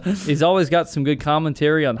 And he's always got some good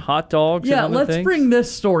commentary on hot dogs and other let's things. bring this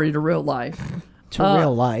story to real life. To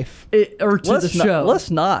real life. Or to the show.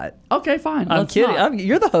 Let's not. Okay, fine. I'm kidding.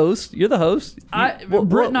 You're the host.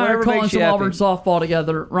 Britt and I are calling some Auburn softball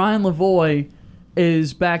together. Ryan Lavoie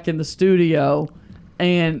is back in the studio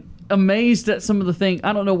and... amazed at some of the things.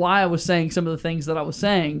 I don't know why I was saying some of the things that I was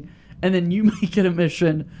saying, and then you make it a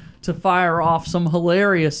mission to fire off some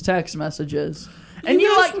hilarious text messages. And you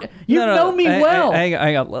know me well.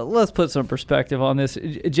 Hang on. Let's put some perspective on this.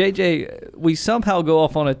 JJ, we somehow go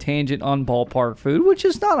off on a tangent on ballpark food, which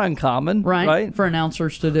is not uncommon, right? For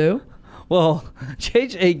announcers to do. Well,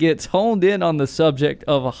 JJ gets honed in on the subject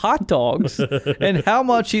of hot dogs and how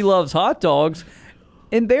much he loves hot dogs.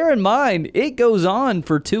 And bear in mind, it goes on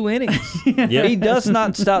for 2 innings. He does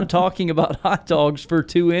not stop talking about hot dogs for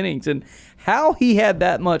 2 innings. And how he had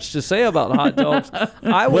that much to say about hot dogs,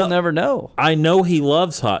 I will never know. I know he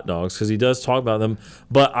loves hot dogs because he does talk about them.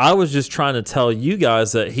 But I was just trying to tell you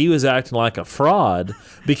guys that he was acting like a fraud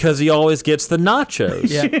because he always gets the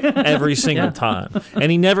nachos every single time.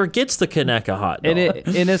 And he never gets the Conecuh hot dog.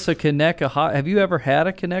 And it's a Conecuh hot. Have you ever had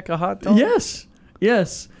a Conecuh hot dog?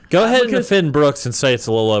 Yes. Go ahead and defend Brooks and say it's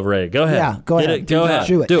a little overrated. Go ahead. Yeah, go ahead. Go ahead.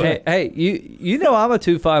 Do it. Hey, you know I'm a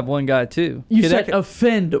 251 guy too. You said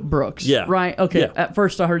offend Brooks. Yeah. Right? Okay. Yeah. At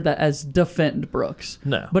first I heard that as defend Brooks.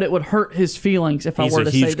 No. But it would hurt his feelings if He's I were a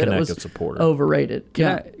to huge say that it was Conecuh supporter. overrated.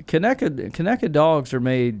 Conecuh dogs are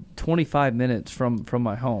made 25 minutes from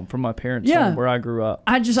my home, from my parents' home where I grew up.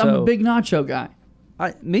 I'm a big nacho guy.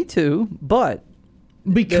 Me too, but...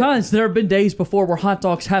 Because there have been days before where hot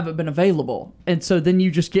dogs haven't been available. And so then you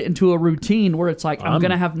just get into a routine where it's like, I'm going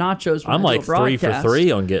to have nachos when I'm I do like a broadcast. 3 for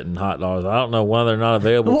 3 on getting hot dogs. I don't know why they're not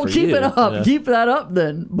available Well, for keep you. it up. Yeah. Keep that up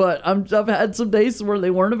then. But I've had some days where they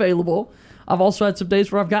weren't available. I've also had some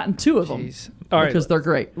days where I've gotten 2 of them. All right, because they're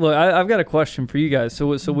great. Look, I've got a question for you guys. So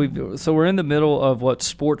we're in the middle of what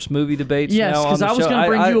sports movie debates now. Yes, because I was going to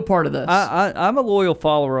bring you a part of this. I'm a loyal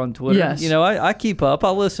follower on Twitter. Yes. I keep up. I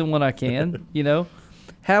listen when I can,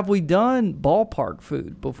 Have we done ballpark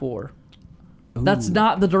food before? That's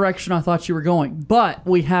not the direction I thought you were going, but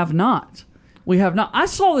we have not. We have not. I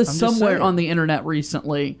saw this somewhere on the internet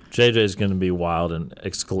recently. JJ's going to be wild and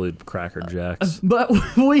exclude Cracker Jacks. But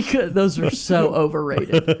we could. Those are so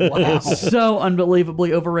overrated. Wow, so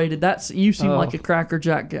unbelievably overrated. You seem like a Cracker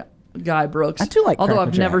Jack guy, Brooks. I do like although Cracker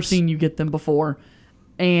I've never Jacks. seen you get them before,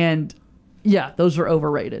 and yeah, those are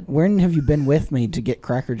overrated. When have you been with me to get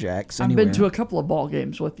Cracker Jacks? I've been to a couple of ball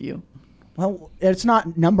games with you. Well, it's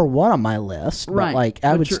not number one on my list. But Right. like,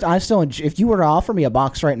 But I still, if you were to offer me a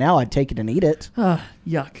box right now, I'd take it and eat it.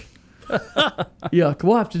 Yuck. Yuck.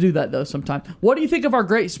 We'll have to do that, though, sometime. What do you think of our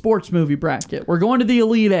great sports movie bracket? We're going to the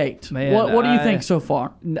Elite Eight. Man, what do you think so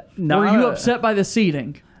far? Were you upset by the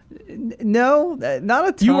seeding? No, not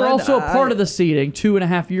a ton. You were also a part of the seeding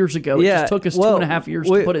 2.5 years ago. It just took us 2.5 years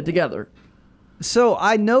to put it together. So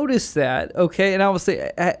I noticed that, okay, and I was thinking,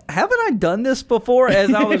 haven't I done this before?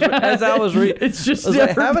 As I was reading, it's just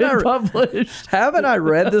never been published. Haven't I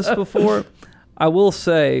read this before? I will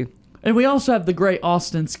say, and we also have the great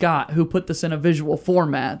Austin Scott, who put this in a visual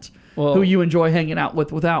format, who you enjoy hanging out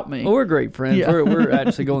with without me. Well, we're great friends. Yeah. We're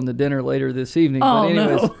actually going to dinner later this evening. Oh,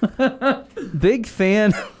 but anyways, big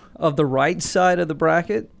fan of the right side of the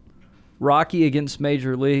bracket. Rocky against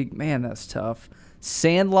Major League. Man, that's tough.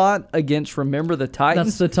 Sandlot against Remember the Titans.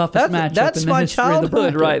 That's the toughest matchup That's in the my history of the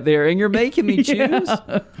childhood bracket. right there, and you're making me choose.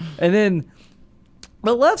 Yeah. And then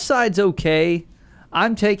the left side's okay.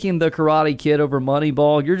 I'm taking The Karate Kid over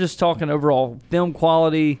Moneyball. You're just talking overall film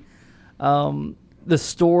quality, the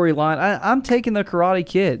storyline. I'm taking The Karate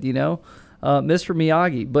Kid, Mr.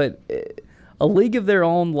 Miyagi. But A League of Their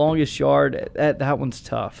Own, Longest Yard, that one's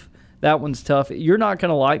tough. That one's tough. You're not going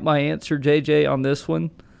to like my answer, JJ, on this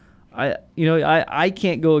one. I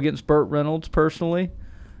can't go against Burt Reynolds personally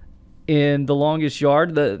in The Longest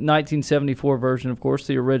Yard, the 1974 version, of course,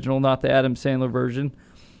 the original, not the Adam Sandler version.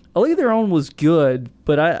 A League of Their Own was good,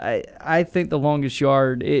 but I think The Longest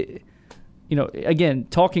Yard, again,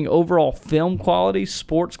 talking overall film quality,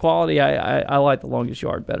 sports quality, I like The Longest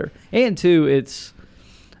Yard better. And two, it's,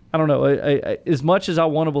 I don't know, as much as I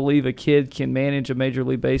want to believe a kid can manage a Major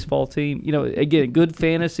League Baseball team, again, good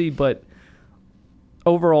fantasy, but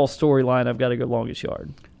overall storyline, I've got to go Longest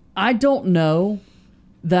Yard. I don't know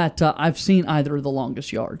that I've seen either of The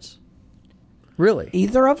Longest Yards. Really?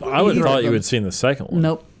 Either of them? I would have thought you would have seen the second one.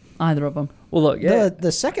 Nope, either of them. Well, look, yeah.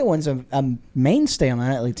 The second one's a mainstay on the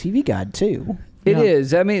Nightly TV Guide, too. It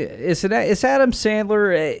is. I mean, it's Adam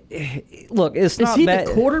Sandler. Look, it's not. Is he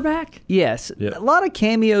the quarterback? Yes. Yeah. A lot of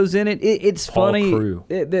cameos in it. It's Paul funny. Crew.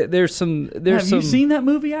 There's some. Have you seen that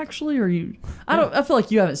movie actually, or you? I feel like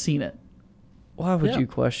you haven't seen it. Why would you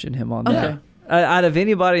question him on Okay. that? Out of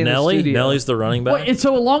anybody in the studio, Nelly's the running back. Well, and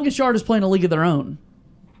so Longest Yard is playing A League of Their Own.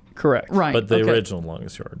 Correct. Right. But the okay. original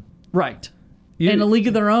Longest Yard. Right. And A League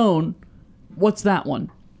of Their Own. What's that one?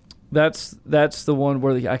 That's the one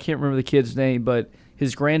where I can't remember the kid's name, but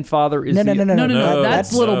his grandfather is No.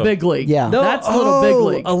 That's Little Big League. Yeah. No, That's Little Big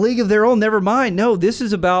League. A League of Their Own. Never mind. No, this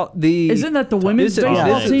is about the. Isn't that the women's this- baseball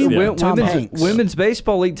this is team? wo- Tom women's, Hanks. women's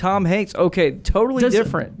baseball league. Tom Hanks. Okay, totally Does-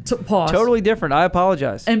 different. Pause. Totally different. I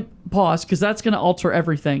apologize. And pause, because that's going to alter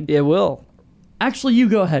everything. It will. Actually, you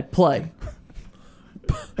go ahead. Play.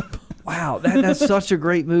 Wow, that's such a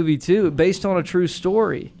great movie too, based on a true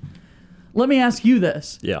story. Let me ask you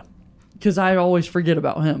this, Yeah. because I always forget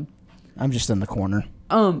about him. I'm just in the corner.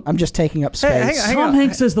 I'm just taking up space. hang Tom on.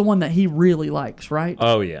 Hanks is the one that he really likes, right?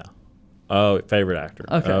 Oh, yeah. Oh, favorite actor.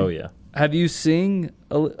 Okay. Oh, yeah. Have you seen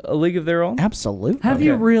a League of Their Own? Absolutely. Have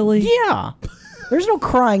you really? Yeah. There's no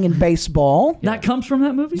crying in baseball. That comes from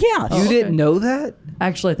that movie? Yeah. You didn't know that?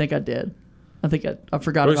 Actually, I think I did. I think I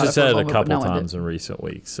forgot Brooks about has it. for said it a moment, but couple now I did. times in recent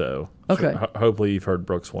weeks, so Okay. hopefully you've heard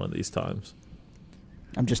Brooks one of these times.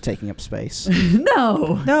 I'm just taking up space.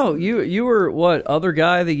 No. No, you were what? Other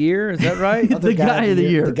guy of the year? Is that right? The guy of the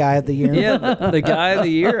year. The guy of the year. Yeah, the guy of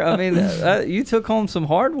the year. I mean, you took home some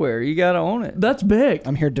hardware. You got to own it. That's big.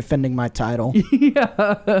 I'm here defending my title.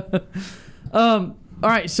 All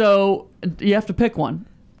right, so you have to pick one.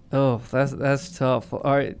 Oh, that's tough. All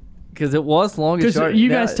right, because it was Longest Because Yard. you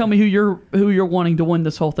Now- guys tell me who you're wanting to win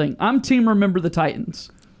this whole thing. I'm Team Remember the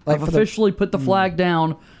Titans. Like I've for the- officially put the flag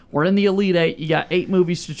down. We're in the Elite Eight. You got 8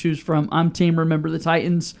 movies to choose from. I'm Team Remember the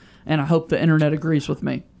Titans, and I hope the internet agrees with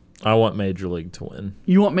me. I want Major League to win.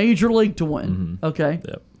 You want Major League to win. Okay.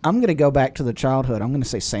 Yep. I'm going to go back to the childhood. I'm going to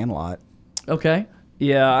say Sandlot. Okay.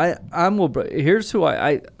 Yeah, I'm. Here's who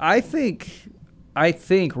I think. I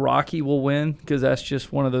think Rocky will win because that's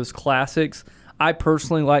just one of those classics. I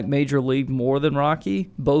personally like Major League more than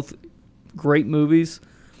Rocky. Both great movies.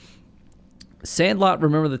 Sandlot,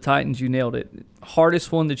 Remember the Titans, you nailed it.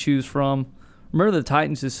 Hardest one to choose from. Remember the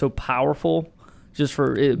Titans is so powerful, just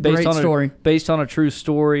for it, based Great on story. based on a true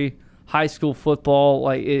story. High school football,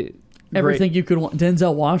 like it. Everything great. you could want.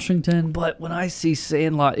 Denzel Washington. But when I see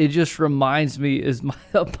Sandlot, it just reminds me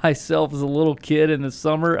of myself as a little kid in the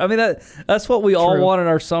summer. I mean, that's what we all True. wanted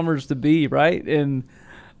our summers to be, right? And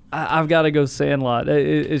I've got to go Sandlot.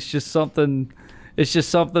 It's just something. It's just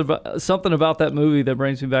something about that movie that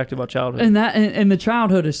brings me back to my childhood. And the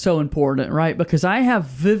childhood is so important, right? Because I have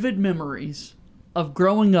vivid memories of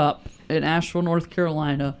growing up in Asheville, North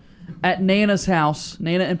Carolina, at Nana's house,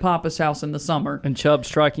 Nana and Papa's house in the summer. And Chubb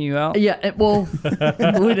striking you out? Yeah, well, we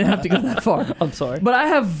didn't have to go that far. I'm sorry. But I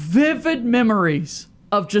have vivid memories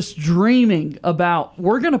of just dreaming about,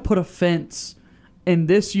 we're going to put a fence in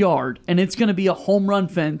this yard, and it's going to be a home run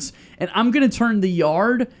fence, and I'm going to turn the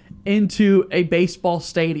yard into a baseball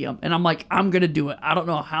stadium. And I'm like, I'm going to do it. I don't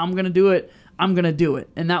know how I'm going to do it. I'm going to do it.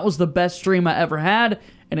 And that was the best dream I ever had,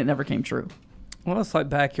 and it never came true. Well, it's like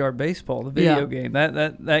Backyard Baseball, the video game.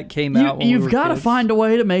 That came out when you've we were got to kids. find a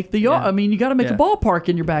way to make the yard. Yeah. I mean, you got to make Yeah. a ballpark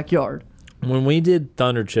in your backyard. When we did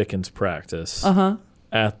Thunder Chickens practice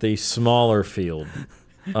at the smaller field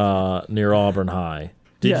near Auburn High,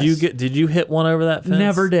 did you hit one over that fence?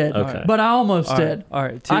 Never did. Okay. But I almost did. All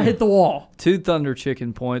right. I hit the wall. 2 Thunder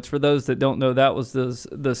Chicken points. For those that don't know, that was the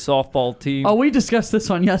softball team. Oh, we discussed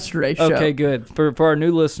this on yesterday's show. Okay, good. For our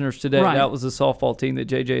new listeners today, Right. that was the softball team that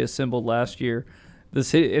JJ assembled last year, the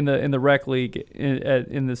city in the rec league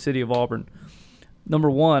in the city of Auburn.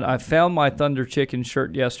 Number one, I found my Thunder Chicken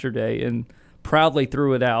shirt yesterday and proudly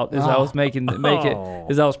threw it out as I was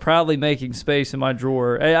as I was proudly making space in my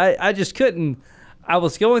drawer. I just couldn't. I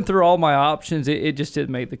was going through all my options. It just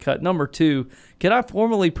didn't make the cut. Number two, can I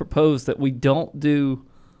formally propose that we don't do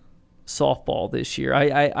softball this year?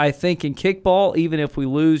 I think in kickball, even if we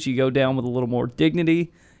lose, you go down with a little more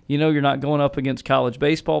dignity. You know, you're not going up against college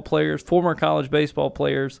baseball players, former college baseball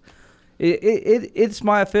players. It's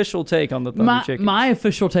my official take on the Thunder Chickens. My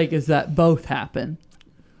official take is that both happen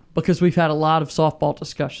because we've had a lot of softball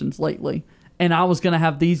discussions lately. And I was going to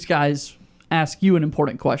have these guys ask you an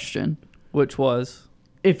important question. Which was?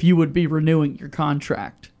 If you would be renewing your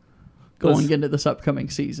contract going into this upcoming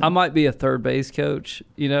season. I might be a third base coach,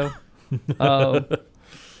 you know.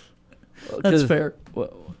 That's fair.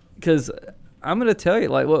 Because I'm going to tell you,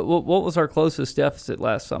 like, what was our closest deficit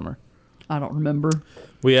last summer? I don't remember.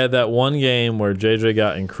 We had that one game where JJ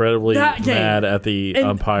got incredibly mad at the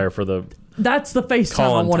umpire for the. That's the FaceTime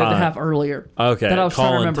I wanted to have earlier. Okay, that I was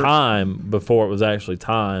trying to remember. time before it was actually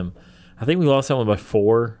time. I think we lost that one by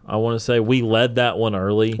 4. I want to say we led that one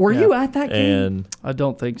early. Were you at that game? And I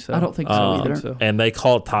don't think so. I don't think so either. And they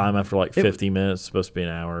called time after like 50 minutes. It's supposed to be an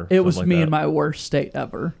hour. It was like me that. in my worst state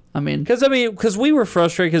ever. Because we were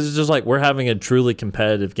frustrated because it's just like we're having a truly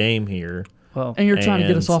competitive game here. Well, and you're trying to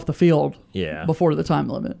get us off the field. Yeah. Before the time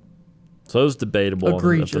limit. So it was debatable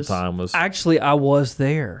Egregious. at the time. Actually, I was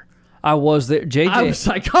there. JJ. I was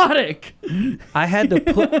psychotic. I had to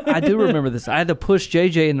put. I do remember this. I had to push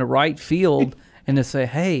JJ in the right field and to say,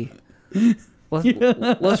 "Hey,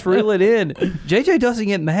 let's reel it in." JJ doesn't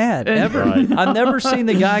get mad ever. Right. I've never seen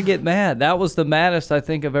the guy get mad. That was the maddest I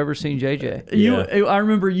think I've ever seen JJ. I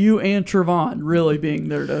remember you and Trevon really being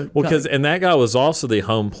there to. And that guy was also the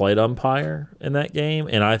home plate umpire in that game,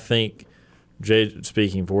 and I think.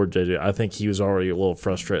 Speaking for JJ, I think he was already a little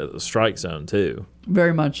frustrated at the strike zone too.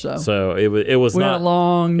 Very much so. So it was we not had a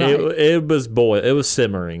long night. It was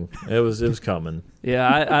simmering. It was coming.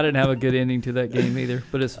 Yeah, I didn't have a good ending to that game either,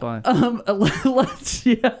 but it's fine.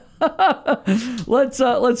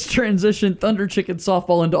 Let's transition Thunder Chicken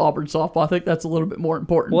softball into Auburn softball. I think that's a little bit more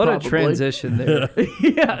important. What probably. a transition there!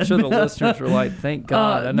 Yeah, I'm sure the listeners were like, "Thank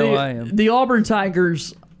God." I know I am. The Auburn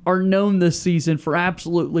Tigers are known this season for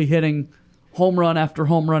absolutely hitting home run after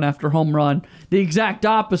home run after home run. The exact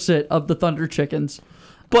opposite of the Thunder Chickens.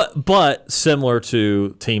 But similar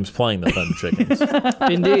to teams playing the Thunder Chickens.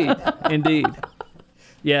 Indeed.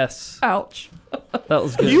 Yes. Ouch. That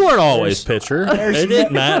was good. You weren't always pitcher. It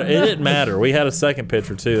didn't matter. It didn't matter. We had a second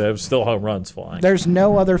pitcher too. There was still home runs flying. There's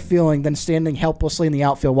no other feeling than standing helplessly in the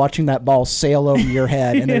outfield watching that ball sail over your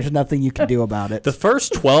head, and there's nothing you can do about it. The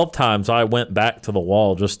first 12 times I went back to the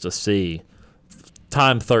wall just to see.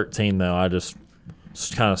 Time 13, though, I just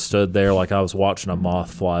kind of stood there like I was watching a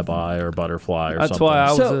moth fly by or a butterfly or That's something.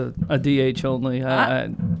 That's why I was a DH only. I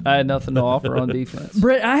had nothing to offer on defense.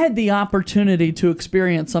 Britt, I had the opportunity to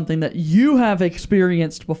experience something that you have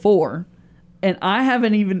experienced before, and I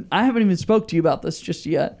haven't even spoke to you about this just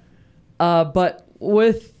yet. But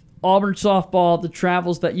with Auburn softball, the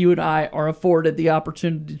travels that you and I are afforded the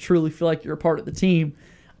opportunity to truly feel like you're a part of the team,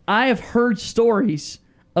 I have heard stories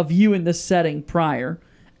of you in this setting prior,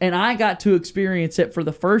 and I got to experience it for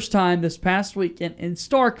the first time this past weekend in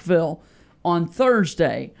Starkville on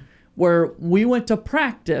Thursday, where we went to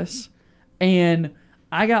practice, and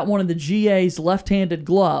I got one of the GA's left-handed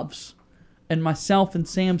gloves, and myself and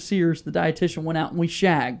Sam Sears, the dietitian, went out and we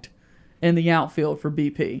shagged in the outfield for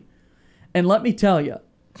BP. And let me tell you,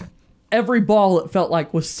 every ball, it felt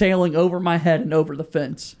like, was sailing over my head and over the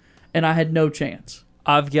fence, and I had no chance.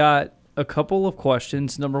 I've got a couple of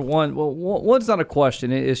questions. Number one, well, one's not a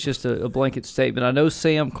question. It's just a blanket statement. I know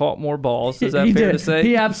Sam caught more balls. Is that He fair did. to say?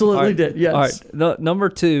 He absolutely did, yes. All right. Number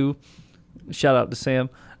two, shout out to Sam.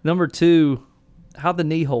 Number two, how'd the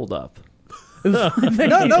knee hold up?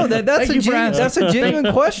 That's a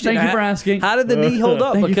genuine question. Thank you for asking. How did the knee hold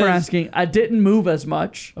up? Thank you for asking. I didn't move as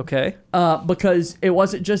much. Okay. Because it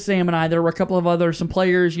wasn't just Sam and I. There were a couple of some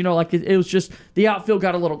players. Like it was just the outfield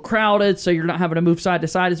got a little crowded, so you're not having to move side to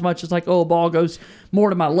side as much. It's like, oh, ball goes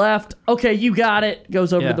more to my left. Okay, you got it.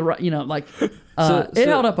 Goes over to the right. It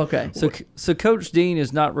held up okay. So Coach Dean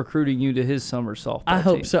is not recruiting you to his summer softball I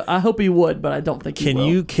hope team. so. I hope he would, but I don't think he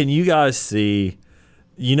will. Can you guys see?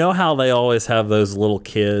 You know how they always have those little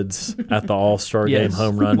kids at the All-Star game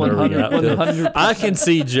home run? 100%. I can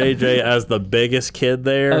see JJ as the biggest kid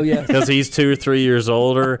there because he's 2 or 3 years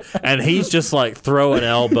older, and he's just like throwing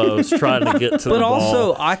elbows trying to get to the ball. But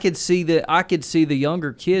also, I could see the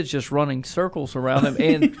younger kids just running circles around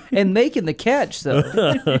him and making the catch. Though,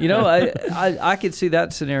 I could see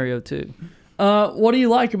that scenario too. What do you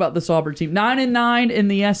like about this Auburn team? 9-9 in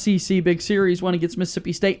the SEC Big Series, one against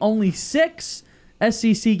Mississippi State. Only 6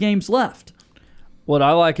 SEC games left. What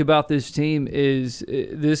I like about this team is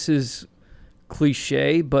this is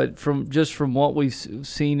cliche, but from what we've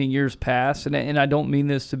seen in years past, and I don't mean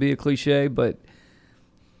this to be a cliche, but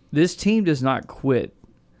this team does not quit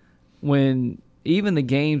when even the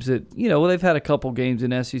games that, they've had a couple games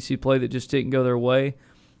in SEC play that just didn't go their way.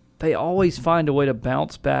 They always find a way to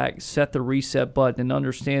bounce back, set the reset button, and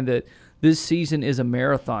understand that this season is a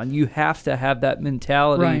marathon. You have to have that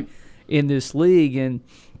mentality in this league, and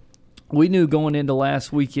we knew going into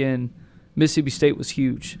last weekend Mississippi State was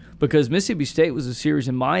huge because Mississippi State was a series,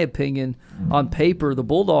 in my opinion, on paper, the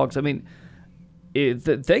Bulldogs, I mean,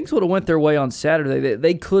 things would have went their way on Saturday.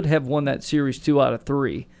 They could have won that series 2 out of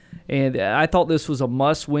 3, and I thought this was a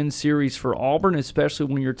must-win series for Auburn, especially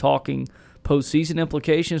when you're talking postseason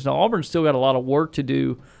implications. Now, Auburn's still got a lot of work to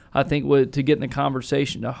do, I think, to get in the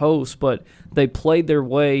conversation to host, but they played their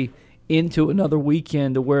way into another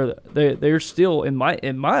weekend to where they're still, in my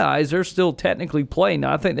eyes, they're still technically playing.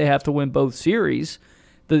 Now, I think they have to win both series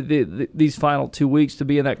these final 2 weeks to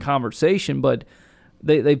be in that conversation, but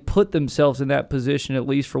they put themselves in that position at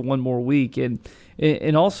least for one more week. And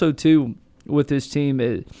also, too, with this team,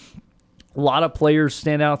 a lot of players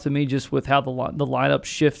stand out to me just with how the lineup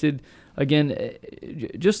shifted. Again,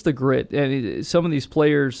 just the grit. I mean, some of these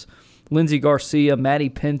players, Lindsey Garcia, Maddie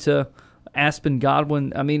Penta, Aspen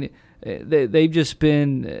Godwin, I mean, they've just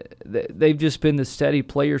been the steady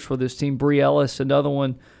players for this team. Bree Ellis, another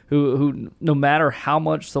one who no matter how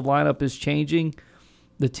much the lineup is changing,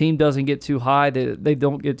 the team doesn't get too high, they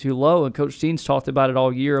don't get too low. And Coach Dean's talked about it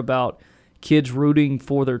all year about kids rooting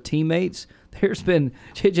for their teammates. There's been,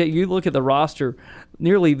 JJ, you look at the roster,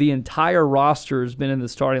 nearly the entire roster has been in the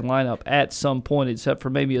starting lineup at some point, except for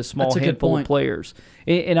maybe a small handful of players.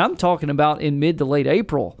 And I'm talking about in mid to late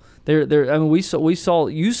April. I mean, you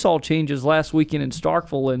saw changes last weekend in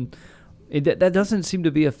Starkville, and that doesn't seem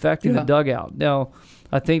to be affecting the dugout. Now,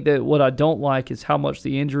 I think that what I don't like is how much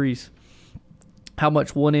one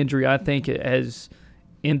injury I think it has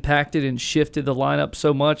impacted and shifted the lineup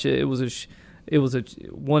so much. It was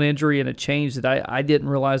one injury and a change that I didn't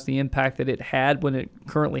realize the impact that it had when it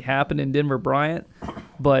currently happened in Denver Bryant.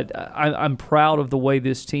 But I'm proud of the way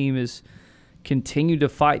this team has continued to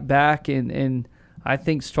fight back and I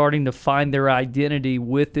think starting to find their identity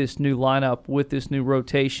with this new lineup, with this new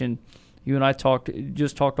rotation. You and I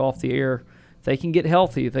just talked off the air. If they can get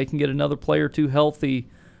healthy, if they can get another player or two healthy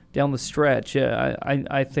down the stretch,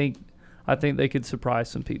 I think they could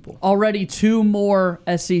surprise some people. Already 2 more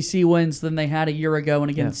SEC wins than they had a year ago,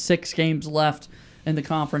 and again, 6 games left in the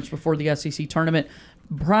conference before the SEC tournament.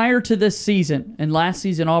 Prior to this season, and last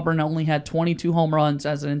season Auburn only had 22 home runs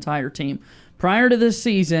as an entire team. Prior to this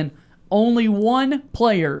season, only 1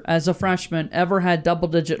 player as a freshman ever had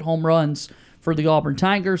double-digit home runs for the Auburn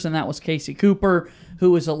Tigers, and that was Casey Cooper,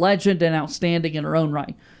 who is a legend and outstanding in her own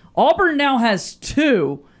right. Auburn now has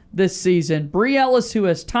 2 this season. Bree Ellis, who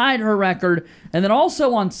has tied her record, and then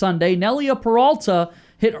also on Sunday, Nelia Peralta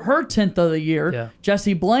hit her 10th of the year. Yeah.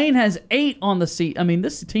 Jesse Blaine has 8 on the seat. I mean,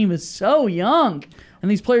 this team is so young,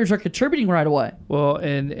 and these players are contributing right away. Well,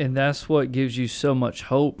 and that's what gives you so much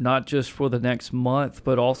hope, not just for the next month,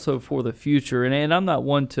 but also for the future. And I'm not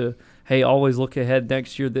one to, hey, always look ahead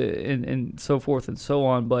next year and so forth and so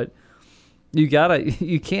on, but you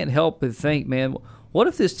can't help but think, man, what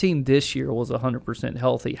if this team this year was 100%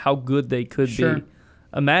 healthy? How good they could be.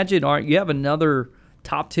 Imagine, you have another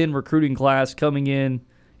top 10 recruiting class coming in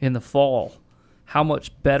in the fall, how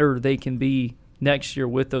much better they can be next year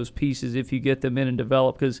with those pieces if you get them in and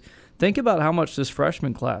develop. Because think about how much this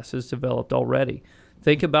freshman class has developed already.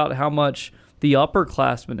 Think about how much the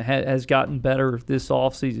upperclassmen has gotten better this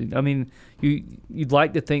offseason. I mean, you'd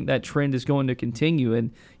like to think that trend is going to continue.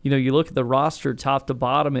 And, you look at the roster top to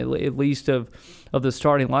bottom, at least of the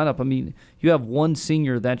starting lineup. I mean, you have one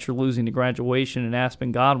senior that you're losing to graduation in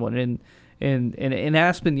Aspen Godwin. And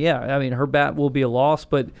Aspen, I mean, her bat will be a loss,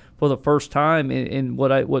 but for the first time in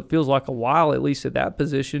what feels like a while, at least at that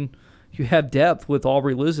position, you have depth with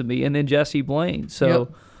Aubrey Lisby and then Jesse Blaine.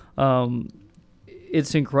 So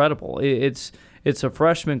it's incredible. It's a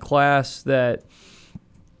freshman class that,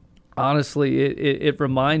 honestly, it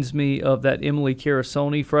reminds me of that Emily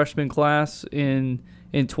Carasoni freshman class in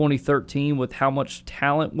 2013 with how much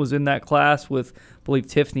talent was in that class with, I believe,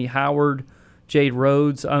 Tiffany Howard, Jade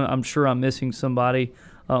Rhodes. I'm sure I'm missing somebody.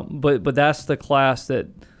 But that's the class that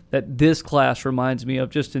this class reminds me of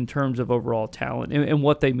just in terms of overall talent and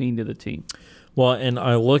what they mean to the team. Well, and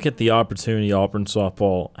I look at the opportunity Auburn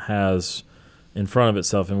softball has in front of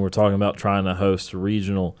itself, and we're talking about trying to host a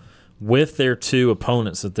regional with their two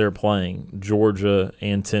opponents that they're playing, Georgia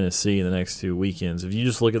and Tennessee, in the next 2 weekends. If you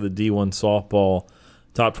just look at the D1 softball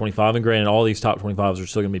top 25, and granted, all these top 25s are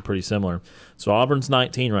still going to be pretty similar. So Auburn's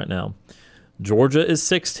 19 right now. Georgia is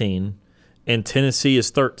 16, and Tennessee is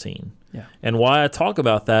 13. Yeah. And why I talk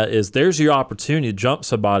about that is there's your opportunity to jump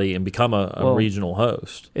somebody and become a regional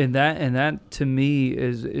host. And that to me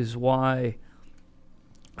is why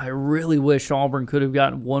I really wish Auburn could have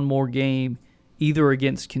gotten one more game either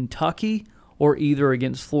against Kentucky or either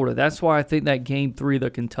against Florida. That's why I think that Game 3 of the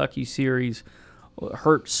Kentucky series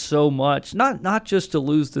hurt so much. Not just to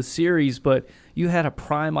lose the series, but you had a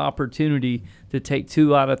prime opportunity to take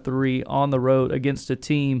 2 out of 3 on the road against a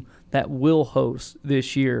team that will host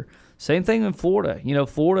this year. Same thing in Florida.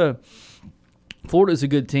 Florida's a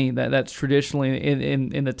good team that's traditionally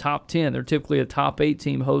in the top 10. They're typically a top 8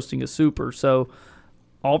 team hosting a super. So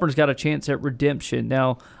Auburn's got a chance at redemption.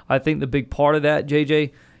 Now, I think the big part of that,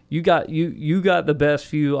 JJ, you got the best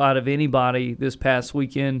view out of anybody this past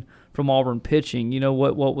weekend from Auburn pitching.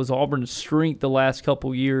 What was Auburn's strength the last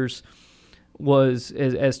couple years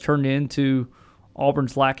has turned into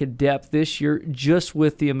Auburn's lack of depth this year, just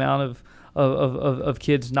with the amount of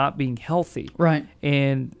kids not being healthy. Right.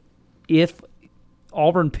 And if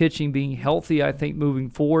Auburn pitching being healthy, I think moving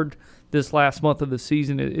forward this last month of the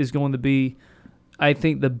season is going to be, I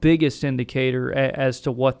think, the biggest indicator as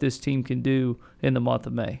to what this team can do in the month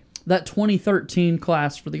of May. That 2013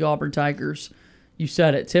 class for the Auburn Tigers, you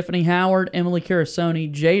said it, Tiffany Howard, Emily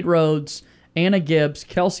Carasoni, Jade Rhodes, Anna Gibbs,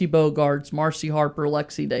 Kelsey Bogarts, Marcy Harper,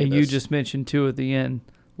 Lexi Davis. And you just mentioned 2 at the end,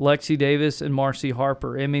 Lexi Davis and Marcy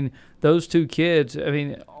Harper. I mean, those 2 kids, I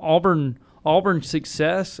mean, Auburn's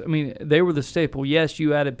success, I mean, they were the staple. Yes,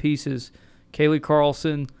 you added pieces, Kaylee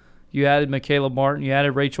Carlson, you added Michaela Martin, you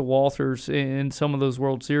added Rachel Walters in some of those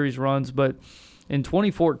World Series runs. But in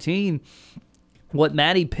 2014, what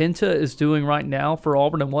Maddie Penta is doing right now for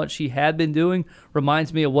Auburn and what she had been doing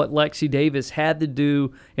reminds me of what Lexi Davis had to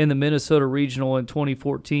do in the Minnesota Regional in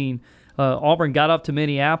 2014. Auburn got up to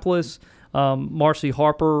Minneapolis. Marcy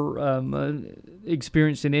Harper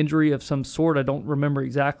experienced an injury of some sort. I don't remember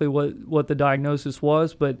exactly what the diagnosis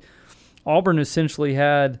was, but Auburn essentially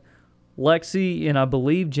had Lexi and I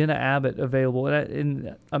believe Jenna Abbott available.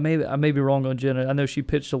 And I may be wrong on Jenna. I know she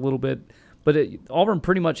pitched a little bit. But Auburn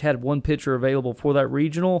pretty much had one pitcher available for that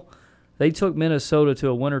regional. They took Minnesota to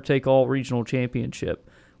a winner-take-all regional championship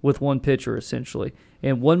with one pitcher, essentially.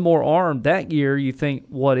 And one more arm that year, you think,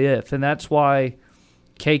 what if? And that's why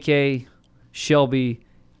KK, Shelby,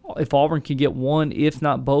 if Auburn can get one, if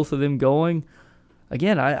not both of them going,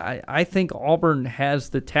 again, I think Auburn has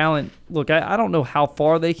the talent. Look, I don't know how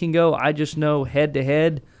far they can go. I just know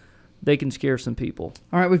head-to-head, they can scare some people.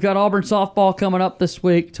 All right, we've got Auburn softball coming up this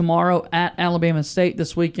week. Tomorrow at Alabama State,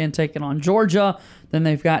 this weekend taking on Georgia. Then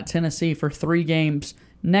they've got Tennessee for 3 games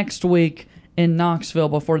next week in Knoxville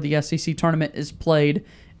before the SEC tournament is played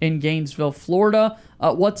in Gainesville, Florida.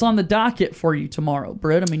 What's on the docket for you tomorrow,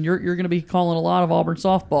 Britt? I mean, you're going to be calling a lot of Auburn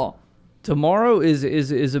softball. Tomorrow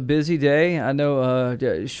is a busy day. I know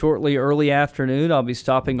shortly early afternoon I'll be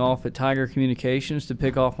stopping off at Tiger Communications to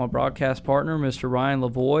pick off my broadcast partner, Mr. Ryan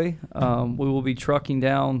Lavoie. We will be trucking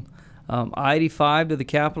down I-85 to the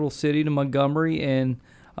capital city to Montgomery, and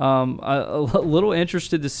a little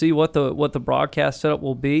interested to see what the broadcast setup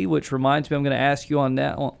will be, which reminds me I'm going to ask you on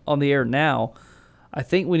the air now. I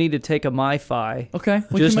think we need to take a MiFi. Okay,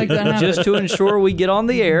 we can make that happen. Just to ensure we get on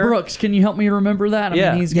the air. Brooks, can you help me remember that?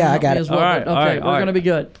 Yeah. He's gonna help me as well. All right, Okay, we're going to be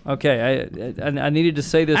good. Okay, I needed to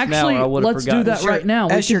say this Actually, now, or I would have let's forgotten. do that right now.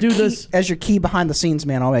 We should do this. As your key behind the scenes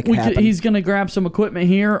man, I'll make it happen. He's going to grab some equipment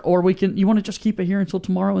here, or we can. You want to just keep it here until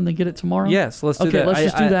tomorrow and then get it tomorrow? Yes, let's do that. Okay, let's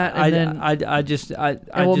just do that, and then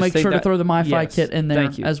and we'll make sure to throw the MiFi kit in there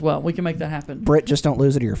Thank you. as well. We can make that happen. Britt, just don't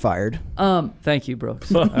lose it or you're fired. Thank you, Brooks.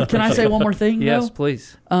 Can I say one more thing? Yes, though?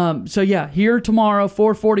 please. So yeah, here tomorrow,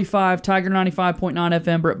 4:45, Tiger 95.9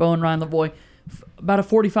 FM, Brett Bowen, Ryan Lavoie. About a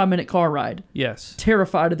 45-minute car ride. Yes.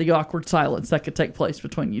 Terrified of the awkward silence that could take place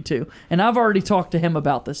between you two. And I've already talked to him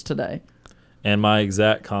about this today. And my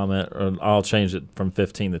exact comment, or I'll change it from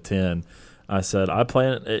 15 to 10. I said,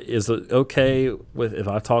 is it okay with if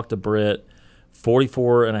I talk to Britt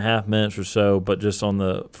 44 and a half minutes or so, but just on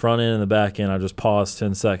the front end and the back end, I just pause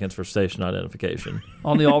 10 seconds for station identification.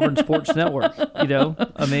 On the Auburn Sports Network,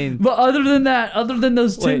 I mean. But other than that, other than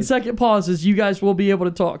those 10-second pauses, you guys will be able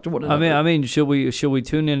to talk to one another. I mean, should we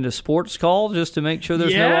tune into Sports Call just to make sure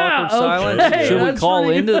there's no awkward silence? Okay, Should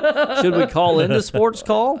we call into Sports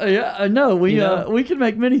Call? Yeah, no, we can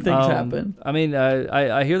make many things happen. I mean,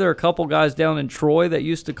 I hear there are a couple guys down in Troy that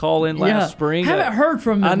used to call in last spring. Haven't heard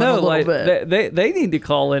from them I know, in a little bit. They need to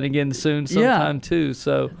call in again soon sometime too.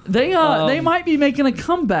 So they might be making a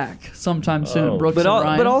comeback sometime soon, Brooks and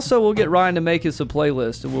Ryan. But also we'll get Ryan to make us a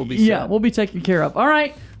playlist and we'll be set. We'll be taken care of. All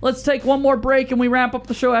right, let's take one more break and we wrap up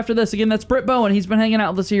the show after this. Again, that's Britt Bowen. He's been hanging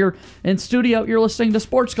out with us here in studio. You're listening to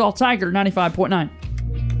Sports Call Tiger 95.9.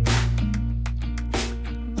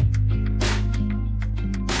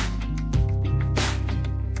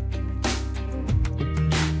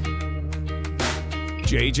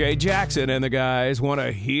 JJ Jackson and the guys want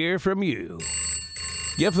to hear from you.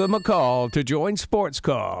 Give them a call to join Sports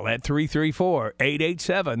Call at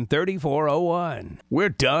 334-887-3401. We're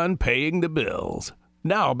done paying the bills.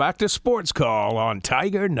 Now back to Sports Call on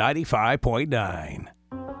Tiger 95.9.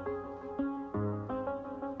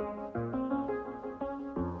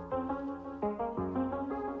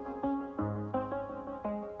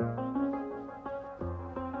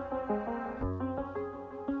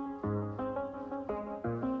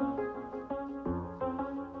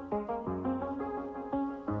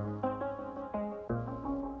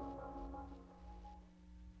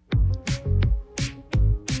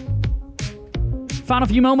 Final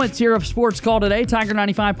few moments here of Sports Call today. Tiger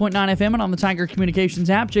 95.9 FM and on the Tiger Communications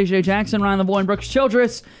app. JJ Jackson, Ryan Lavoie, and Brooks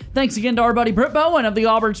Childress. Thanks again to our buddy Britt Bowen of the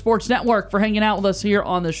Auburn Sports Network for hanging out with us here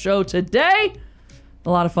on the show today. A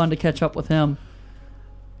lot of fun to catch up with him.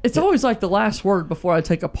 It's always like the last word before I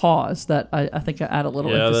take a pause that I think I add a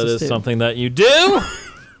little emphasis to. Yeah, that is something that you do.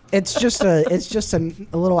 It's just a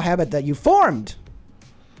little habit that you formed.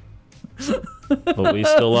 But we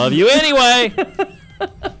still love you anyway.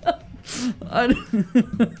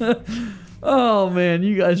 Oh man,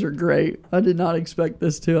 you guys are great. I did not expect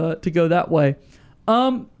this to go that way.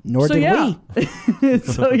 Nor did we.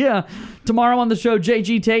 So yeah, tomorrow on the show,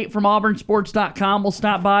 JG Tate from AuburnSports.com will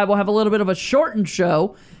stop by. We'll have a little bit of a shortened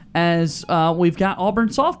show as we've got Auburn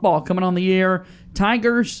softball coming on the air.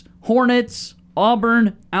 Tigers, Hornets,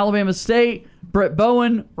 Auburn, Alabama State, Britt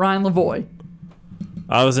Bowen, Ryan Lavoie.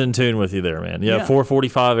 I was in tune with you there, man. Yeah.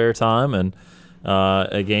 4:45 airtime and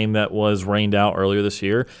a game that was rained out earlier this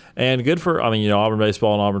year. And good for, Auburn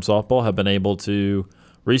baseball and Auburn softball have been able to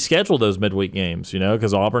reschedule those midweek games,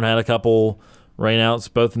 because Auburn had a couple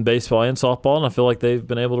rainouts both in baseball and softball, and I feel like they've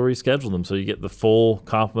been able to reschedule them so you get the full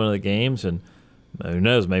complement of the games. And who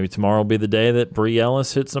knows, maybe tomorrow will be the day that Bree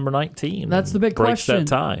Ellis hits number 19. That's the big breaks question. That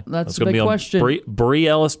tie. That's the big be question. Bree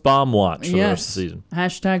Ellis bomb watch for the rest of the season.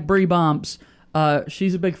 Hashtag Bree bombs.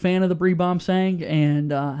 She's a big fan of the Bree bomb saying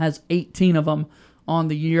and has 18 of them on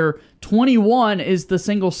the year. 21 is the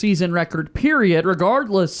single season record, period,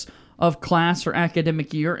 regardless of class or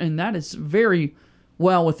academic year, and that is very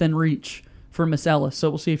well within reach for Miss Ellis. So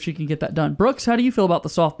we'll see if she can get that done. Brooks, how do you feel about the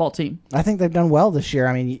softball team? I think they've done well this year.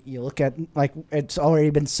 I mean, you look at, like it's already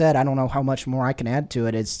been said, I don't know how much more I can add to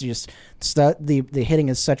it. It's just the hitting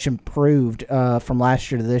is such improved from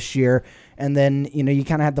last year to this year. And then, you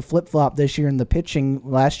kind of had the flip-flop this year in the pitching.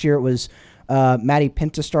 Last year it was Maddie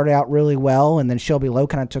Pinta started out really well, and then Shelby Lowe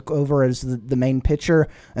kind of took over as the main pitcher.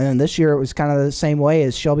 And then this year it was kind of the same way,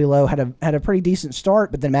 as Shelby Lowe had a pretty decent start,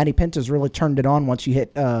 but then Maddie Pinta's really turned it on once you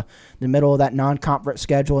hit the middle of that non-conference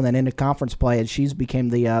schedule and then into conference play, and she's became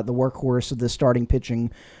the workhorse of the starting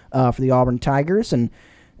pitching for the Auburn Tigers. And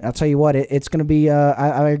I'll tell you what, it's going to be.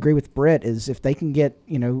 I agree with Britt. Is if they can get,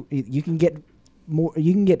 you can get more.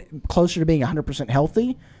 You can get closer to being 100%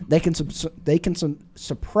 healthy. They can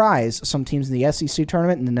surprise some teams in the SEC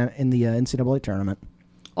tournament and in the NCAA tournament.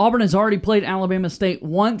 Auburn has already played Alabama State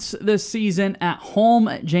once this season at home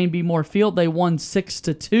at Jane B. Moore Field. They won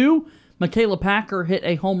 6-2. Michaela Packer hit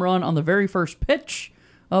a home run on the very first pitch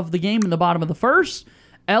of the game in the bottom of the first.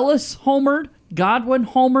 Ellis homered, Godwin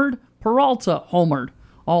homered, Peralta homered,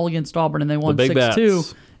 all against Auburn, and they won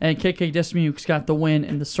 6-2. And KK Dismukes got the win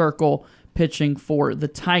in the circle, pitching for the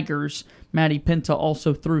Tigers. Maddie Pinta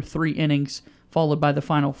also threw 3 innings, followed by the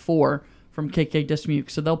final 4 from KK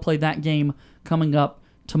Dismukes. So they'll play that game coming up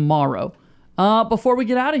tomorrow. Before we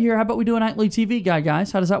get out of here, how about we do a nightly TV guide,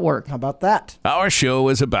 guys? How does that work? How about that? Our show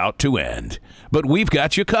is about to end, but we've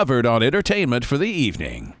got you covered on entertainment for the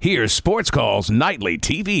evening. Here's Sports Call's nightly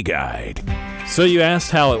TV guide. So you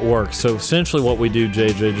asked how it works. So essentially what we do,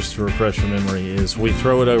 JJ, just to refresh your memory, is we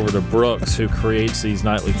throw it over to Brooks, who creates these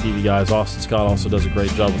nightly TV guides. Austin Scott also does a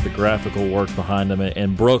great job with the graphical work behind them.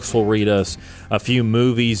 And Brooks will read us a few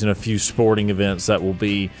movies and a few sporting events that will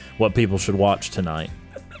be what people should watch tonight.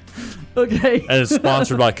 Okay. And it's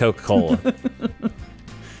sponsored by Coca-Cola.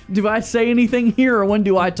 Do I say anything here, or when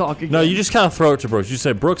do I talk again? No, you just kind of throw it to Brooks. You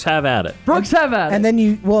say, Brooks, have at it. Brooks, have at it. And then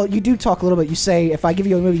you do talk a little bit. You say, if I give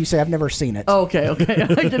you a movie, you say, I've never seen it. Oh, okay. I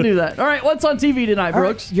can do that. All right, what's on TV tonight,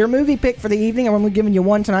 Brooks? Right, your movie pick for the evening, I'm only giving you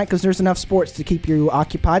one tonight because there's enough sports to keep you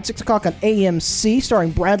occupied. 6 o'clock on AMC,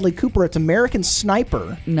 starring Bradley Cooper. It's American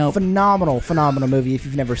Sniper. No. Phenomenal movie if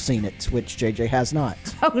you've never seen it, which JJ has not.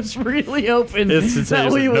 I was really hoping It's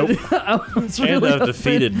that we would. nope. I was really And I've hoping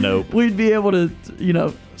defeated nope. We'd be able to,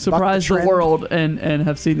 surprise the trend. world and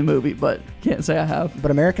have seen the movie, but can't say I have. But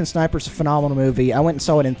American Sniper's a phenomenal movie. I went and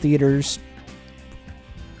saw it in theaters.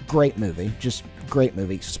 Great movie. Just great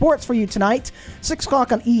movie. Sports for you tonight. 6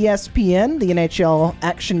 o'clock on ESPN. The NHL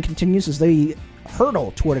action continues as they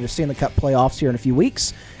hurdle toward the Stanley Cup playoffs here in a few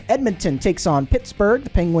weeks. Edmonton takes on Pittsburgh. The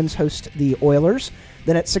Penguins host the Oilers.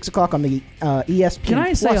 Then at 6 o'clock on the ESPN Can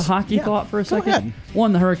I say a Plus- hockey Yeah, thought for a go second? ahead.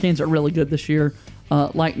 One, the Hurricanes are really good this year.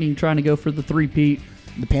 Lightning trying to go for the three-peat.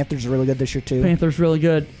 The Panthers are really good this year, too. Panthers really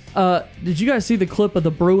good. Did you guys see the clip of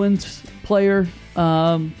the Bruins player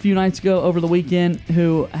a few nights ago over the weekend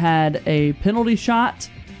who had a penalty shot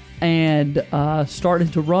and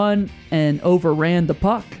started to run and overran the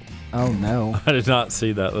puck? Oh, no. I did not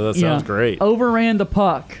see that. That sounds great. Overran the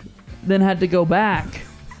puck, then had to go back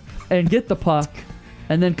and get the puck,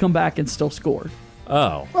 and then come back and still scored.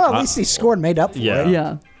 Oh. Well, at least he scored and made up for it.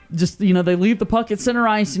 Yeah. Just, they leave the puck at center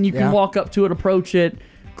ice, and you can walk up to it, approach it,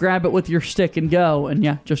 grab it with your stick, and go.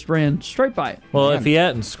 And, just ran straight by it. Well, if he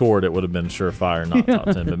hadn't scored, it would have been surefire, not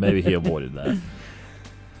top 10, but maybe he avoided that.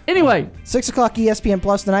 Anyway. 6 o'clock ESPN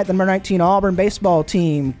Plus tonight. The number 19 Auburn baseball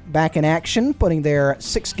team back in action, putting their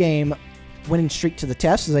 6-game winning streak to the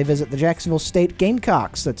test as they visit the Jacksonville State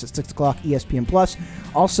Gamecocks. That's at 6 o'clock ESPN Plus.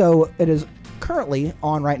 Also, it is currently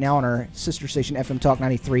on right now on our sister station FM Talk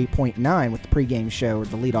 93.9 with the pregame show or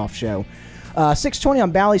the leadoff show. 6:20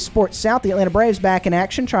 on Bally Sports South. The Atlanta Braves back in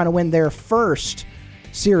action, trying to win their first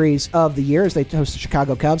series of the year as they host the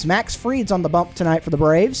Chicago Cubs. Max Fried's on the bump tonight for the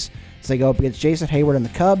Braves as they go up against Jason Hayward and the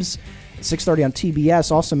Cubs. At 6:30 on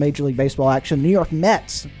TBS, also Major League Baseball action. New York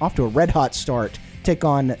Mets off to a red-hot start. Take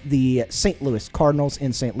on the St. Louis Cardinals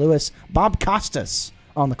in St. Louis. Bob Costas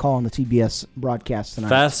on the call on the TBS broadcast tonight.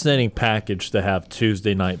 Fascinating package to have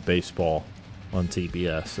Tuesday night baseball on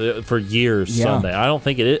TBS for years. Yeah. Sunday. I don't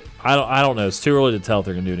think it is. I don't know. It's too early to tell if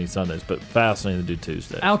they're going to do any Sundays, but fascinating to do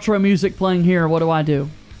Tuesday. Outro music playing here. What do I do?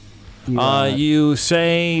 You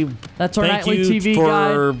say that's our thank nightly you TV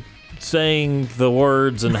for guide. saying the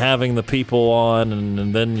words and having the people on,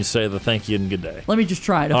 and then you say the thank you and good day. Let me just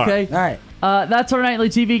try it, All okay? All right. That's our nightly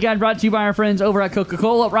TV guide brought to you by our friends over at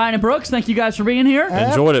Coca-Cola. Ryan and Brooks, thank you guys for being here.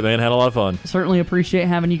 Enjoyed it, man. Had a lot of fun. Certainly appreciate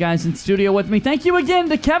having you guys in studio with me. Thank you again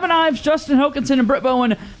to Kevin Ives, Justin Hokanson, and Britt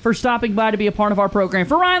Bowen for stopping by to be a part of our program.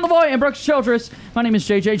 For Ryan Lavoie and Brooks Childress, my name is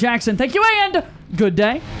JJ Jackson. Thank you and good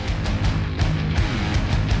day.